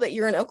how cool that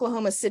you're in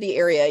Oklahoma City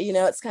area.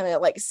 It's kind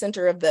of like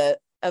center of the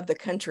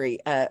country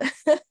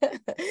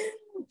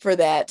for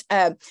that.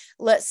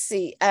 Let's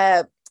see.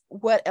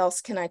 What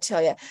else can I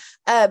tell you?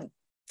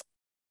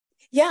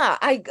 Yeah,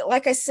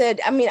 like I said,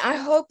 I mean, I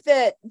hope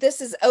that this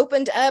has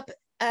opened up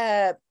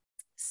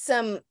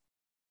some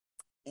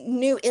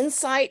new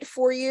insight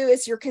for you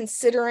as you're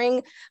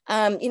considering,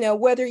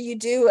 whether you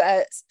do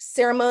a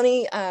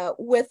ceremony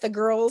with the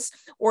girls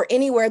or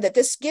anywhere, that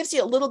this gives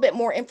you a little bit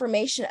more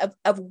information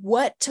of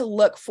what to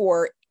look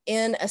for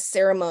in a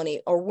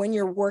ceremony or when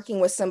you're working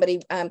with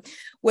somebody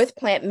with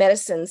plant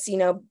medicines.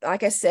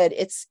 Like I said,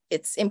 it's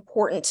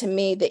important to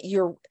me that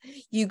you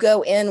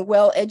go in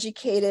well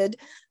educated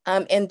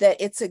and that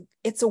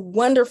it's a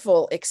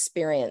wonderful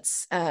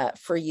experience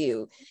for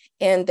you,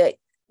 and that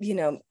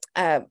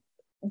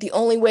the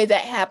only way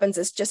that happens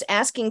is just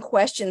asking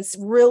questions,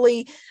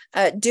 really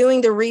doing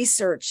the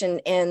research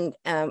and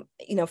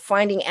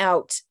finding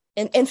out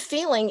and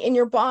feeling in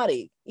your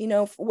body,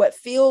 what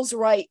feels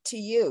right to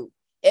you.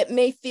 It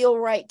may feel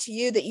right to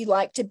you that you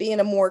like to be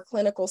in a more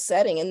clinical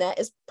setting, and that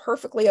is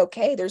perfectly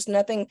okay. There's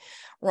nothing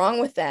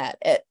wrong with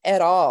that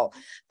at all.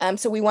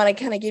 So we want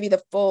to kind of give you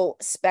the full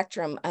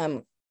spectrum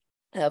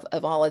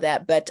of all of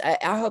that. But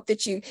I hope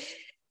that you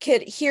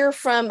could hear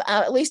from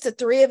at least the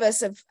three of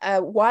us of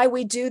why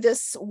we do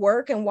this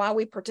work and why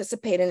we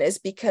participate in it, is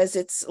because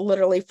it's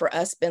literally for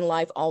us been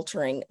life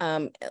altering,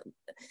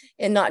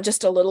 in not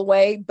just a little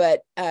way, but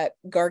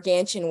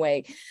gargantuan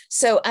way.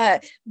 So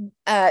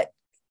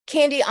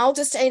Candy, I'll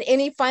just,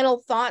 any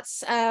final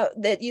thoughts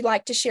that you'd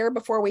like to share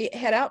before we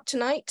head out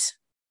tonight?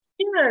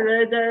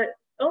 Yeah, the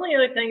only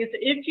other thing is,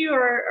 if you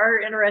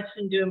are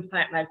interested in doing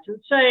plant medicine,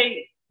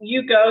 say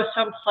you go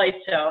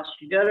someplace else,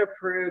 you go to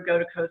Peru, go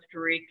to Costa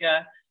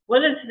Rica,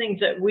 one of the things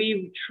that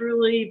we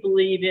truly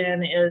believe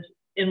in is,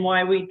 and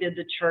why we did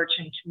the church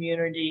and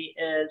community,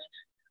 is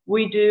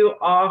we do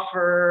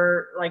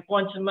offer, like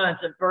once a month,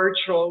 a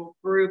virtual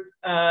group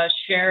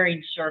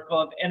sharing circle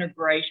of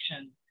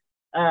integration.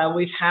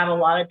 We've had a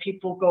lot of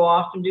people go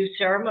off and do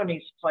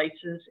ceremonies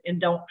places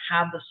and don't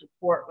have the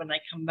support when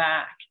they come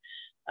back.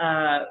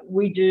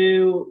 We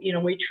do,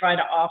 we try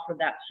to offer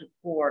that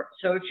support.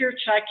 So if you're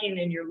checking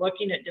and you're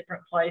looking at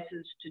different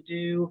places to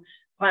do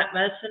plant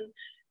medicine,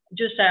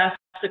 just ask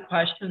the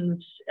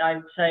questions,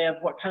 I'd say, of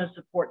what kind of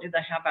support do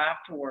they have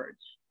afterwards.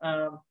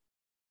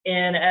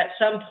 And at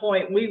some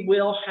point, we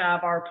will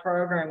have our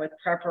program with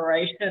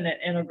preparation and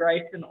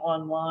integration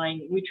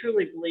online. We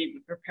truly believe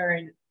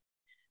in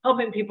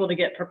helping people to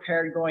get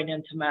prepared going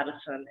into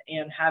medicine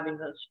and having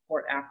the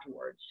support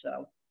afterwards.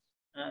 So,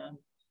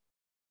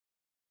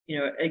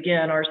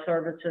 again, our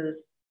services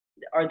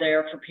are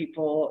there for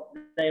people.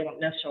 They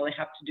don't necessarily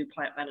have to do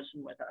plant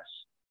medicine with us.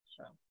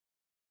 So.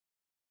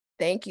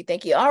 Thank you.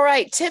 Thank you. All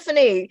right,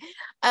 Tiffany,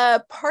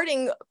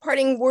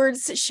 parting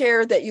words to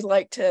share that you'd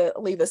like to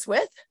leave us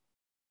with.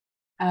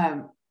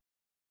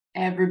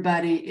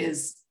 Everybody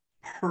is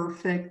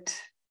perfect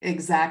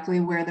exactly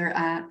where they're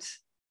at.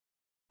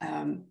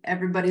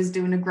 Everybody's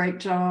doing a great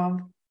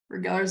job,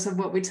 regardless of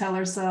what we tell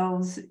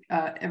ourselves.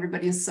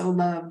 Everybody is so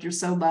loved. You're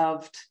so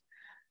loved.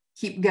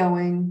 Keep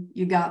going.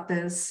 You got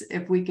this.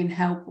 If we can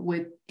help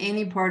with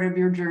any part of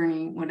your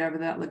journey, whatever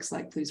that looks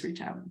like, please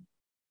reach out.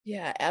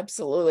 Yeah,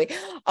 absolutely.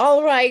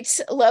 All right,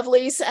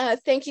 lovelies.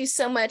 Thank you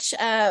so much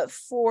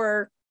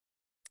for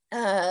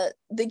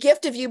the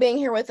gift of you being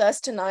here with us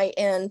tonight,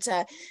 and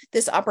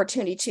this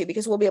opportunity too,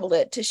 because we'll be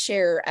able to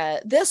share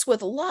this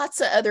with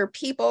lots of other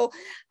people.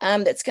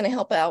 That's going to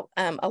help out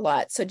a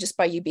lot. So just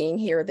by you being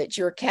here, that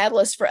you're a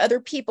catalyst for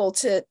other people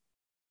to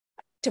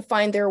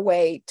find their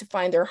way, to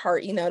find their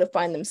heart, to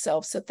find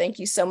themselves. So thank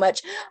you so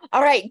much.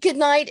 All right. Good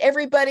night,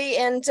 everybody.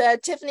 And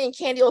Tiffany and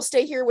Candy will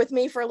stay here with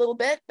me for a little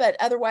bit, but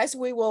otherwise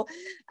we will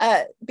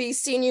be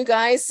seeing you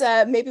guys.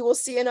 Maybe we'll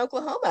see you in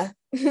Oklahoma.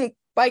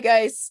 Bye,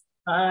 guys.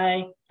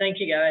 Bye. Thank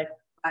you, guys.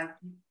 Bye.